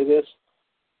when I say this.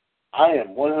 I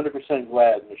am 100%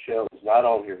 glad Michelle is not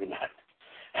on here tonight.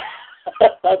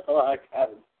 That's all I got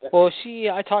to say. Well,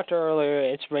 I talked to her earlier.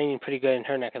 It's raining pretty good in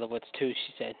her neck of the woods too,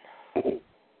 she said.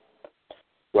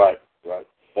 Right.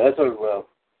 That's well.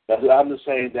 I'm just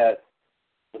saying that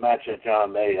the match that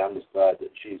John made, I'm just glad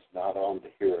that she's not on to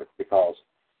hear it, because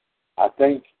I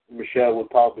think Michelle would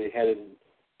probably be headed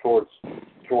towards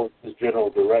his general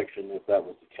direction if that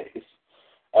was the case.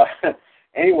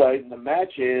 Anyway, the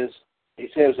match is, he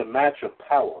says, a match of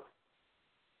power.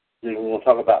 We want to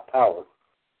talk about power.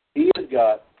 He has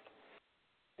got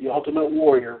the Ultimate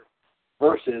Warrior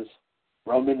versus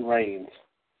Roman Reigns.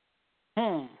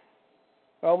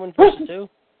 Roman versus who?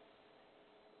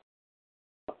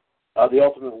 The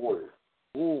Ultimate Warrior.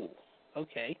 Ooh,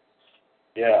 okay.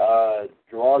 Yeah,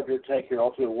 Gerard, your take here,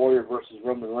 Ultimate Warrior versus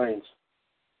Roman Reigns.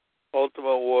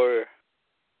 Ultimate Warrior.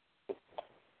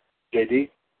 JD?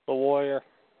 The Warrior.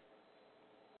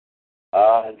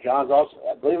 And John's also,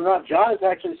 believe it or not, John is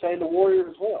actually saying the Warrior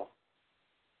as well.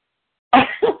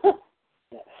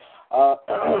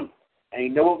 And you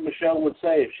know what Michelle would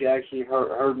say if she actually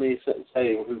heard me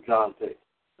say who John picked.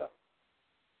 So.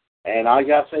 And I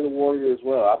got to say the Warrior as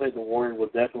well. I think the Warrior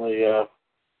would definitely,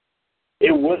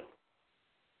 it would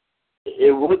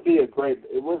be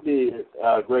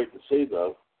great to see,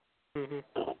 though.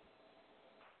 Mm-hmm.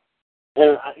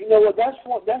 And you know what? That's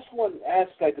one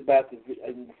aspect about the.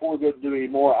 And before we go to do any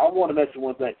more, I want to mention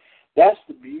one thing. That's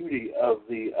the beauty of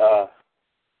the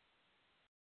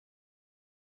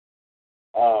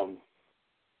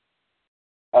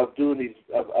of doing these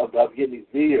of getting these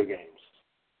video games.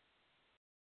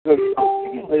 So you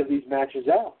can live these matches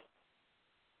out.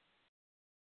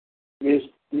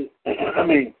 I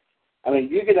mean,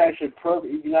 you can actually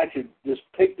just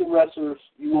pick the wrestlers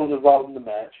you want involved in the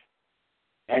match,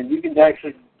 and you can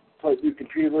actually play through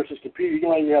computer versus computer. You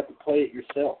don't even have to play it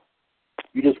yourself.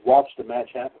 You just watch the match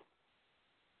happen.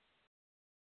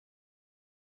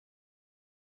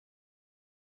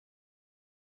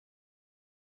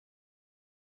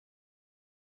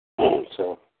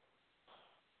 So,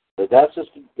 but that's just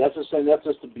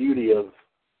the beauty of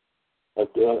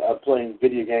playing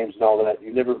video games and all that.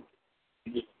 You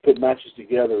just put matches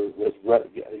together with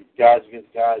guys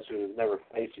against guys who have never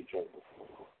faced each other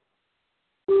before.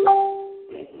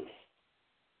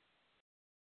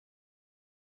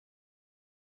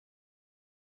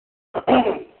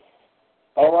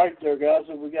 All right there, guys.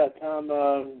 If we got time,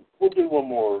 we'll do one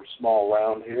more small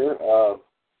round here.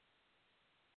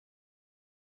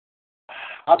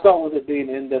 I thought with it being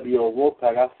NWO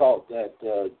Wolfpac, I thought that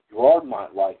Gerard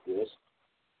might like this.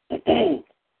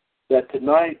 That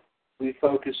tonight we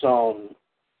focus on,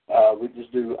 we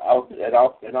just do, I'll do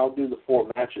the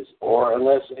 4 matches, or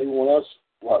unless anyone else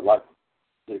would like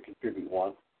to contribute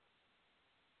one.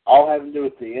 I'll have to do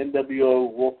with the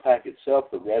NWO Wolfpac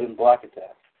itself, the Red and Black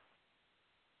Attack.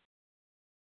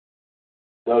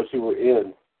 Those who were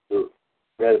in the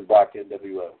Red and Black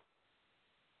NWO.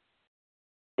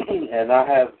 And I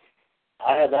have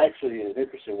actually an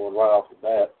interesting one right off the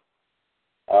bat,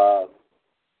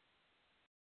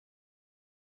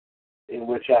 in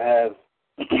which I have,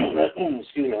 excuse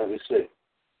me, let me see.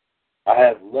 I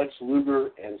have Lex Luger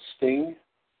and Sting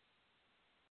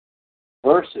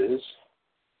versus,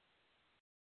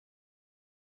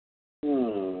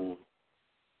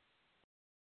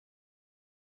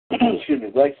 excuse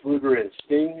me, Lex Luger and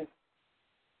Sting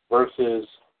versus,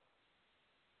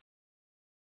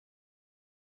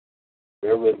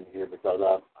 bear with me here because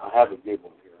I have a good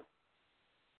one here.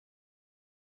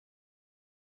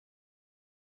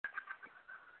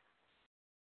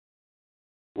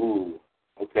 Ooh,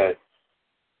 okay.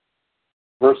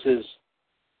 Versus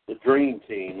the Dream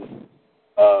Team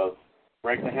of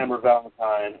Greg the Hammer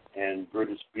Valentine and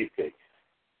Brutus Beefcake.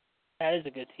 That is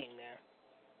a good team there.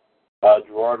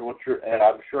 Gerard, and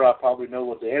I'm sure I probably know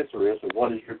what the answer is, but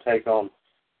what is your take on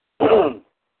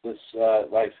this,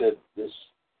 like I said, this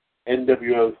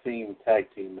NWO themed tag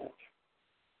team match?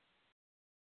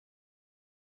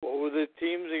 What were the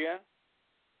teams again?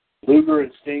 Luger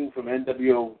and Sting from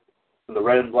NWO, from the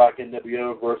Red and Black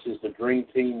NWO versus the Dream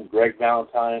Team, Greg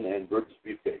Valentine and Brutus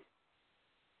Beefcake.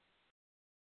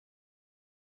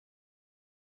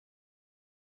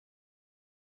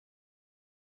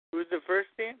 Who's the first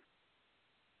team?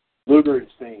 Luger and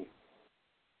Sting.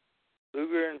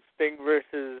 Luger and Sting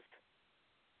versus...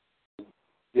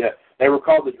 Yeah, they were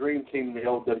called the Dream Team in the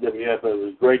old WWF. It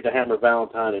was Greg the Hammer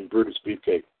Valentine and Brutus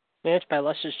Beefcake. Match by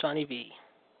Luster's Johnny V.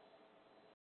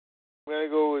 I'm going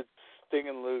to go with Sting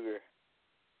and Luger.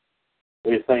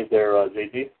 What do you think there,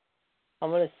 JD? I'm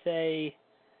going to say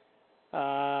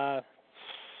the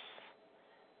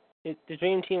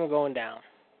Dream Team are going down.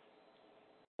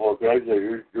 Okay, so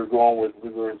you're going with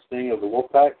Luger and Sting of the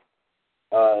Wolfpac.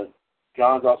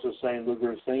 John's also saying Luger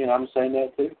and Sting, and I'm saying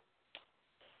that too.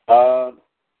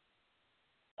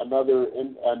 Another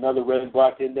Red and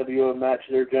Black NWO match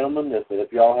there, gentlemen.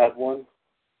 If y'all have one,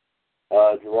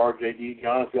 Gerard, JD,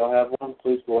 John, if y'all have one,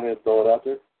 please go ahead and throw it out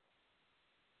there.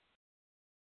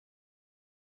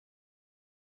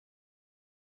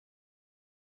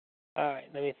 All right,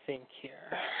 let me think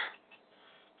here.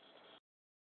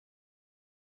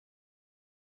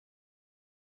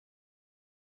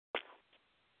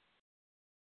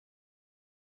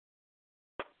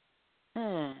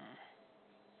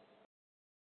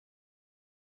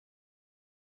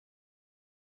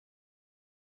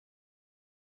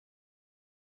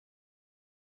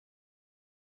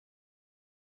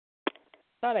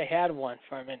 Thought I had one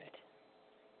for a minute.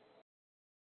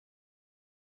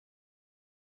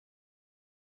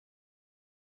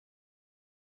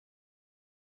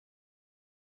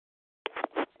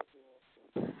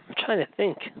 I'm trying to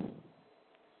think.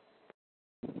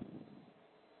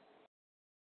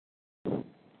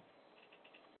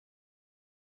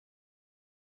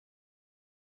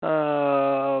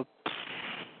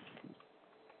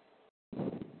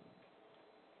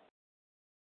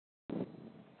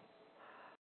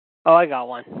 Oh, I got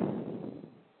one.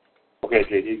 Okay,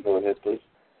 JD, go ahead, please.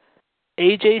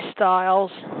 AJ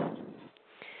Styles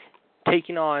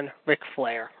taking on Ric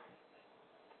Flair.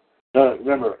 No,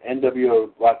 remember,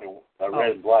 NWO Black and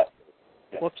Red and Black.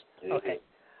 Yeah. Whoops. Okay.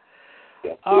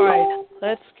 Yeah. All right.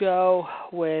 Let's go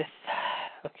with.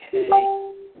 Okay.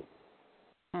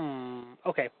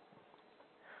 Okay.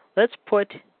 Let's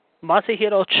put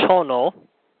Masahiro Chono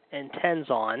and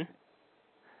Tenzan,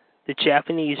 the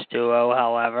Japanese duo,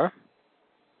 however.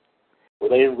 Were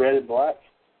they in Red and Black?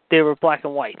 They were black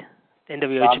and white.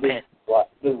 NWO Japan. Black.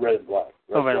 The red and black.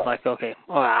 Red and black. Okay.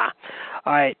 All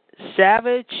right.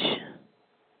 Savage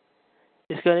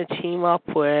is going to team up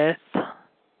with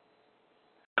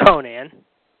Conan.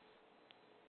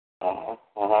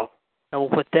 And we'll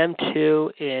put them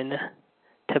two in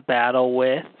to battle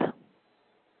with.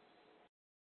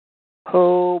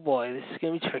 Oh boy, this is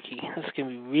going to be tricky. This is going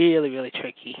to be really, really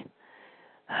tricky.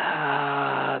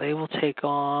 They will take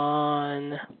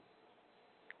on.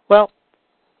 Well,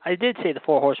 I did say the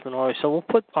Four Horsemen earlier, so we'll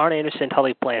put Arn Anderson and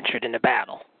Tully Blanchard in the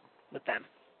battle with them.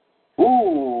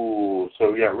 Ooh,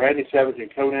 so we got Randy Savage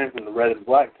and Conan from the red and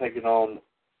black taking on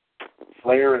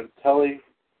Flair and Tully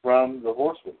from the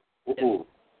Horsemen. Ooh.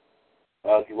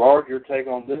 Gerard, your take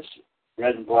on this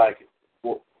red and black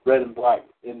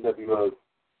NWO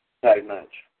tag match?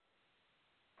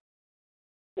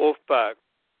 Wolfpac.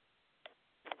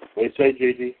 What do you say,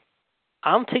 JD?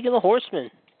 I'm taking the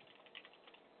Horsemen.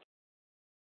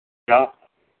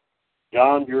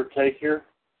 John, your take here?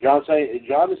 John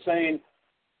is saying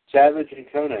Savage and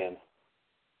Conan.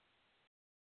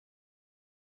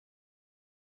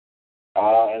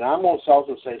 And I'm going to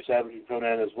also say Savage and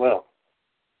Conan as well.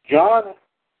 John,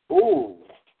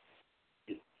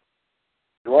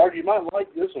 Gerard, you might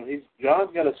like this one.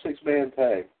 John's got a 6-man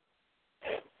tag.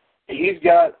 He's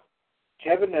got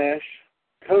Kevin Nash,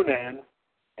 Conan,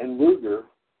 and Luger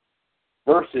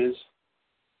versus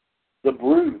the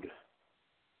Brood.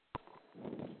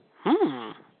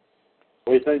 What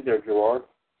do you think there, Gerard?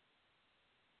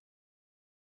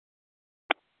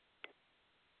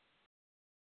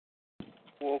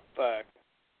 Wolfpac.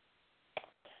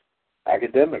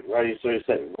 Academic, right? So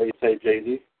what do you say,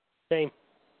 JD? Same.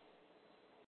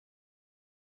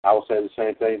 I will say the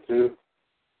same thing too.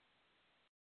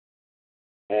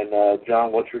 And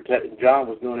John, what's your John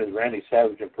was doing his Randy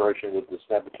Savage impression with the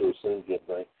Snap It to a Slim Jim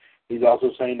thing. He's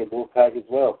also saying the Wolfpac as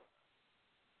well.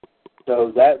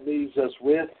 So that leaves us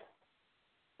with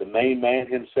the main man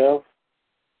himself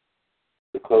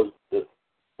to close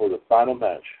for the final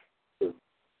match for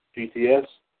GTS,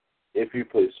 if you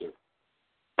please, sir.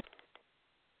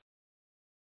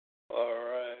 All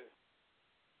right.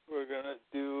 We're going to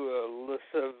do a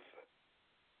list of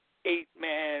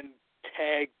 8-man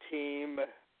tag team.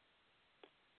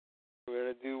 We're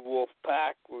going to do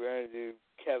Wolfpac. We're going to do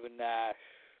Kevin Nash,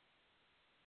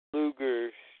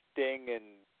 Luger, Sting, and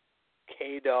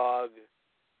K-Dog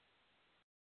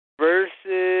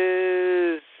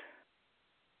versus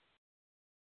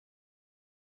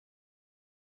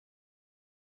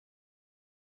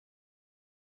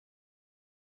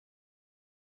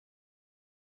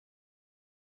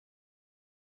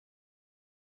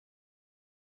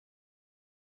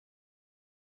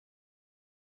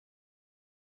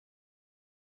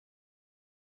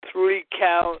Three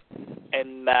Count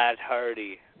and Matt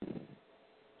Hardy.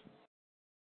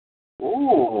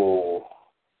 Ooh.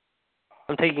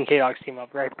 I'm taking K-Dog's team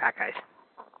up. Right back, guys.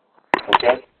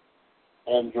 Okay.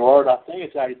 And Gerard, I think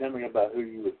it's academic about who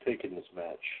you would pick in this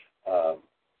match.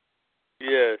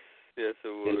 Yes, it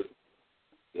would.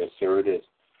 Yes, sir, it is.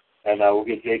 And we'll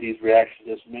get JD's reaction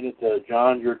in just a minute.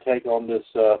 John, your take on this.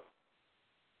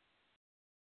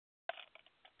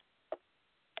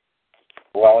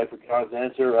 While I wait for John's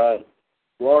answer,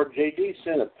 Gerard, JD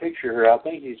sent a picture here. I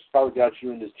think he's probably got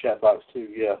you in his chat box too.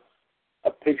 Yeah,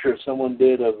 a picture someone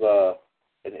did of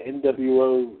an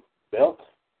NWO belt.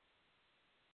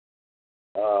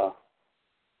 I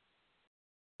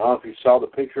don't know if you saw the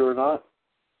picture or not.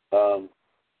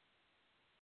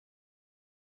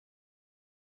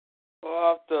 We'll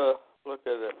have to look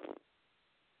at it.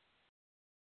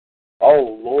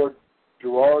 Oh Lord,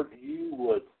 Gerard, you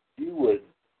would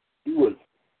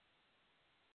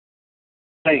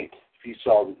faint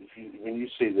when you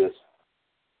see this.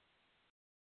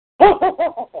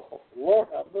 Lord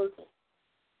have mercy.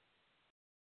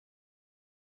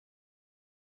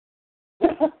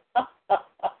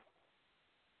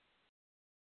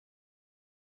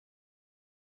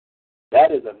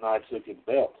 That is a nice looking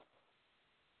belt.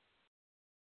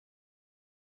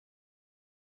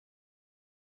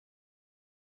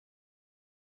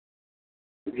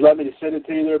 Would you like me to send it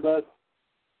to you there, bud?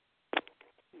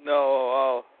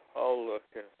 No, I'll look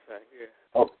in a second.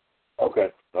 Oh, okay,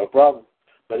 no problem.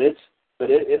 But it's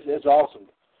awesome.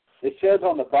 It says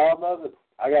on the bottom of it,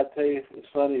 I got to tell you, it's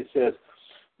funny. It says,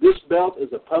 "This belt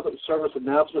is a public service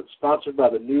announcement sponsored by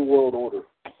the New World Order."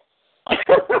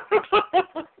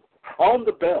 On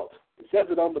the belt. It says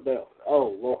it on the belt.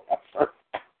 Oh, Lord.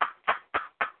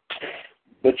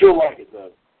 But you'll like it,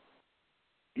 though.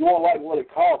 You won't like what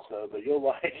it costs, though, but you'll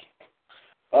like it.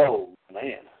 Oh,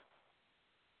 man.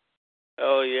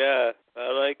 Oh, yeah.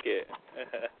 I like it.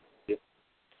 Yeah.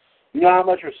 You know how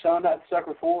much you're selling that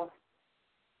sucker for?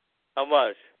 How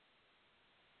much?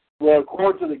 Well,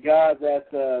 according to the guy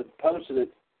that posted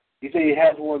it, he said he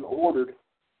has one ordered.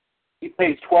 He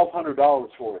pays $1,200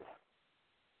 for it.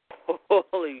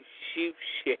 Holy sheep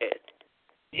shit.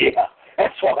 Yeah,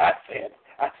 that's what I said.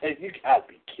 I said, you gotta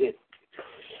be kidding.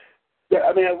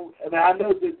 I mean, I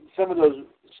know that some of those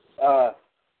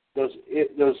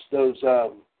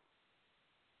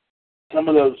some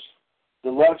of those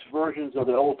deluxe versions of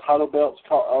the old title belts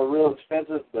are real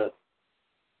expensive, but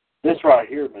this right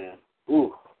here, man,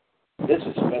 ooh, this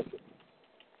is special.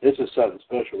 This is something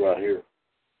special right here.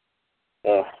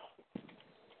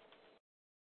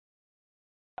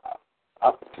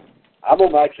 I'm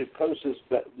gonna actually post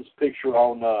this picture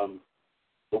on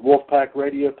the Wolfpac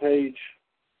radio page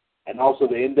and also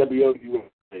the NWO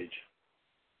page.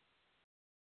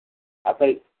 I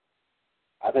think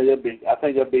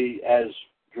that'd be, as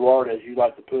Gerard, as you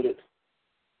like to put it,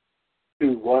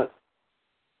 too what?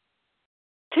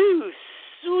 Too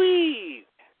sweet.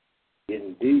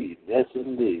 Indeed, yes,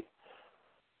 indeed.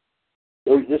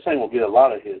 This thing will get a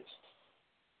lot of hits.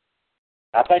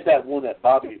 I think that one that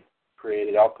Bobby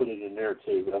created, I'll put it in there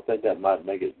too, but I think that might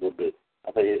make it a little bit.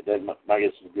 I think that might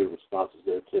get some good responses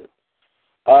there too.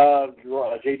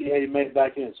 JD, you made it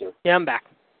back in, sir. Yeah, I'm back.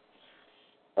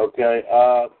 Okay.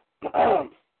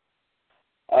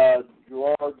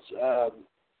 Gerard's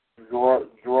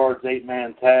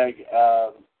 8-man tag.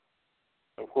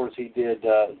 Of course, he did.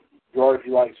 Gerard, if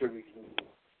you like, sir, you can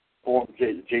inform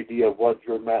JD of what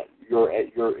your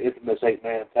infamous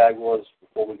 8-man tag was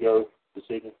before we go this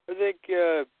evening. I think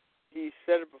he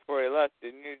said it before he left,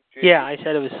 didn't you, JD? Yeah, I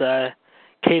said it was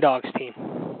K-Dog's team.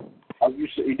 Oh, you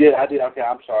did? I did. Okay,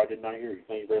 I'm sorry. I did not hear you.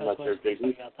 Thank you very much, sir,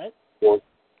 JD.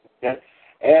 Okay.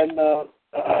 And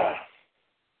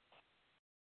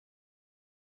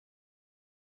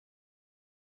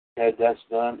okay, that's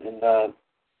done. And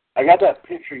I got that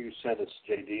picture you sent us,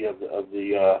 JD, of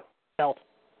the belt.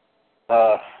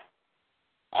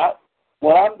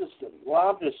 What I'm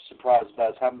just surprised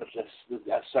about is how much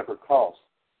that sucker costs.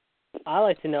 I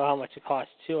like to know how much it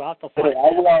costs too. I'll have to I find out.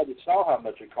 already saw how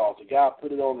much it cost. The guy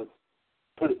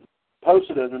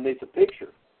posted it underneath the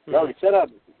picture. He already said how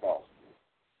much it cost.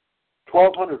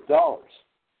 $1,200.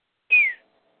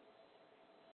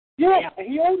 Yeah,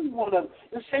 he ordered one of them.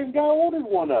 The same guy ordered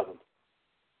one of them.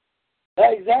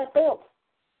 That exact belt.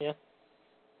 Yeah.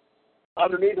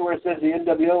 Underneath where it says the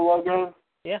NWO logo.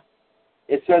 Yeah.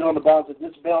 It says on the bottom that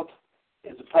this belt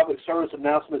is a public service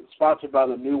announcement sponsored by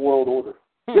the New World Order.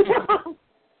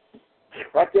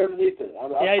 Right there underneath it.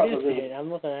 I do see it. I'm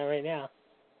looking at it right now.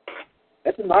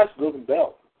 That's a nice looking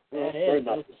belt. Yeah, it very is.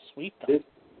 nice. It's a sweet belt.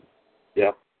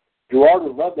 Yeah. Gerard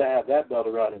would love to have that belt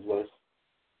around his waist.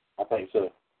 I think so.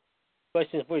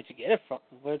 Question is, where'd you get it from?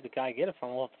 Where'd the guy get it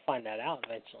from? We'll have to find that out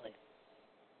eventually.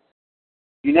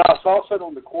 You know, I saw something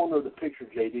on the corner of the picture,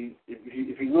 JD.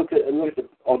 If you look at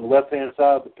on the left-hand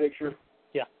side of the picture,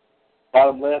 yeah,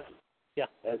 bottom left, yeah,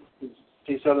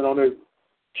 see something on there.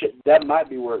 That might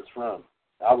be where it's from.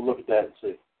 I would look at that and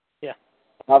see. Yeah,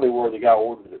 might be where the guy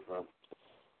ordered it from.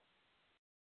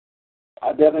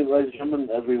 I definitely, ladies and gentlemen,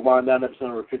 as we wind down episode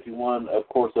number 51, of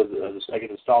course, of the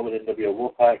second installment in NWO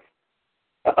Wolfpac,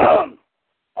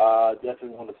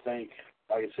 definitely want to thank,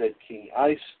 like I said, King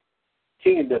Ice,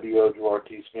 King NWO, Gerard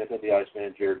T. Smith, and the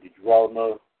Iceman, Jared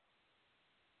DiGirolamo.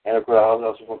 And, of course, I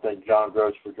also want to thank John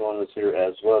Gross for joining us here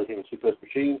as well, the Human Suplex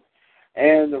Machine.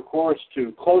 And, of course,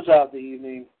 to close out the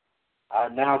evening, I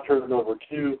now turn it over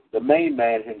to the main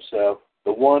man himself,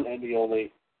 the one and the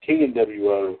only King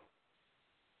NWO,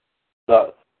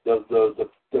 the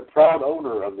proud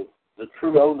owner of the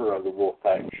true owner of the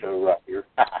Wolfpac show right here,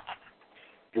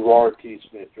 Gerard T.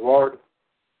 Smith. Gerard,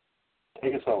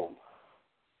 take us home.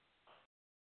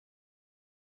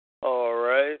 All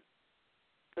right.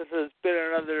 This has been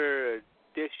another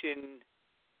edition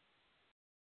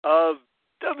of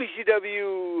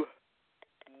WCW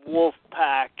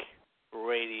Wolfpac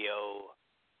Radio.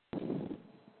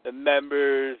 The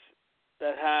members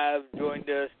that have joined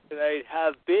us tonight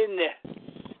have been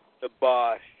the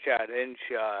Boss, Chad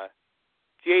Henshaw,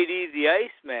 JD the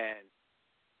Iceman,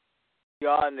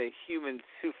 John the Human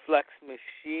Suplex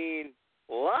Machine,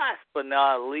 last but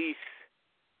not least,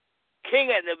 King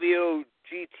NWO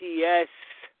GTS.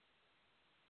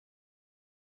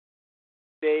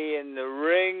 Stay in the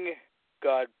ring.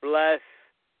 God bless.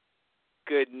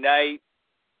 Good night.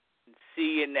 And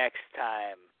see you next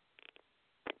time.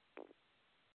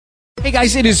 Hey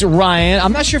guys, it is Ryan.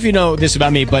 I'm not sure if you know this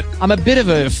about me, but I'm a bit of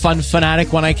a fun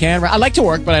fanatic when I can. I like to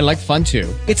work, but I like fun too.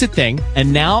 It's a thing.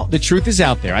 And now the truth is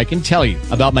out there. I can tell you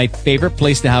about my favorite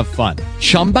place to have fun.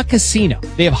 Chumba Casino.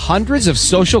 They have hundreds of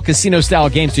social casino style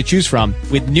games to choose from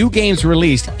with new games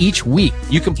released each week.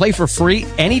 You can play for free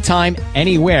anytime,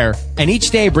 anywhere. And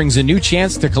each day brings a new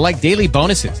chance to collect daily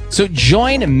bonuses. So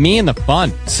join me in the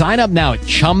fun. Sign up now at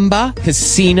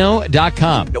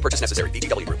ChumbaCasino.com. No purchase necessary.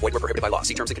 VGW Group. Void where prohibited by law.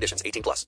 See terms and conditions. 18+.